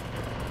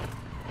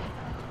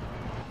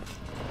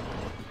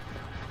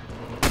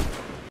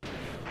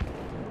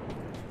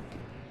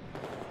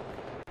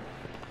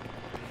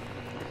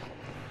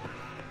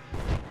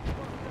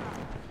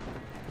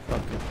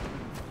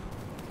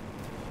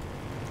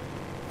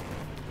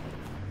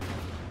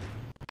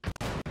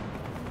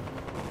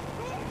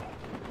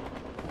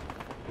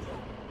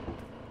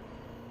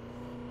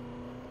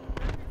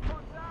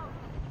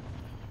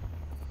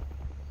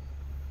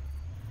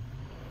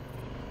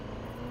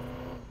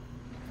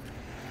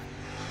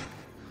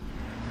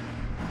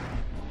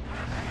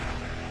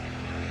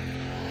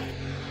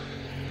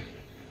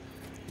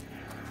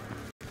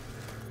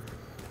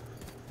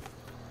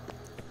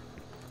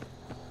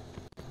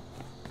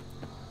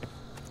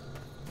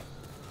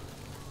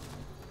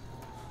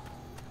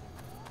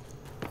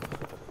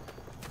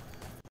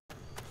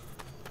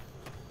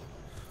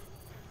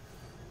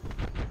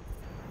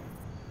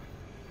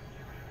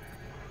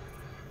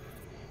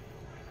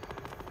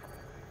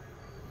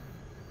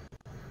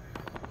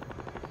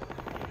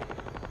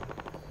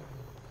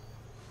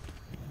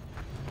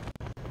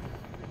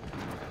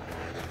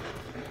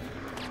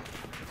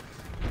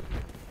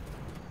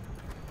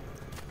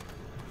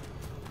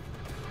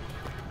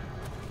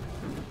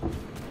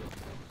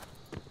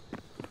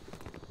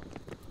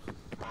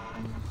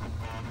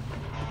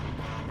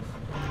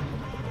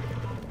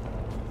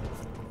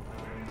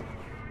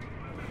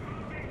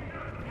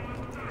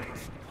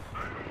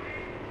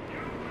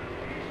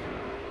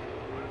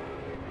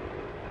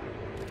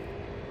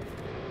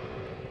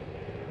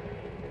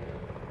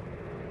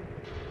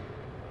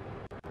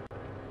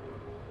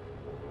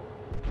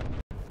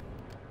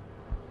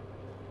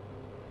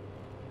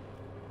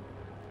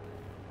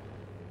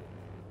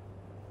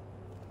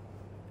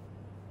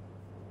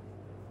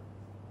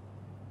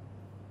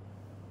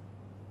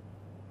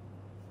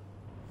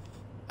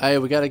 Hey,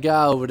 we got a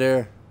guy over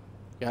there.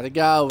 Got a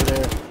guy over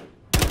there.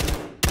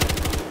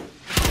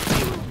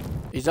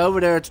 He's over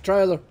there at the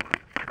trailer.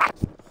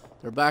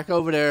 They're back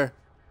over there.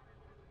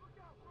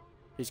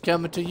 He's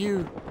coming to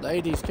you.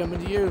 Lady, he's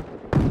coming to you.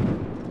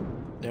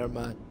 Never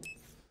mind.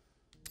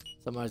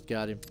 Somebody's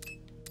got him.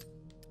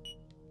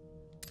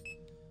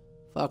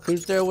 Fuck,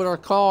 who's there with our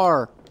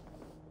car?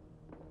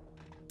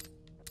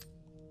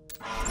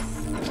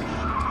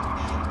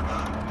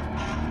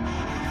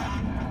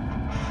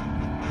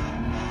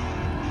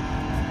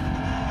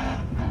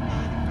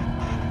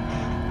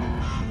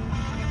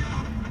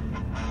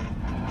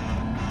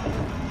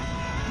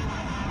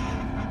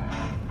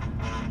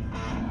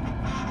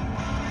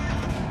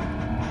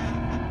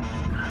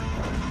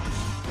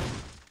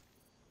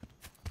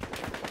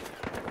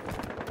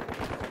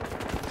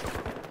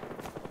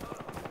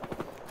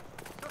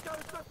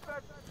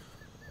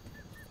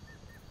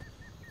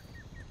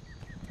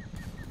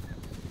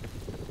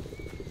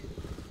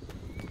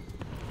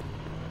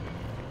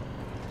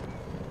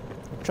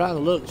 Trying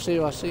to look and see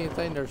if I see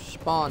anything that's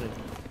spawning.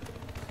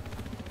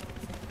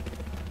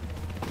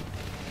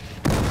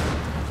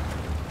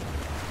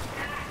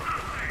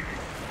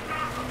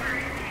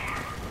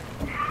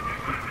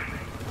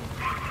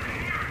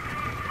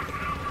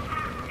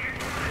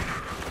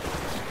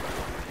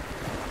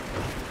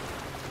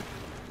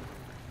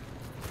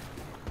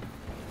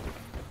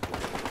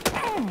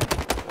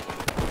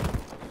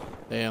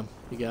 Damn,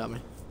 he got me.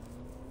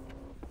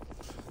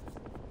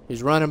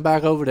 He's running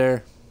back over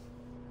there.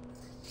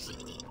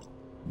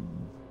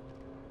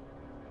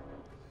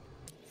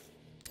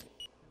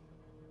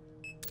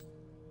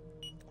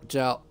 Watch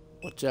out.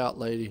 Watch out,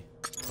 lady.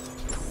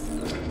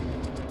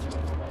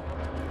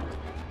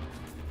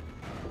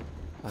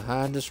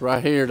 Behind us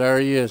right here. There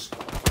he is.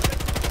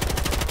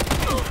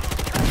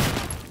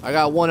 I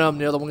got one of them.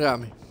 The other one got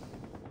me.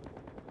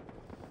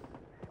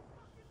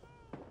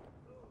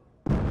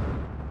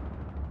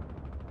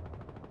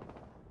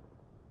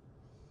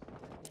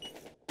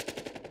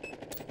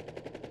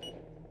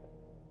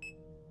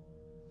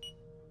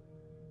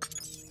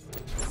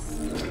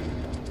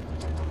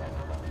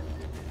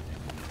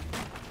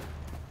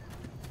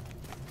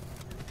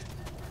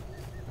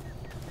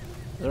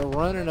 They're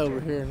running over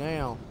here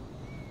now.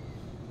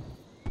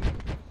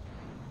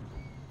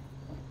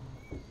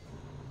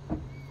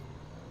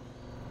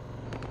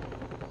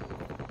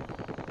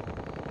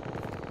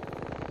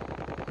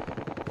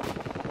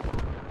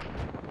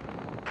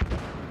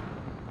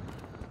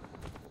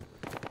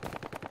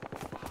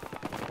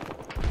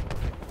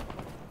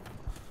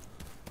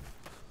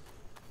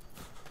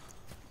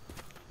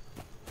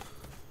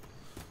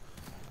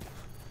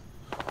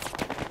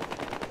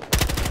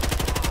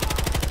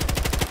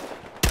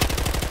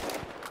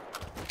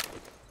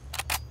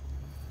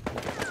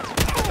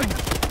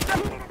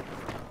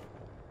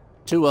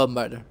 Two of them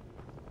back there.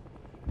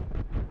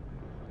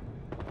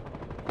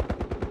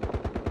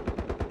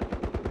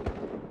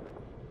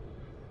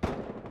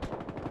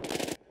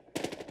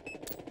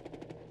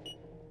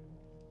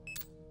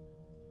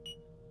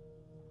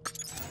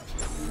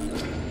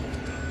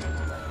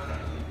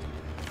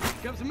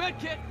 Comes a med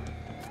kit.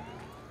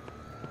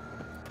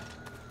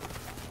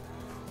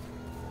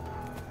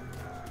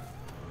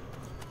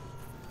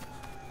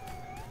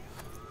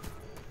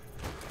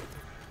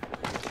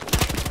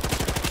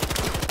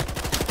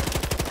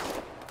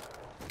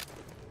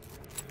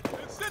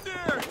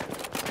 Incendiary!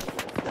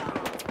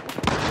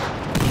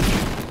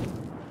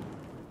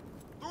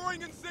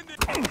 Throwing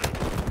incendiary!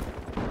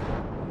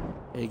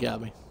 He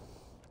got me.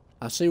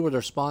 I see where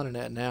they're spawning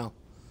at now.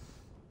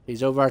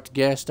 He's over at the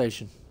gas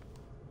station.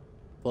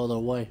 Further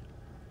away.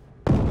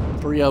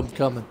 3 of them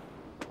coming.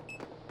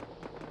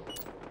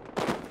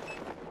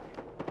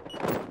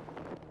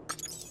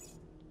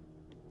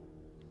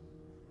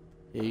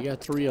 Yeah, you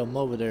got 3 of them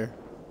over there.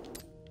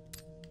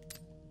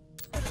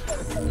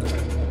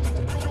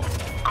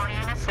 All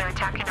units, they're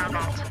attacking our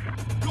vault.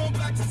 Going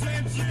back to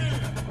Tangier!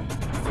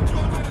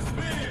 Going to the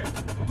spear!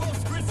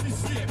 Post Christmas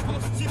shit!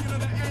 Post chicken of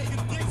the egg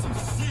addiction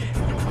shit!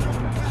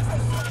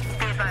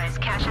 Be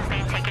advised, cash is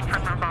being taken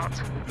from our vault.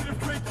 Be the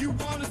freak you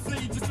wanna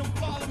see, just don't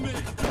follow me!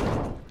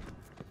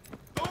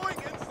 Throwing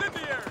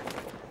incendiary!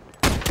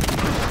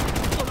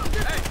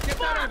 Hey, get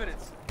that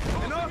evidence!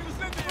 Enough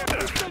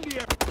incendiary!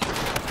 Incendiary!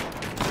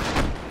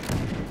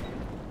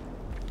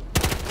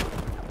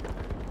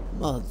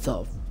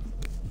 Mother.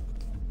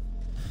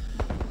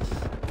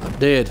 I'm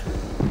dead.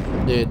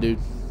 I'm dead, dude.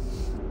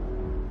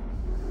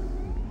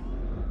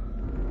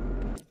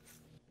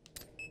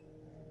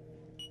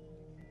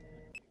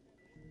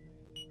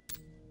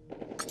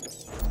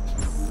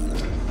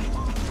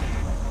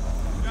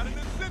 Got an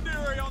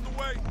incendiary on the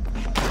way!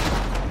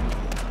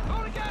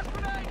 Throwing a gas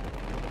grenade!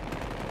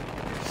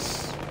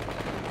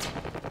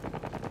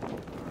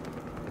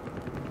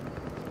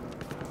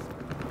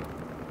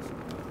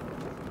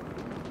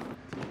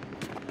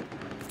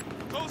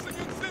 Closing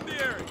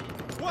incendiary!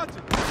 Watch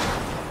it!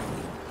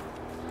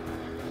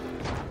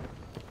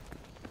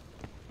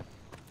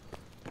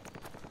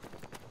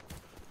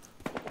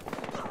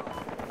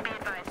 Be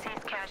advised,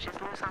 seized cash is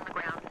loose on the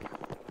ground.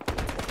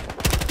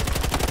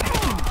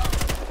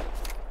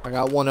 I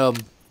got one of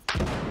them.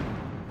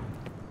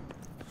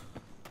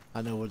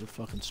 I know where they're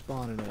fucking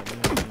spawning at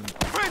now, man.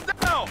 Freeze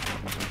down!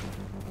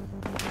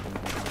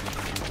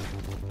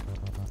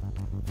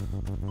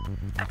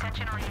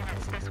 Attention all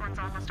units, this one's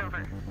almost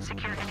over.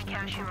 Secure any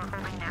cash you are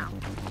holding now.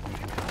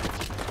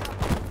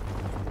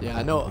 Yeah,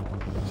 I know.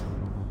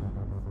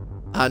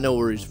 I know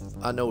where he's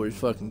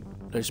fucking.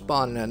 They're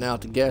spawning at now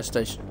at the gas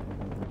station.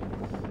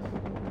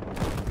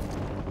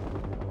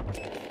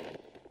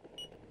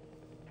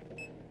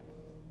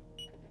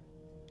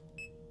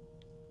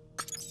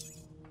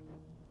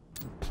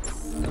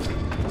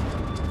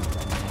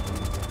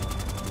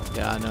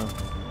 Yeah, I know.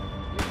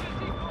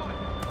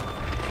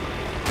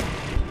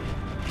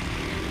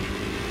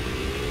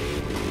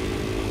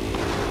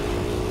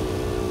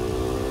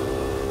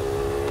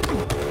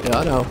 Yeah,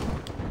 I know.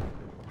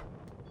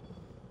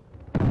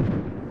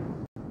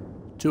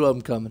 2 of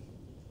them coming.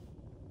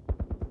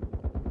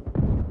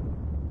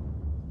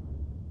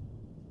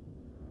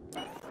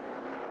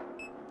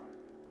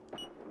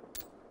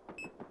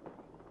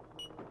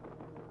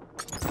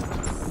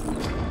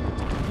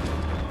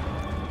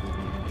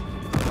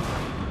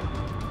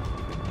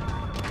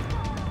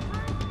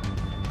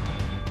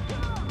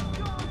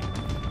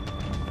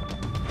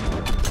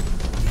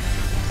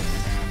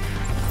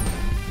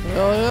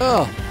 Oh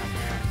yeah.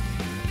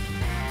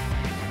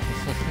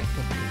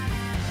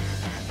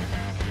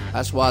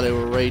 That's why they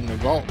were raiding the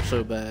vault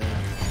so bad.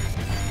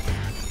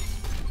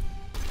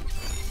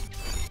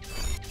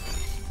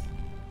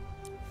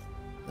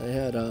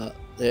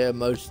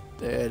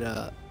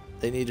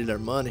 They needed their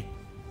money.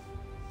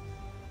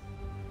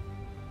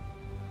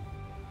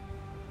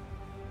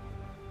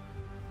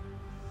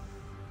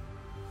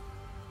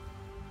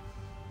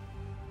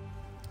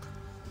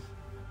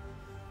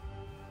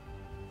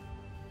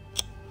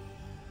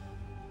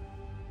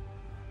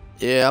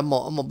 Yeah, I'm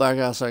gonna back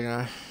out a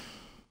second.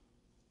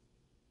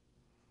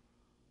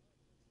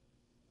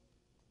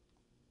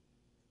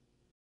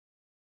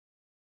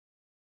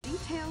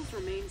 Details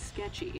remain sketchy.